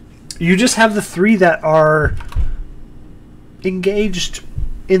 You just have the 3 that are engaged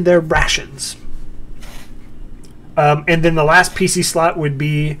in their rations. And then the last PC slot would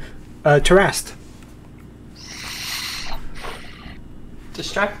be Terrast.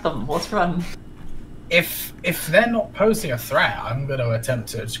 Distract them. Let's run. If they're not posing a threat, I'm going to attempt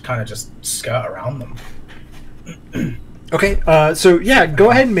to kind of just skirt around them. Okay, so yeah, go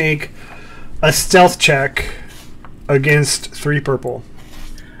ahead and make a stealth check against 3 purple.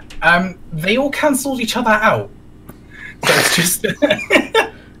 They all cancelled each other out.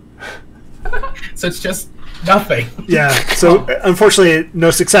 So it's just nothing. Yeah, so unfortunately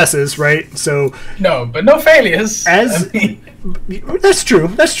no successes, right? So No, but no failures. That's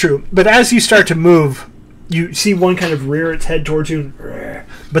true. But as you start to move, you see one kind of rear its head towards you,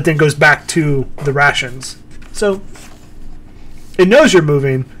 but then goes back to the rations. So it knows you're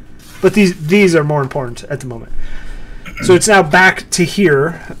moving, but these are more important at the moment. So it's now back to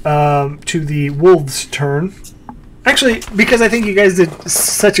here, to the wolves' turn. Actually, because I think you guys did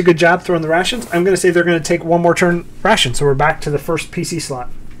such a good job throwing the rations, I'm going to say they're going to take one more turn ration. So we're back to the first PC slot.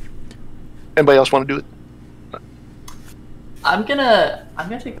 Anybody else want to do it? I'm gonna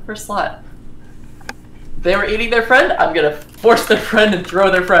take the first slot. They were eating their friend. I'm gonna force their friend and throw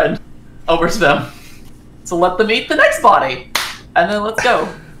their friend over to them. So let them eat the next body, and then let's go.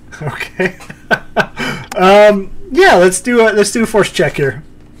 Okay. Yeah, let's do a force check here.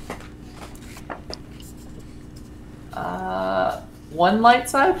 1 light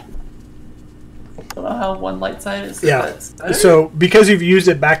side. I don't know how 1 light side is. Yeah. So because you've used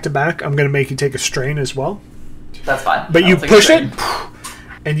it back to back, I'm going to make you take a strain as well. That's fine. But you push it,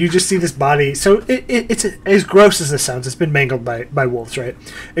 and you just see this body. So it's as gross as this sounds. It's been mangled by wolves, right?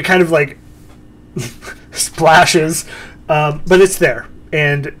 It kind of like splashes, but it's there,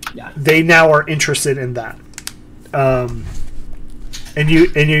 and they now are interested in that. And you're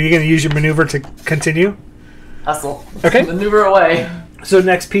going to use your maneuver to continue. Hustle. Okay. Maneuver away. So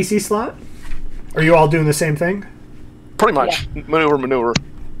next PC slot. Are you all doing the same thing? Pretty much. Yeah. Maneuver.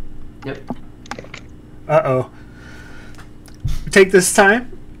 Yep. Uh-oh. Take this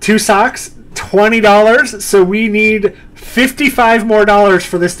time. 2 socks, $20. So we need $55 more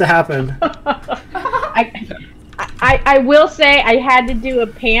for this to happen. I will say I had to do a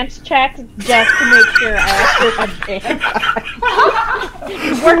pants check just to make sure I actually had pants.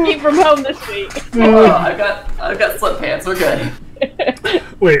 Working from home this week. Oh, I've got slip pants. We're good.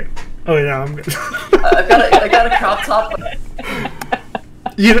 Wait. Oh yeah, I'm good. I got a crop top.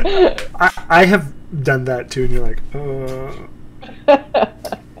 You know, I have done that too, and you're like,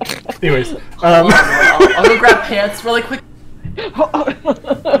 Anyways, I'll go grab pants really quick.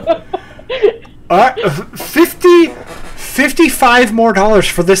 $55 more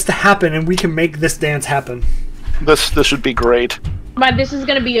for this to happen, and we can make this dance happen. This would be great. But this is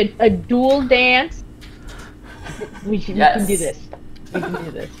going to be a dual dance. We can do this. We can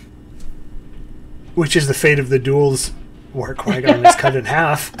do this. Which is the fate of the duels where Qui-Gon is cut in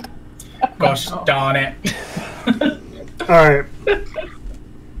half. Gosh darn it. Alright.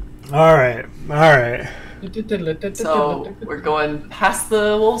 So we're going past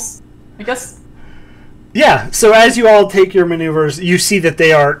the wolves, I guess? Yeah, so as you all take your maneuvers, you see that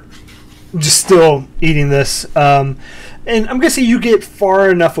they are just still eating this. And I'm going to say you get far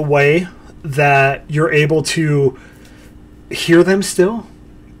enough away that you're able to hear them still.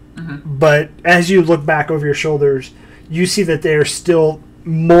 Mm-hmm. But as you look back over your shoulders, you see that they're still,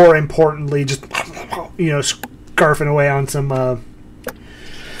 more importantly, just scarfing away on some of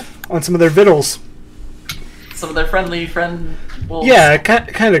their victuals. Some of their friend wolves. Yeah,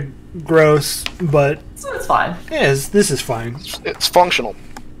 kind of gross, but So it's fine. this is fine. It's functional.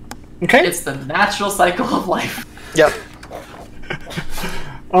 Okay. It's the natural cycle of life. Yep.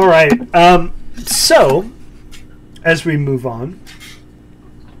 All right. So, as we move on,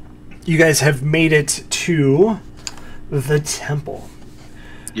 you guys have made it to the temple.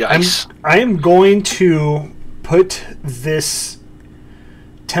 Yikes. I am going to put this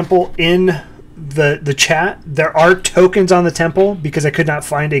temple in the chat. There are tokens on the temple because I could not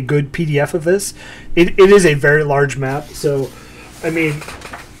find a good PDF of this. It is a very large map, so I mean,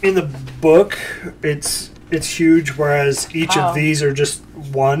 in the book, it's huge, whereas each of these are just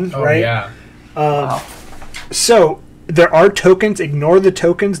one, right? Yeah. Wow. So there are tokens. Ignore the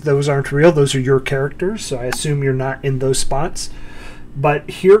tokens; those aren't real. Those are your characters. So I assume you're not in those spots. But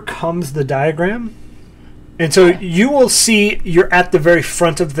here comes the diagram. And so you will see you're at the very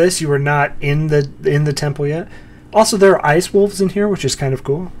front of this. You are not in the temple yet. Also, there are ice wolves in here, which is kind of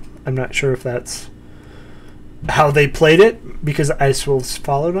cool. I'm not sure if that's how they played it, because the ice wolves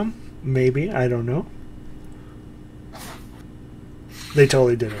followed them. Maybe. I don't know. They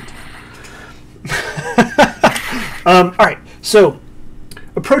totally didn't. All right. So,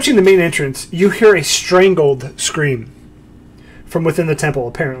 approaching the main entrance, you hear a strangled scream from within the temple,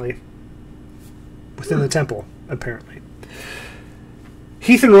 apparently. Within the temple, apparently.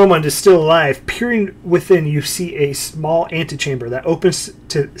 Heath and Romond is still alive. Peering within, you see a small antechamber that opens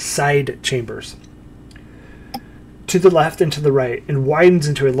to side chambers. To the left and to the right, and widens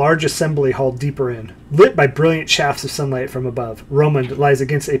into a large assembly hall deeper in. Lit by brilliant shafts of sunlight from above, Romond lies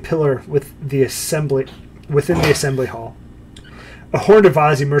against a pillar within the assembly hall. A horde of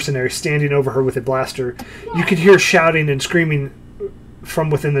Aussie mercenaries standing over her with a blaster. You can hear shouting and screaming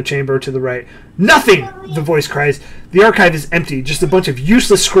from within the chamber to the right. "Nothing!" the voice cries. "The archive is empty, just a bunch of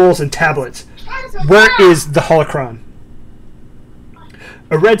useless scrolls and tablets. Where is the holocron?"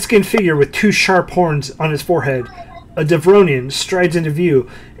 A red-skinned figure with two sharp horns on his forehead, a Devronian, strides into view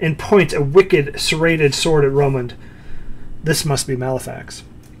and points a wicked, serrated sword at Romond. This must be Malefax.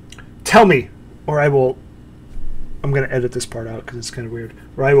 "Tell me, or I will..." I'm going to edit this part out because it's kind of weird.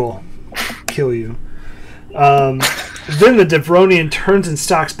 "Or I will kill you." Then the Devronian turns and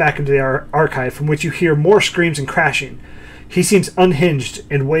stalks back into the archive, from which you hear more screams and crashing. He seems unhinged,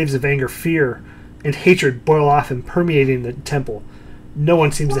 and waves of anger, fear, and hatred boil off him, permeating the temple. No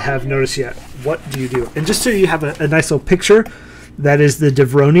one seems to have noticed yet. What do you do? And just so you have a nice little picture, that is the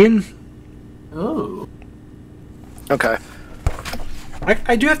Devronian. Ooh. Okay.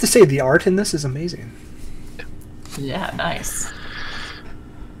 I do have to say, the art in this is amazing. Yeah, nice.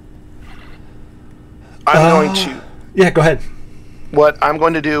 I'm going to... Yeah, go ahead. What I'm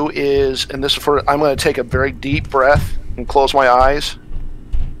going to do is, and this is for... I'm going to take a very deep breath and close my eyes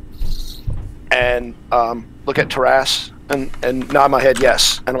and look at Taras and nod my head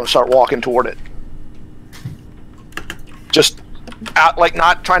yes, and I'm going to start walking toward it. Just out, like,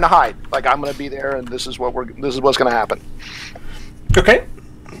 not trying to hide. Like, I'm going to be there, and this is what's going to happen. Okay.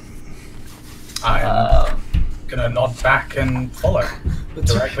 I'm gonna nod back and follow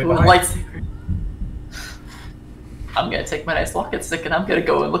directly behind. Lightsaber. I'm gonna take my nice walking stick and I'm gonna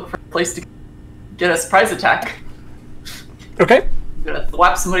go and look for a place to get a surprise attack. Okay. I'm gonna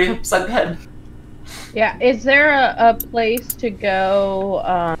whap somebody upside the head. Yeah, is there a place to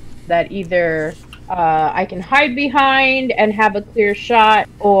go that either I can hide behind and have a clear shot,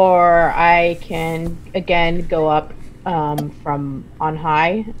 or I can, again, go up from on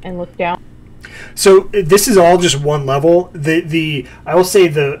high and look down? So this is all just one level. I will say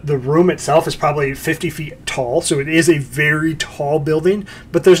the room itself is probably 50 feet tall, so it is a very tall building,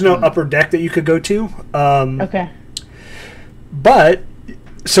 but there's no upper deck that you could go to. Okay. But,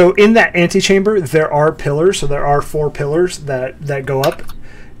 so in that antechamber, there are pillars, so there are 4 pillars that go up,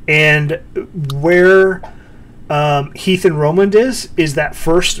 and where Heath and Romond is that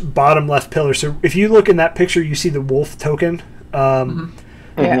first bottom left pillar. So if you look in that picture, you see the wolf token.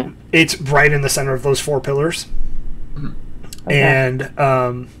 Yeah. It's right in the center of those 4 pillars. Okay.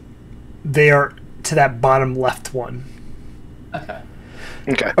 And they are to that bottom left one. Okay.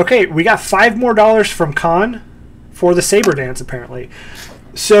 Okay. Okay, we got $5 more from Khan for the saber dance, apparently.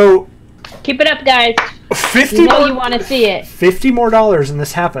 So Keep it up, guys. 50 You know more, you want to see it. $50 more and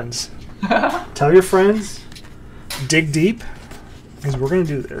this happens. Tell your friends. Dig deep, because we're going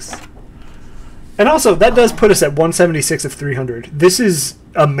to do this. And also, that does put us at 176 of 300. This is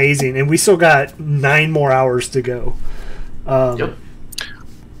amazing, and we still got 9 more hours to go. Yep.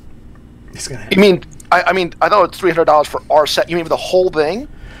 It's gonna You mean? I thought it's $300 for our set. You mean for the whole thing?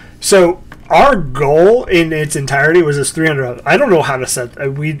 So our goal in its entirety was this 300. I don't know how to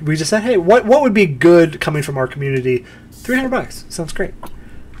set. We just said, hey, what would be good coming from our community? $300 sounds great.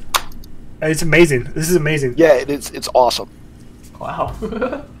 It's amazing. This is amazing. Yeah, it is. It's awesome. Wow.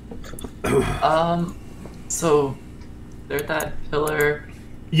 So there's that pillar.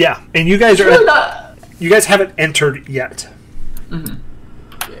 Yeah, and you guys you guys haven't entered yet.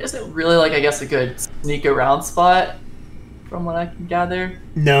 Mm-hmm. Isn't really like, I guess, a good sneak around spot from what I can gather.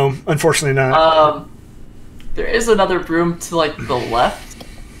 No, unfortunately not. There is another room to like the left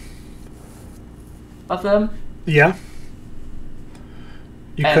of them. Yeah.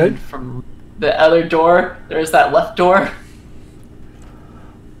 You And could. from the other door, there's that left door.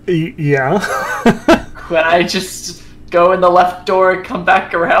 Yeah. When I just go in the left door and come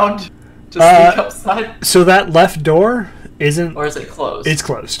back around to sneak outside? So that left door isn't... Or is it closed? It's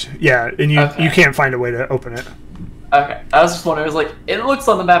closed. Yeah, and you can't find a way to open it. Okay. I was just wondering, it was like, it looks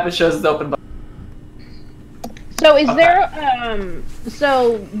on the map, it shows it's open, but... So is there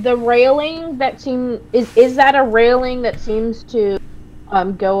so the railing that is that a railing that seems to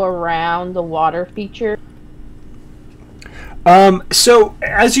go around the water feature? So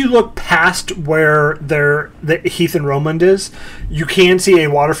as you look past where the Heath and Romand is, you can see a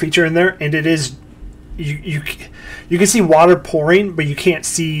water feature in there, and it is you can see water pouring, but you can't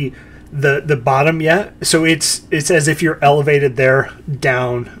see the bottom yet. So it's as if you're elevated there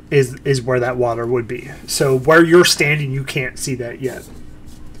down is where that water would be. So where you're standing, you can't see that yet.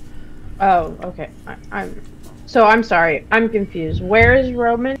 Oh, okay. I'm sorry. I'm confused. Where is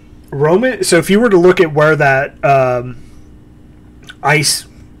Roman? Roman. So if you were to look at where that ice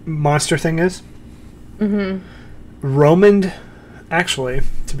monster thing is, Romand. Actually,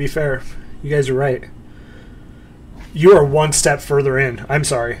 to be fair, you guys are right. You are one step further in. I'm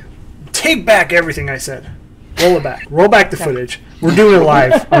sorry. Take back everything I said. Roll it back. Roll back the footage. We're doing it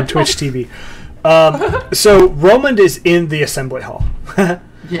live on Twitch TV. So Romand is in the assembly hall.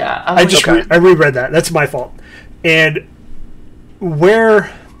 Yeah. I reread that. That's my fault. And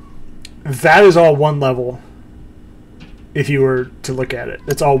where that is all one level, if you were to look at it,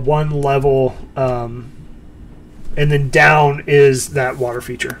 it's all one level, and then down is that water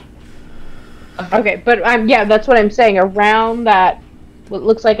feature. Okay, but yeah, that's what I'm saying. Around that, what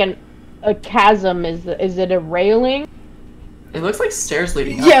looks like a chasm, is it a railing? It looks like stairs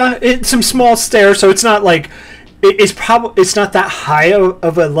leading up. Yeah, it's some small stairs, so it's not like it's not that high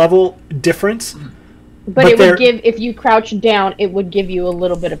of a level difference. But it would give, if you crouch down, it would give you a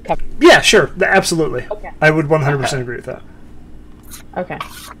little bit of cover. Yeah, sure, absolutely. Okay. I would 100% agree with that. Okay.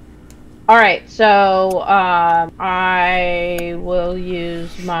 All right, so I will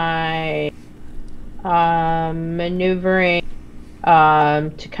use my maneuvering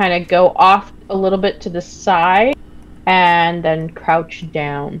to kind of go off a little bit to the side and then crouch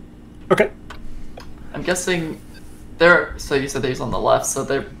down. Okay. I'm guessing so you said they're on the left, so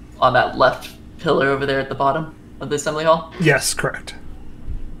they're on that left pillar over there at the bottom of the assembly hall? Yes, correct.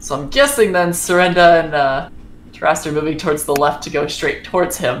 So I'm guessing then Surrenda and Tarast are moving towards the left to go straight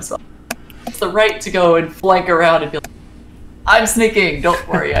towards him, so it's the right to go and flank around and be like, I'm sneaking, don't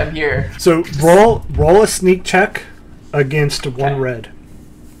worry, I'm here. So roll a sneak check against one red.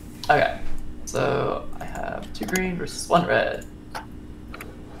 Okay, so I have 2 green versus 1 red.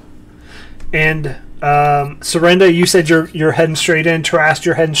 And Surrenda, you said you're heading straight in. Tarast,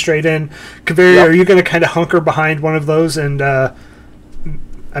 you're heading straight in. Kaveri, Yep. are you going to kind of hunker behind one of those and, I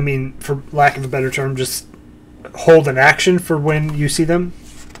mean, for lack of a better term, just hold an action for when you see them?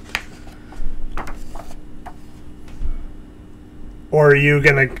 Or are you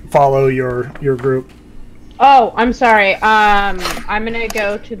going to follow your group? Oh, I'm sorry. I'm gonna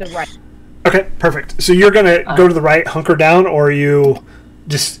go to the right. Okay, perfect. So you're going to go to the right, hunker down, or are you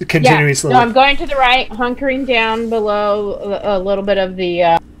just continuing slowly? No, I'm going to the right, hunkering down below a little bit of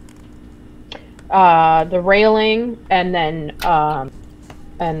the railing, and then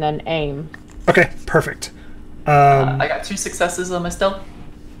aim. Okay, perfect. I got 2 successes on my stealth.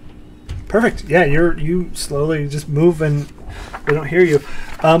 Perfect. Yeah, you slowly just move and they don't hear you.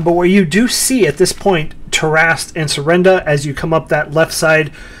 But what you do see at this point, Tarast and Surrenda, as you come up that left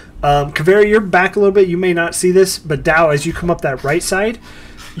side, Kaveri, you're back a little bit. You may not see this, but Dow, as you come up that right side,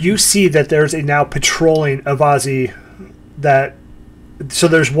 you see that there's a now patrolling Avazi. So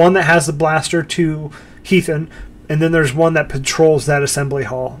there's one that has the blaster to Heathen, and then there's one that patrols that assembly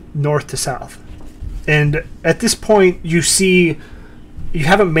hall north to south. And at this point, you see, you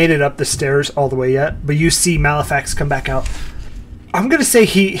haven't made it up the stairs all the way yet, but you see Malefax come back out. I'm going to say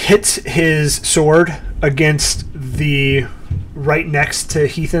he hits his sword against the right next to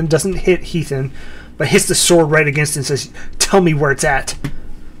Heathen. Doesn't hit Heathen, but hits the sword right against it and says, "Tell me where it's at."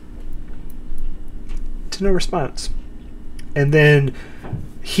 to no response. And then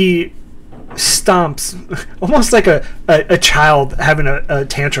he stomps, almost like a child having a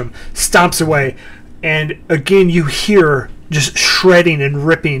tantrum, stomps away. And again, you hear just shredding and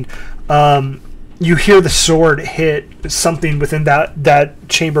ripping. You hear the sword hit something within that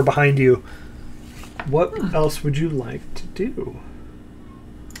chamber behind you. What else would you like to do?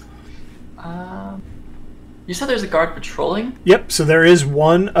 You said there's a guard patrolling? Yep, so there is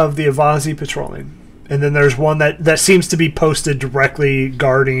one of the Avazi patrolling. And then there's one that seems to be posted directly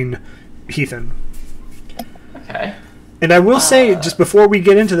guarding Heathen. Okay. And I will say, just before we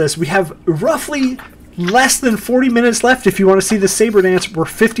get into this, we have roughly less than 40 minutes left if you want to see the saber dance. We're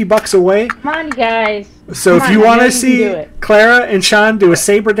 $50 away. Come on, you guys. So Come if you on, I want know to you can do see it. Clara and Sean do a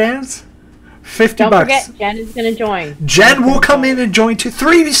saber dance, $50. Don't forget, Jen is going to join. Jen will come in and join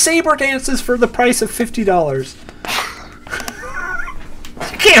 3 saber dances for the price of $50.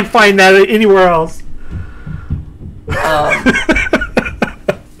 You can't find that anywhere else.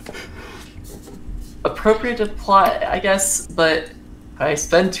 Appropriate to plot, I guess, but I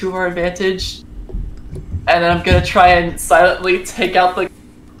spend 2 of our advantage, and then I'm gonna try and silently take out the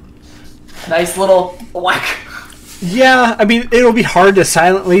nice little whack. Yeah, I mean, it'll be hard to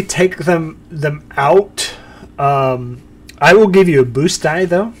silently take them out. I will give you a boost die,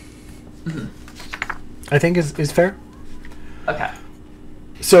 though. I think is fair. Okay.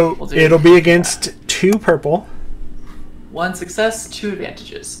 So We'll do it'll be against 2 purple. 1 success, 2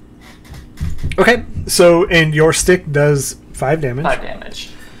 advantages. Okay, so and your stick does 5 damage. 5 damage.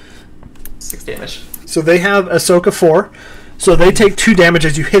 6 damage. So they have Ahsoka 4. So they take 2 damage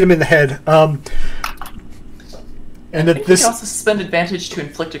as you hit him in the head. And I that think this, you can also spend advantage to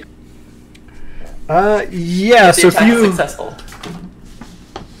inflict a yeah. if the So if attack is you, successful.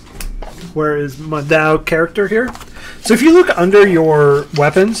 where is my Dao character here? So if you look under your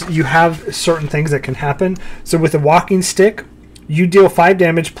weapons, you have certain things that can happen. So with a walking stick, you deal 5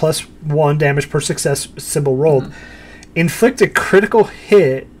 damage plus 1 damage per success symbol rolled. Inflict a critical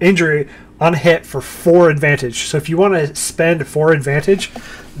injury on hit for 4 advantage. So if you want to spend 4 advantage,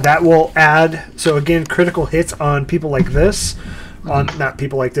 that will add. So again, critical hits on people like this, on not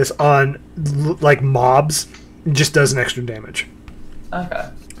people like this, on like mobs, just does an extra damage. Okay.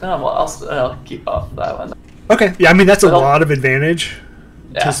 No, well, I'll keep off that one. Okay, yeah, I mean that's a But I'll- lot of advantage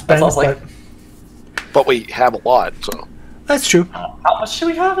Yeah, to spend, that's also like, but But we have a lot, so. that's true. how much should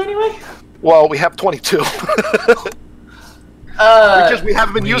we have anyway? Well, we have 22. Because we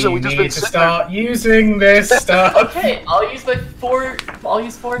haven't been using. We've just been need to sitting there. start using this stuff. Okay, I'll use my 4. I'll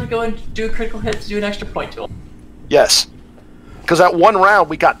use 4 to go and do a critical hit to do an extra point to him. Yes. Because that one round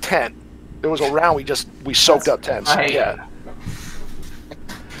we got 10. There was a round we soaked up 10. So, Right. yeah.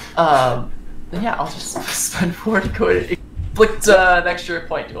 Then yeah, I'll just spend 4 to go and inflict an extra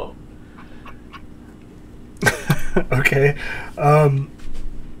point to him. Okay, I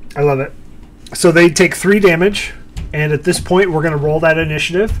love it. So they take 3 damage, and at this point we're going to roll that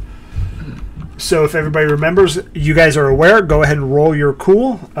initiative. So if everybody remembers, you guys are aware, go ahead and roll your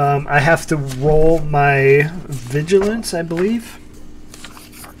cool. I have to roll my vigilance, I believe.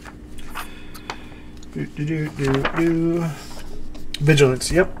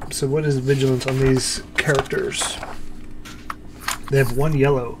 Vigilance, yep. So what is vigilance on these characters? They have 1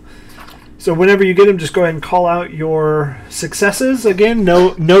 yellow. So whenever you get them, just go ahead and call out your successes. Again,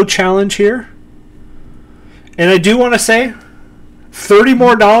 no challenge here. And I do want to say, $30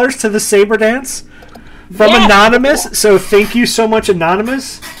 more to the saber dance from Yes! Anonymous. So thank you so much,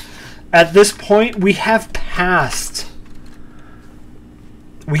 Anonymous. At this point, we have passed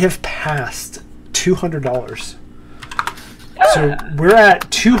 $200. So we're at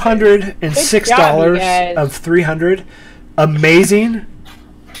 $206 Good job, you guys. of 300. Amazing.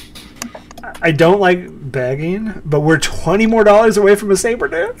 I don't like begging, but we're $20 more away from a saber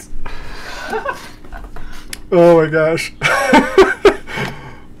dance. Oh my gosh.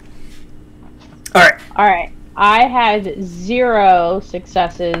 All right. I had 0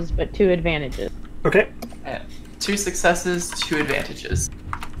 successes, but 2 advantages. Okay. 2 successes, 2 advantages.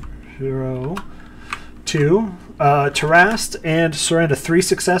 0, 2. Tarast and Soranda, 3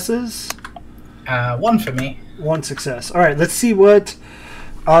 successes, 1 for me. 1 success. All right, let's see what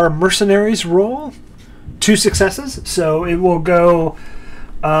our mercenaries roll. 2 successes, so it will go.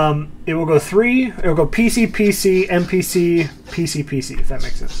 It will go 3. It will go PC, PC, NPC, PC, PC. If that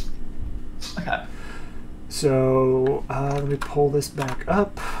makes sense. Okay. So let me pull this back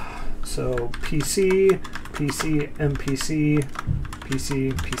up. So PC, PC, NPC,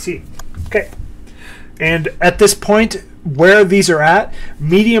 PC, PC. Okay. And at this point, where these are at,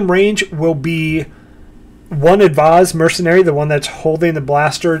 medium range will be 1 Advaz mercenary, the one that's holding the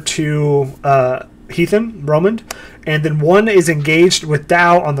blaster to Heathen, Romand, and then one is engaged with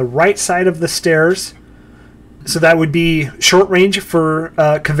Dow on the right side of the stairs. So that would be short range for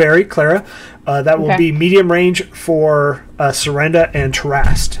Kaveri, Clara. That will be medium range for Surrenda and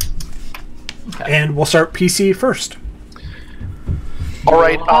Tarast. Okay. And we'll start PC first. All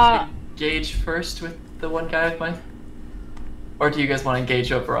right. Engage first with the one guy with mine? Or do you guys want to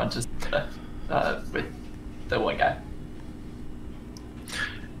engage over on just with the one guy?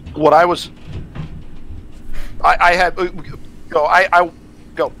 What I was... I had... Go. I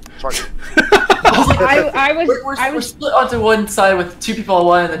go. Sorry. We're split onto one side with 2 people on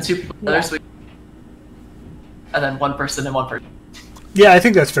one and then 2 people on the other, and then 1 person and 1 person. Yeah, I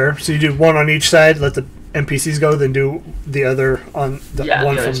think that's fair. So you do one on each side, let the NPCs go, then do the other on the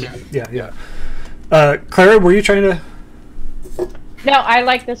one the from... other two. Yeah. Clara, were you trying to... No, I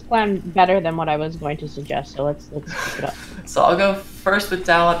like this plan better than what I was going to suggest, so let's pick it up. So I'll go first with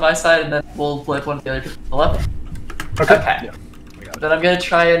Dal on my side, and then we'll flip one of the other people to the left. Okay. Yeah. Then I'm gonna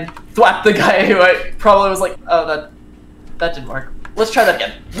try and thwap the guy who I probably was like, oh, that didn't work. Let's try that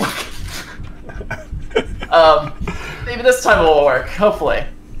again. Maybe this time it will work. Hopefully.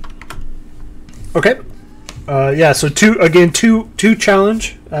 Okay. So two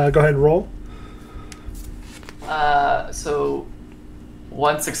challenge. Go ahead and roll. So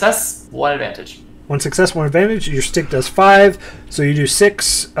 1 success, 1 advantage. 1 success, 1 advantage. Your stick does 5, so you do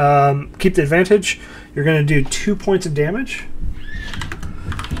 6. Keep the advantage. You're going to do 2 points of damage.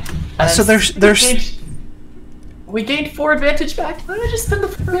 So there's we gained 4 advantage back. Why don't I just spend the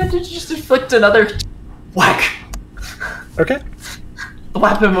 4 advantage to just inflict another whack? Okay.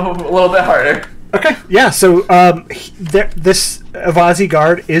 Whap him a little bit harder. Okay. Yeah. So this Avazi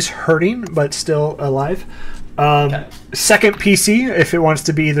guard is hurting, but still alive. Second PC, if it wants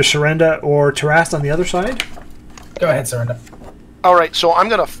to be either Surrenda or Tarast on the other side. Go ahead, Surrenda. All right, so I'm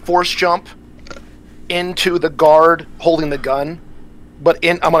going to force jump into the guard holding the gun, but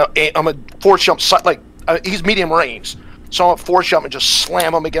I'm gonna force jump he's medium range, so I'm gonna force jump and just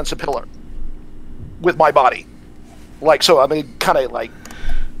slam him against a pillar with my body, kind of like.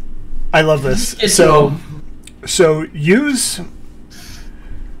 I love this. So use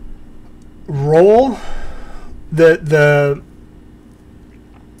roll the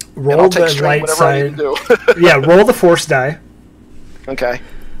roll the right side. Yeah, roll the force die. Okay.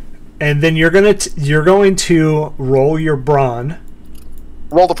 And then you're going to roll your brawn.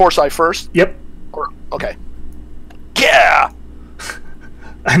 Roll the force die first? Yep. Okay. Yeah!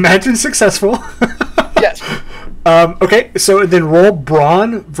 I imagine successful. Yes. Okay, so then roll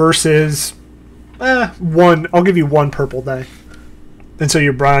brawn versus 1. I'll give you 1 purple die. And so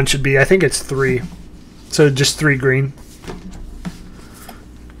your brawn should be, I think it's 3. So just 3 green.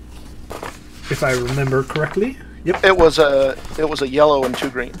 If I remember correctly. Yep. It was a yellow and 2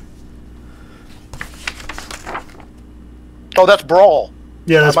 green. Oh, that's brawl.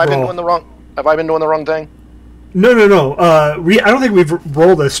 Yeah, that's brawl. Have I been doing the wrong thing? No. I don't think we've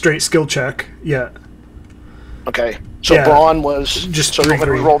rolled a straight skill check yet. Okay. So brawn was just so 3 we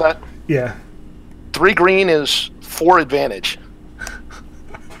green. Roll that? Yeah. 3 green is 4 advantage.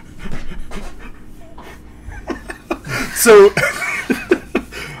 So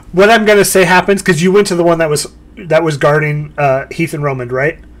what I'm gonna say happens because you went to the one that was guarding Heath and Romand,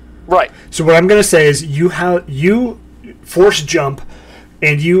 right? Right. So what I'm gonna say is you force jump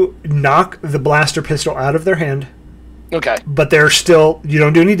and you knock the blaster pistol out of their hand. Okay. But they're still, you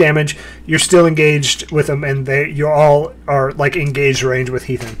don't do any damage. You're still engaged with them, and you all are like engaged range with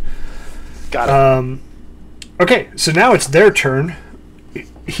Heathen. Got it. Okay, so now it's their turn.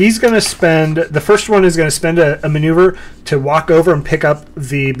 He's going to spend, the first one is going to spend a maneuver to walk over and pick up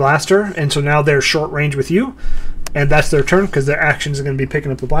the blaster, and so now they're short range with you, and that's their turn because their actions are going to be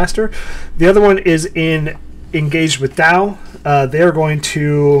picking up the blaster. The other one is engaged with Dow. They're going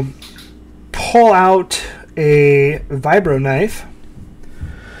to pull out a vibro knife.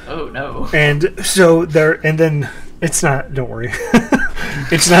 Oh no. And so then it's not, don't worry.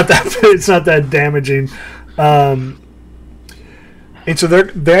 it's not that damaging. And so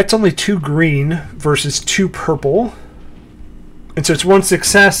that's only 2 green versus 2 purple. And so it's 1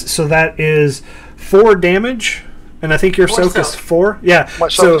 success, so that is 4 damage. And I think your soak is 4. Yeah. My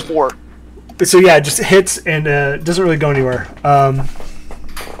soak is 4. So yeah, it just hits and doesn't really go anywhere.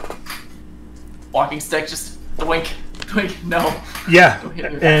 Walking stick, just wink, no. Yeah,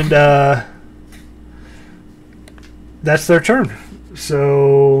 and that's their turn.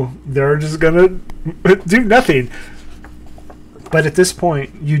 So they're just gonna do nothing. But at this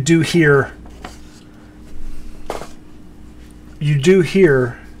point, you do hear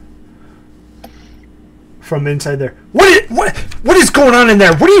from inside there. What is going on in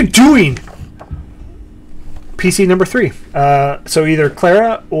there? What are you doing? PC number 3. So either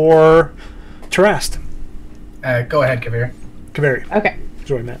Clara or Tarast. Go ahead, Kavir. Kaveri. Okay.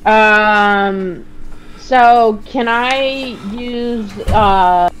 Sorry, Matt. So can I use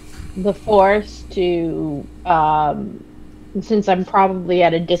the force to, since I'm probably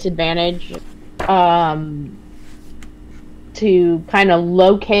at a disadvantage, to kind of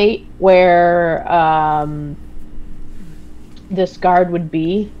locate where this guard would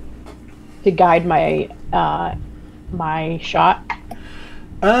be to guide my my shot?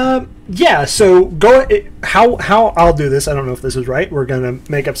 Yeah, so go. How I'll do this? I don't know if this is right. We're gonna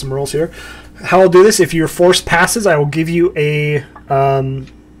make up some rules here. How I'll do this? If your force passes, I will give you a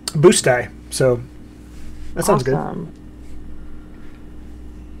boost die. So that sounds good.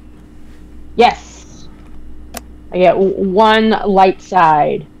 Yes, I get 1 light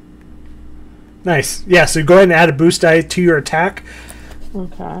side. Nice. Yeah. So go ahead and add a boost die to your attack,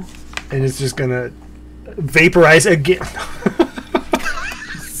 Okay. and it's just gonna vaporize again.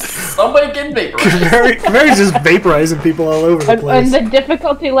 Somebody get vaporized. Very just vaporizing people all over the place. And the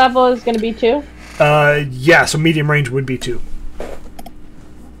difficulty level is going to be 2? Yeah, so medium range would be 2.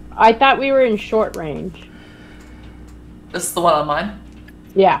 I thought we were in short range. This is the one on mine.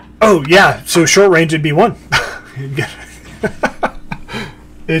 Yeah. Oh, yeah, so short range would be 1.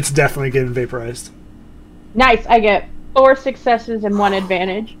 It's definitely getting vaporized. Nice. I get 4 successes and 1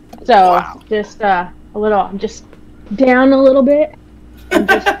 advantage. So Wow. just a little. I'm just down a little bit. And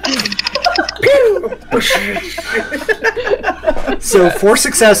just So 4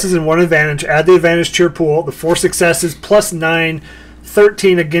 successes and 1 advantage. Add the advantage to your pool. The 4 successes plus 9,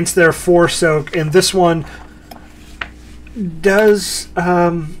 13 against their 4 soak. And this one does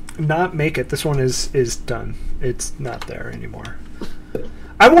not make it. This one is done. It's not there anymore.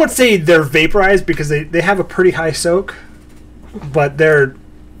 I won't say they're vaporized because they have a pretty high soak, but they're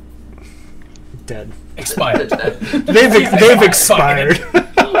dead. Expired. They've expired.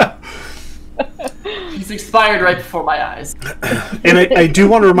 He's expired right before my eyes. And I do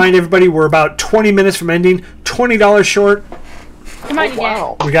want to remind everybody we're about 20 minutes from ending. $20 short. come on, you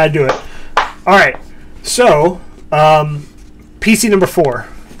Wow. We got to do it. All right. So, PC number 4.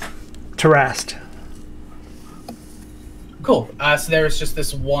 Tarast. Cool. So there is just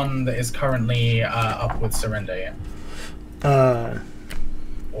this one that is currently up with surrender, yeah?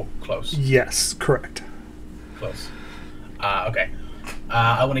 Or close. Yes, correct. Close. Okay.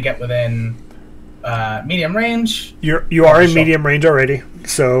 I want to get within medium range. You are in Shot. medium range already.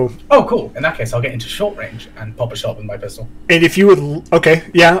 So, Oh, cool. In that case, I'll get into short range and pop a shot with my pistol. and if you would, okay,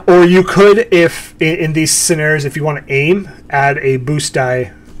 yeah, or you could, if in these scenarios, if you want to aim, add a boost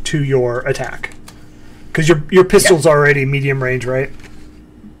die to your attack, because your pistol's already medium range, right?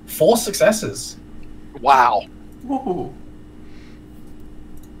 4 successes. Wow. Woohoo.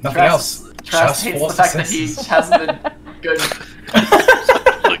 Nothing else. Trask Just hates 4 the fact that he successes. hasn't been good.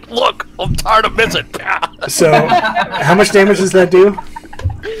 Look, I'm tired of missing. So, how much damage does that do?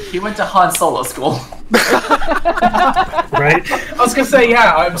 He went to Han Solo school. Right? I was gonna say,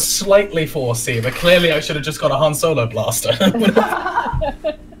 yeah, I'm slightly 4C, but clearly I should have just got a Han Solo blaster.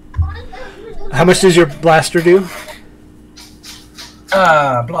 How much does your blaster do?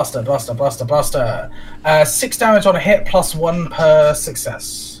 Blaster. 6 damage on a hit plus 1 per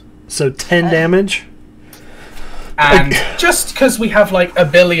success. So 10 damage. And just because we have like a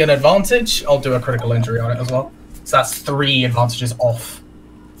billion advantage, I'll do a critical injury on it as well. So that's 3 advantages off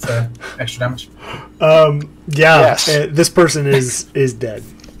for extra damage. Yeah, Yes. this person is dead.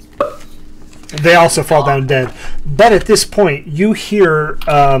 They also fall down dead. But at this point, you hear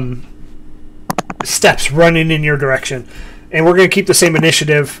steps running in your direction. And we're going to keep the same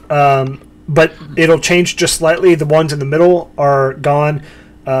initiative, but it'll change just slightly. The ones in the middle are gone.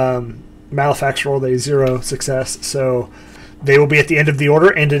 Malefax rolled a 0 success, so they will be at the end of the order,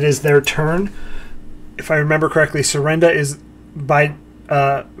 and it is their turn. If I remember correctly, Surrenda is by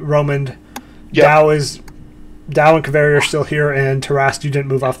Romand. Yep. Dow and Kaveri are still here, and Tarast, you didn't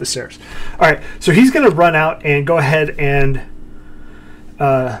move off the stairs. All right, so he's going to run out and go ahead and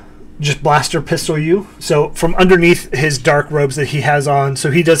just blaster pistol you. So from underneath his dark robes that he has on,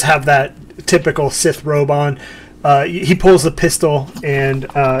 so he does have that typical Sith robe on. He pulls the pistol and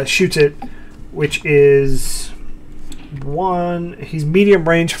shoots it, which is 1. He's medium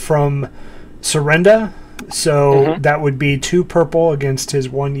range from Surrenda, so that would be 2 purple against his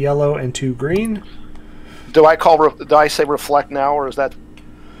 1 yellow and 2 green. Do I say reflect now, or is that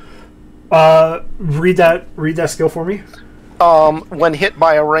Read that skill for me. when hit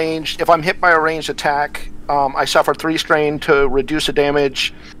by a ranged? If I'm hit by a ranged attack, I suffer 3 strain to reduce the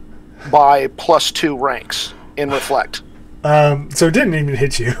damage by +2 ranks in reflect. So it didn't even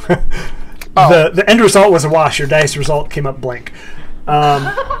hit you. Oh. The end result was a wash. Your dice result came up blank.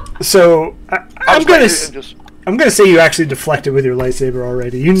 So I'm gonna say you actually deflected with your lightsaber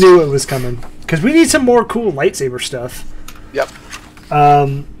already. You knew it was coming because we need some more cool lightsaber stuff. Yep.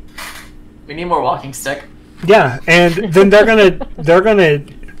 We need more walking stick. Yeah, and then they're gonna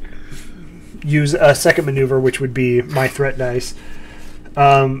use a second maneuver, which would be my threat dice,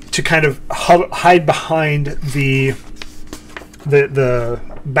 to kind of hide behind the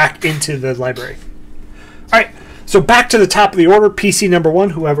back into the library. All right, so back to the top of the order. PC number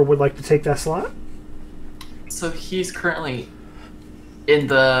 1. Whoever would like to take that slot. So he's currently in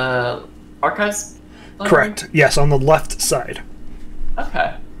the archives library? Correct. Yes, on the left side.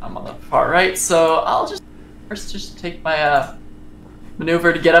 Okay, I'm on the far right, so I'll just first take my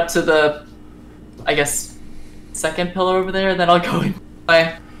maneuver to get up to the, I guess, second pillar over there, and then I'll go in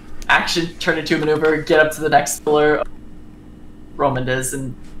my action, turn into a maneuver, get up to the next pillar Roman is,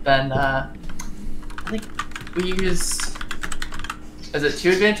 and then I think we use, is it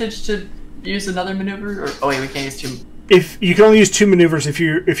 2 advantage to use another maneuver? Or, oh wait, we can't use 2. If you can only use 2 maneuvers, if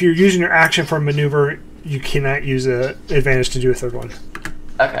you're using your action for a maneuver, you cannot use an advantage to do a third one.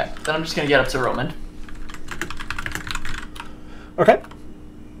 Okay, then I'm just gonna get up to Roman. Okay.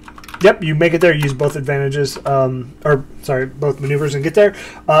 Yep, you make it there. Use both advantages, both maneuvers, and get there.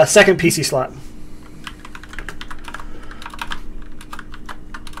 Second PC slot.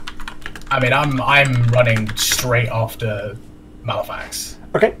 I mean, I'm running straight after Malefax.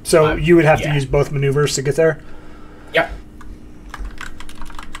 Okay, so you would have to yeah. use both maneuvers to get there. Yep.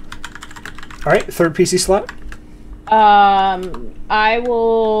 All right, third PC slot. I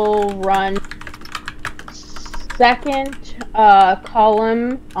will run second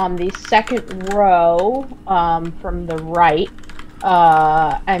column on the second row from the right,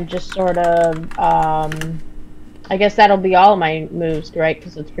 and just sort of, I guess that'll be all my moves, right?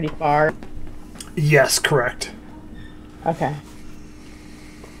 Because it's pretty far. Yes, correct. Okay.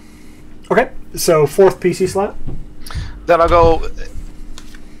 Okay, so fourth PC slot. Then I'll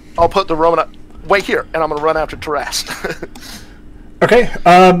put the Roman wait here, and I'm going to run after Taras. Okay,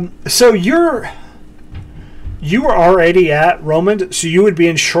 so you were already at Roman, so you would be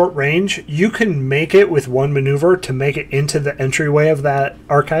in short range. You can make it with one maneuver to make it into the entryway of that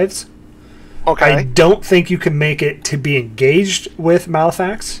archives. Okay. I don't think you can make it to be engaged with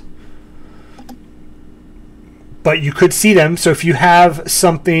Malefax. But you could see them, so if you have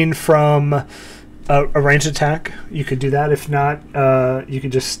something from a ranged attack, you could do that. If not, you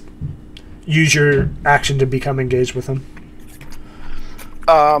could just use your action to become engaged with them.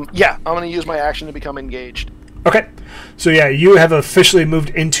 Yeah, I'm going to use my action to become engaged. Okay, so yeah, you have officially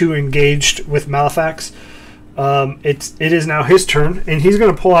moved into engaged with Malefax. It is now his turn, and he's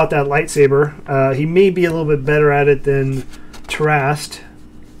going to pull out that lightsaber. He may be a little bit better at it than Tarast.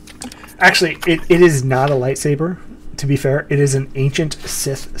 Actually, it is not a lightsaber, to be fair. It is an ancient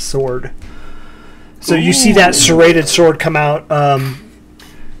Sith sword. So you see that serrated sword come out, and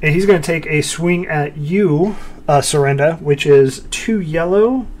he's going to take a swing at you, Sorenda, which is 2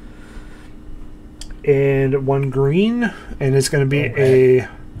 yellow and 1 green, and it's going to be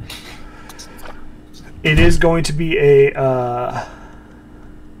a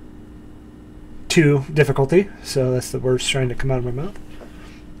 2 difficulty, so that's the words trying to come out of my mouth.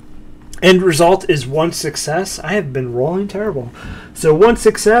 End result is 1 success. I have been rolling terrible. So 1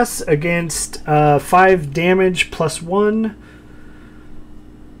 success against 5 damage plus 1.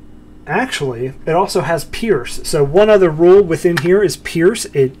 Actually, it also has Pierce. So one other rule within here is Pierce.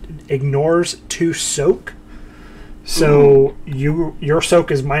 It ignores 2 soak. So your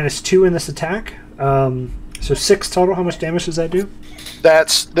soak is -2 in this attack. So 6 total. How much damage does that do?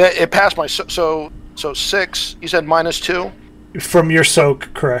 It passed my so 6. You said -2. From your soak,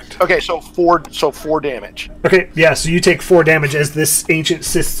 correct. Okay, so 4 damage. Okay, yeah, so you take 4 damage as this ancient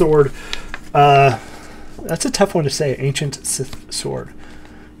Sith sword. That's a tough one to say, ancient Sith sword.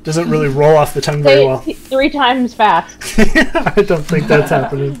 Doesn't really roll off the tongue very well. 3 times fast. I don't think that's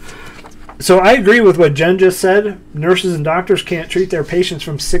happening. So I agree with what Jen just said. Nurses and doctors can't treat their patients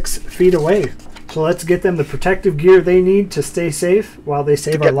from 6 feet away. So let's get them the protective gear they need to stay safe while they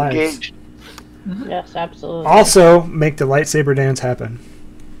save our lives. Engaged. Yes, absolutely. Also, make the lightsaber dance happen.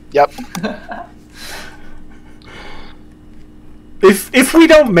 Yep. If we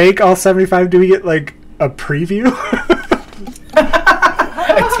don't make all 75, do we get like a preview?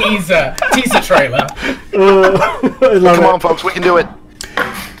 A teaser trailer. I love Come it. on, folks, we can do it.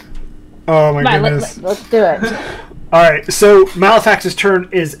 Oh my Come on, goodness. let's do it. All right, so Malefax's turn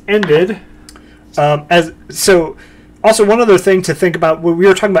is ended. Also, one other thing to think about, we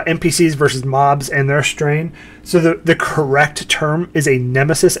were talking about NPCs versus mobs and their strain. So the correct term is a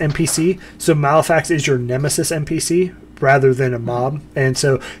nemesis NPC. So Malefax is your nemesis NPC rather than a mob. And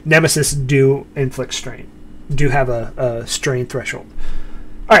so nemesis do inflict strain, do have a strain threshold.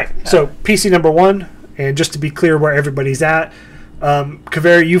 All right, so PC number 1, and just to be clear where everybody's at,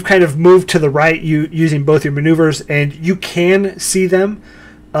 Kaveri, you've kind of moved to the right using both your maneuvers, and you can see them.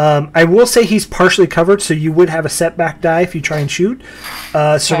 I will say he's partially covered, so you would have a setback die if you try and shoot.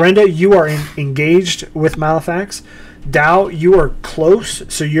 Serenda, you are engaged with Malefax. Dao, you are close,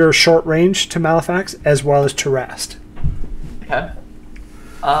 so you're short range to Malefax, as well as Terast. Okay.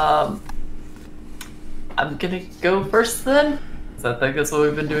 I'm gonna go first then. I think that's what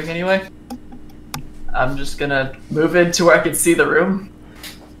we've been doing anyway. I'm just gonna move into where I can see the room.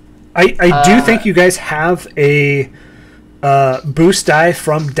 I do think you guys have a boost die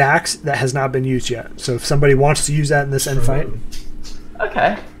from Dax that has not been used yet. So if somebody wants to use that in this end fight.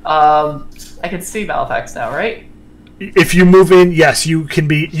 Okay. I can see Malefax now, right? If you move in, yes, you can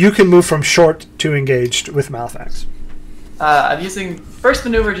move from short to engaged with Malefax. I'm using first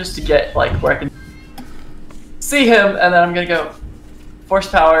maneuver just to get like where I can see him, and then I'm gonna go force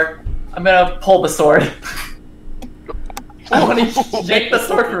power. I'm gonna pull the sword. I want to yank the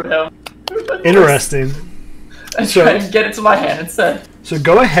sword from him. Interesting. And try and get it to my hand instead. So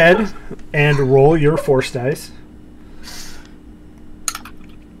go ahead and roll your force dice.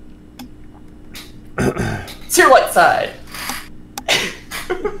 It's your light side.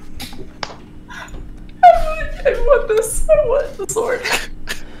 I want this. I want the sword.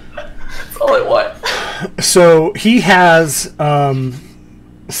 That's all I want. So he has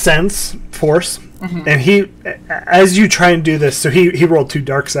sense, force, and he, as you try and do this, so he rolled 2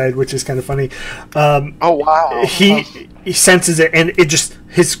 dark side, which is kind of funny. Oh wow! He senses it, and it just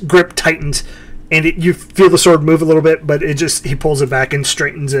his grip tightens, and you feel the sword move a little bit, but he pulls it back and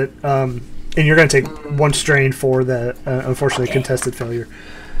straightens it. And you're going to take 1 strain for the unfortunately contested failure.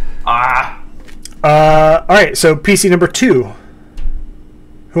 All right, so PC number 2.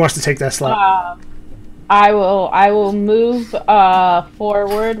 Who wants to take that slot? I will move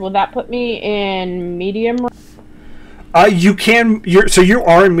forward. Will that put me in medium? You can. You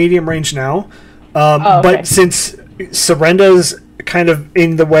are in medium range now, okay. But since Serenda's kind of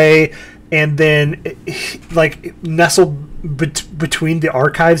in the way, and then like nestled between the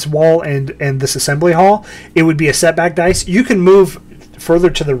archives wall and this assembly hall, it would be a setback dice. You can move further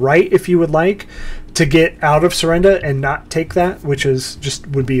to the right if you would like to get out of Serenda and not take that, which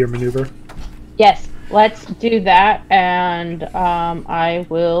would be your maneuver. Yes. Let's do that, and I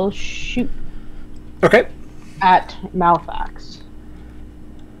will shoot. Okay. At Malefax.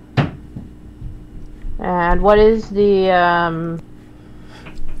 And what is the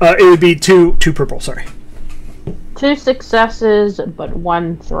it would be two purple. Sorry. 2 successes, but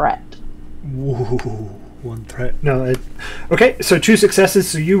 1 threat. Ooh, 1 threat. No. Okay. So 2 successes.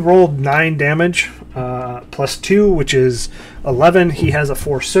 So you rolled 9 damage, plus 2, which is 11. He has a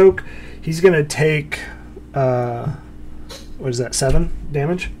 4 soak. He's going to take, what is that, 7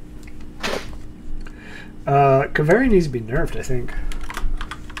 damage? Kaveri needs to be nerfed, I think.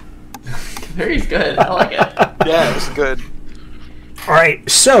 Kaveri's good. I like it. Yeah, it was good. All right,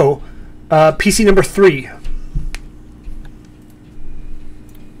 so PC number 3.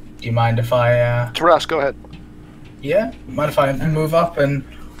 Do you mind if I... Terast, go ahead. Yeah? Mind if I move up and...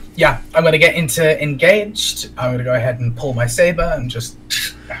 Yeah, I'm going to get into engaged. I'm going to go ahead and pull my saber and just...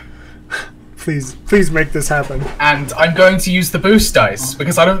 Please make this happen. And I'm going to use the boost dice,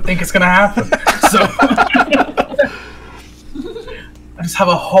 because I don't think it's going to happen. So... I just have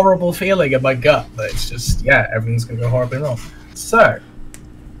a horrible feeling in my gut that it's just, yeah, everything's going to go horribly wrong. So,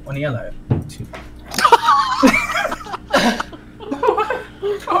 1 yellow. 2.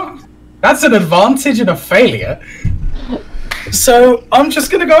 That's an advantage and a failure. So, I'm just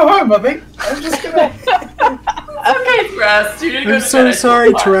going to go home, I think. I'm just going to... Okay, Terast, you didn't go I'm to so bed.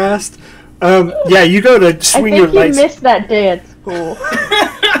 sorry, Terast. Yeah, you go to swing your I think you lightsaber. missed that day at school.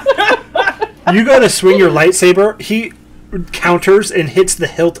 You go to swing your lightsaber. He counters and hits the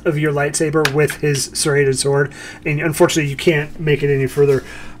hilt of your lightsaber with his serrated sword, and unfortunately, you can't make it any further.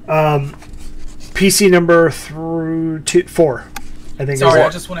 PC number 4, I think. Sorry,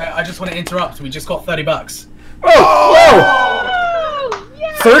 is I just want to interrupt. We just got $30. Oh!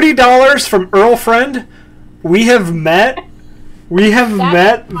 $30 from Earl Friend. We have met. We have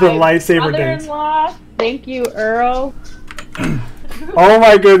met the lightsaber dance. Mother-in-law. Thank you, Earl. Oh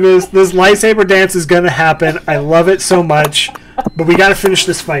my goodness, this lightsaber dance is gonna happen. I love it so much, but we gotta finish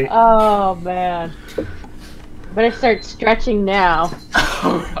this fight. Oh man, better start stretching now.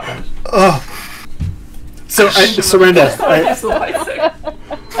 Oh, gosh. Oh. So, Surrender. It's the lightsaber.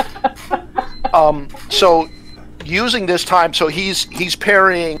 So using this time, so he's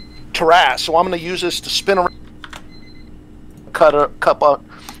parrying Taras. So I'm going to use this to spin around, cut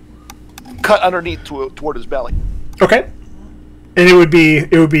underneath toward his belly. Okay. And it would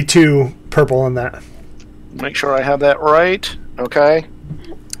be 2 purple on that. Make sure I have that right. Okay.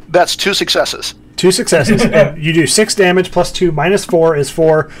 That's 2 successes. 2 successes. And you do 6 damage plus 2 minus 4 is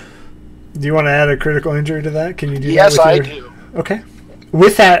 4. Do you want to add a critical injury to that? Can you do Yes, that? I Yes, I do. Okay.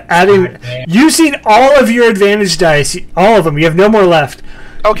 With that, adding, using all of your advantage dice, all of them, you have no more left.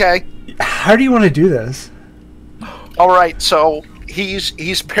 Okay. How do you want to do this? All right. So he's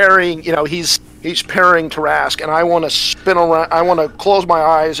parrying. He's parrying Tarask, and I want to spin around. I want to close my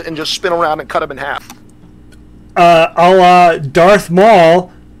eyes and just spin around and cut him in half. A la Darth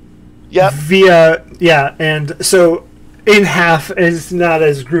Maul. Yep. And so in half is not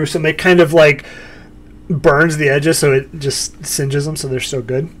as gruesome. It kind of like burns the edges, so it just singes them, so they're so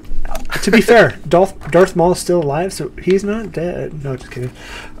good. To be fair, Darth Maul is still alive, so he's not dead. No, just kidding.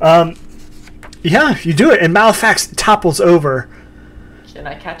 Yeah, you do it, and Malefax topples over. Can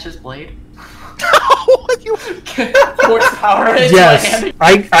I catch his blade? You- Horsepower into my Yes, hand.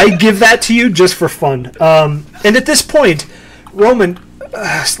 I give that to you just for fun. And at this point, Roman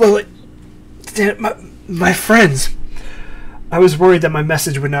slowly, my friends, I was worried that my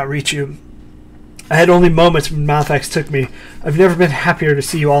message would not reach you. I had only moments when Malefax took me. I've never been happier to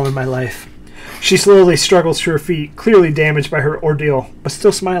see you all in my life. She slowly struggles to her feet, clearly damaged by her ordeal, but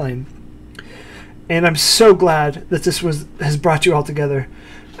still smiling. And I'm so glad that this has brought you all together.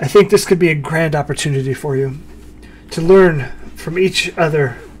 I think this could be a grand opportunity for you to learn from each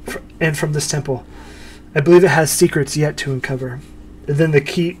other and from this temple. I believe it has secrets yet to uncover. And then the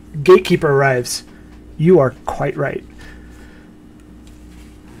gatekeeper arrives. You are quite right.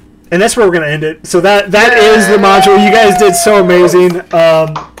 And that's where we're going to end it. So that is the module. You guys did so amazing.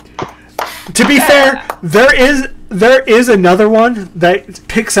 To be fair, there is another one that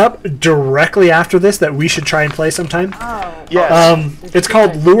picks up directly after this that we should try and play sometime. Oh. Yes. It's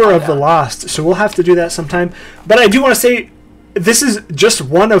called Lure of the Lost, so we'll have to do that sometime. But I do want to say, this is just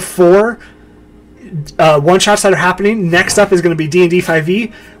one of 4 one-shots that are happening. Next up is going to be D&D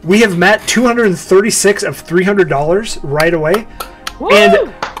 5e. We have met $236 of $300 right away. Woo!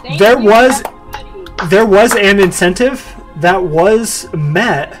 And Thank there you, was everybody. an incentive that was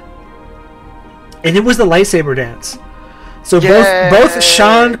met, and it was the lightsaber dance. So Yay! both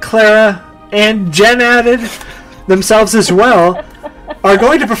Sean, Clara, and Jen added themselves as well are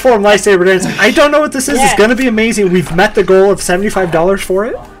going to perform lightsaber dance. I don't know what this is. Yes. It's going to be amazing. We've met the goal of $75 for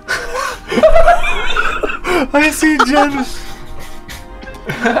it. I see Jen.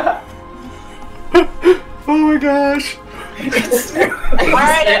 Oh my gosh. All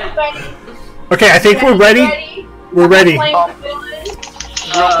right, everybody. Okay, I think we're ready. We're ready. Playing Um, the villain.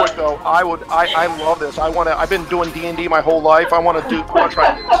 Real quick though, I love this. I've been doing D&D my whole life. I want to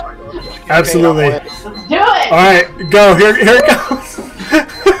try and do this. Absolutely. Let's do it. All right, go. Here it goes.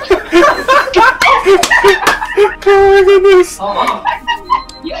 Oh my goodness.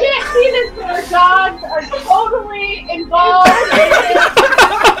 You can't see this, but our dogs are totally involved in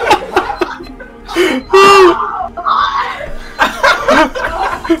Oh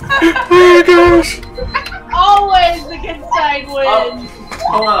my gosh. it. Always the good side wins.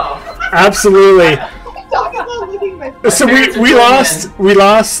 Hello. Absolutely. Talk about leaving my So we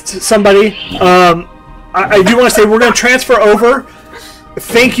lost somebody. I do want to say we're going to transfer over.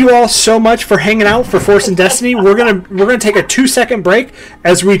 Thank you all so much for hanging out for Force and Destiny. We're gonna take a 2-second break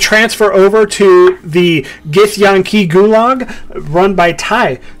as we transfer over to the Githyanki Gulag run by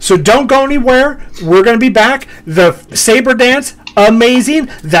Ty. So don't go anywhere. We're gonna be back. The saber dance, amazing.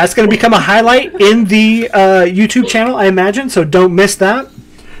 That's gonna become a highlight in the YouTube channel, I imagine. So don't miss that.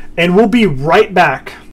 And we'll be right back.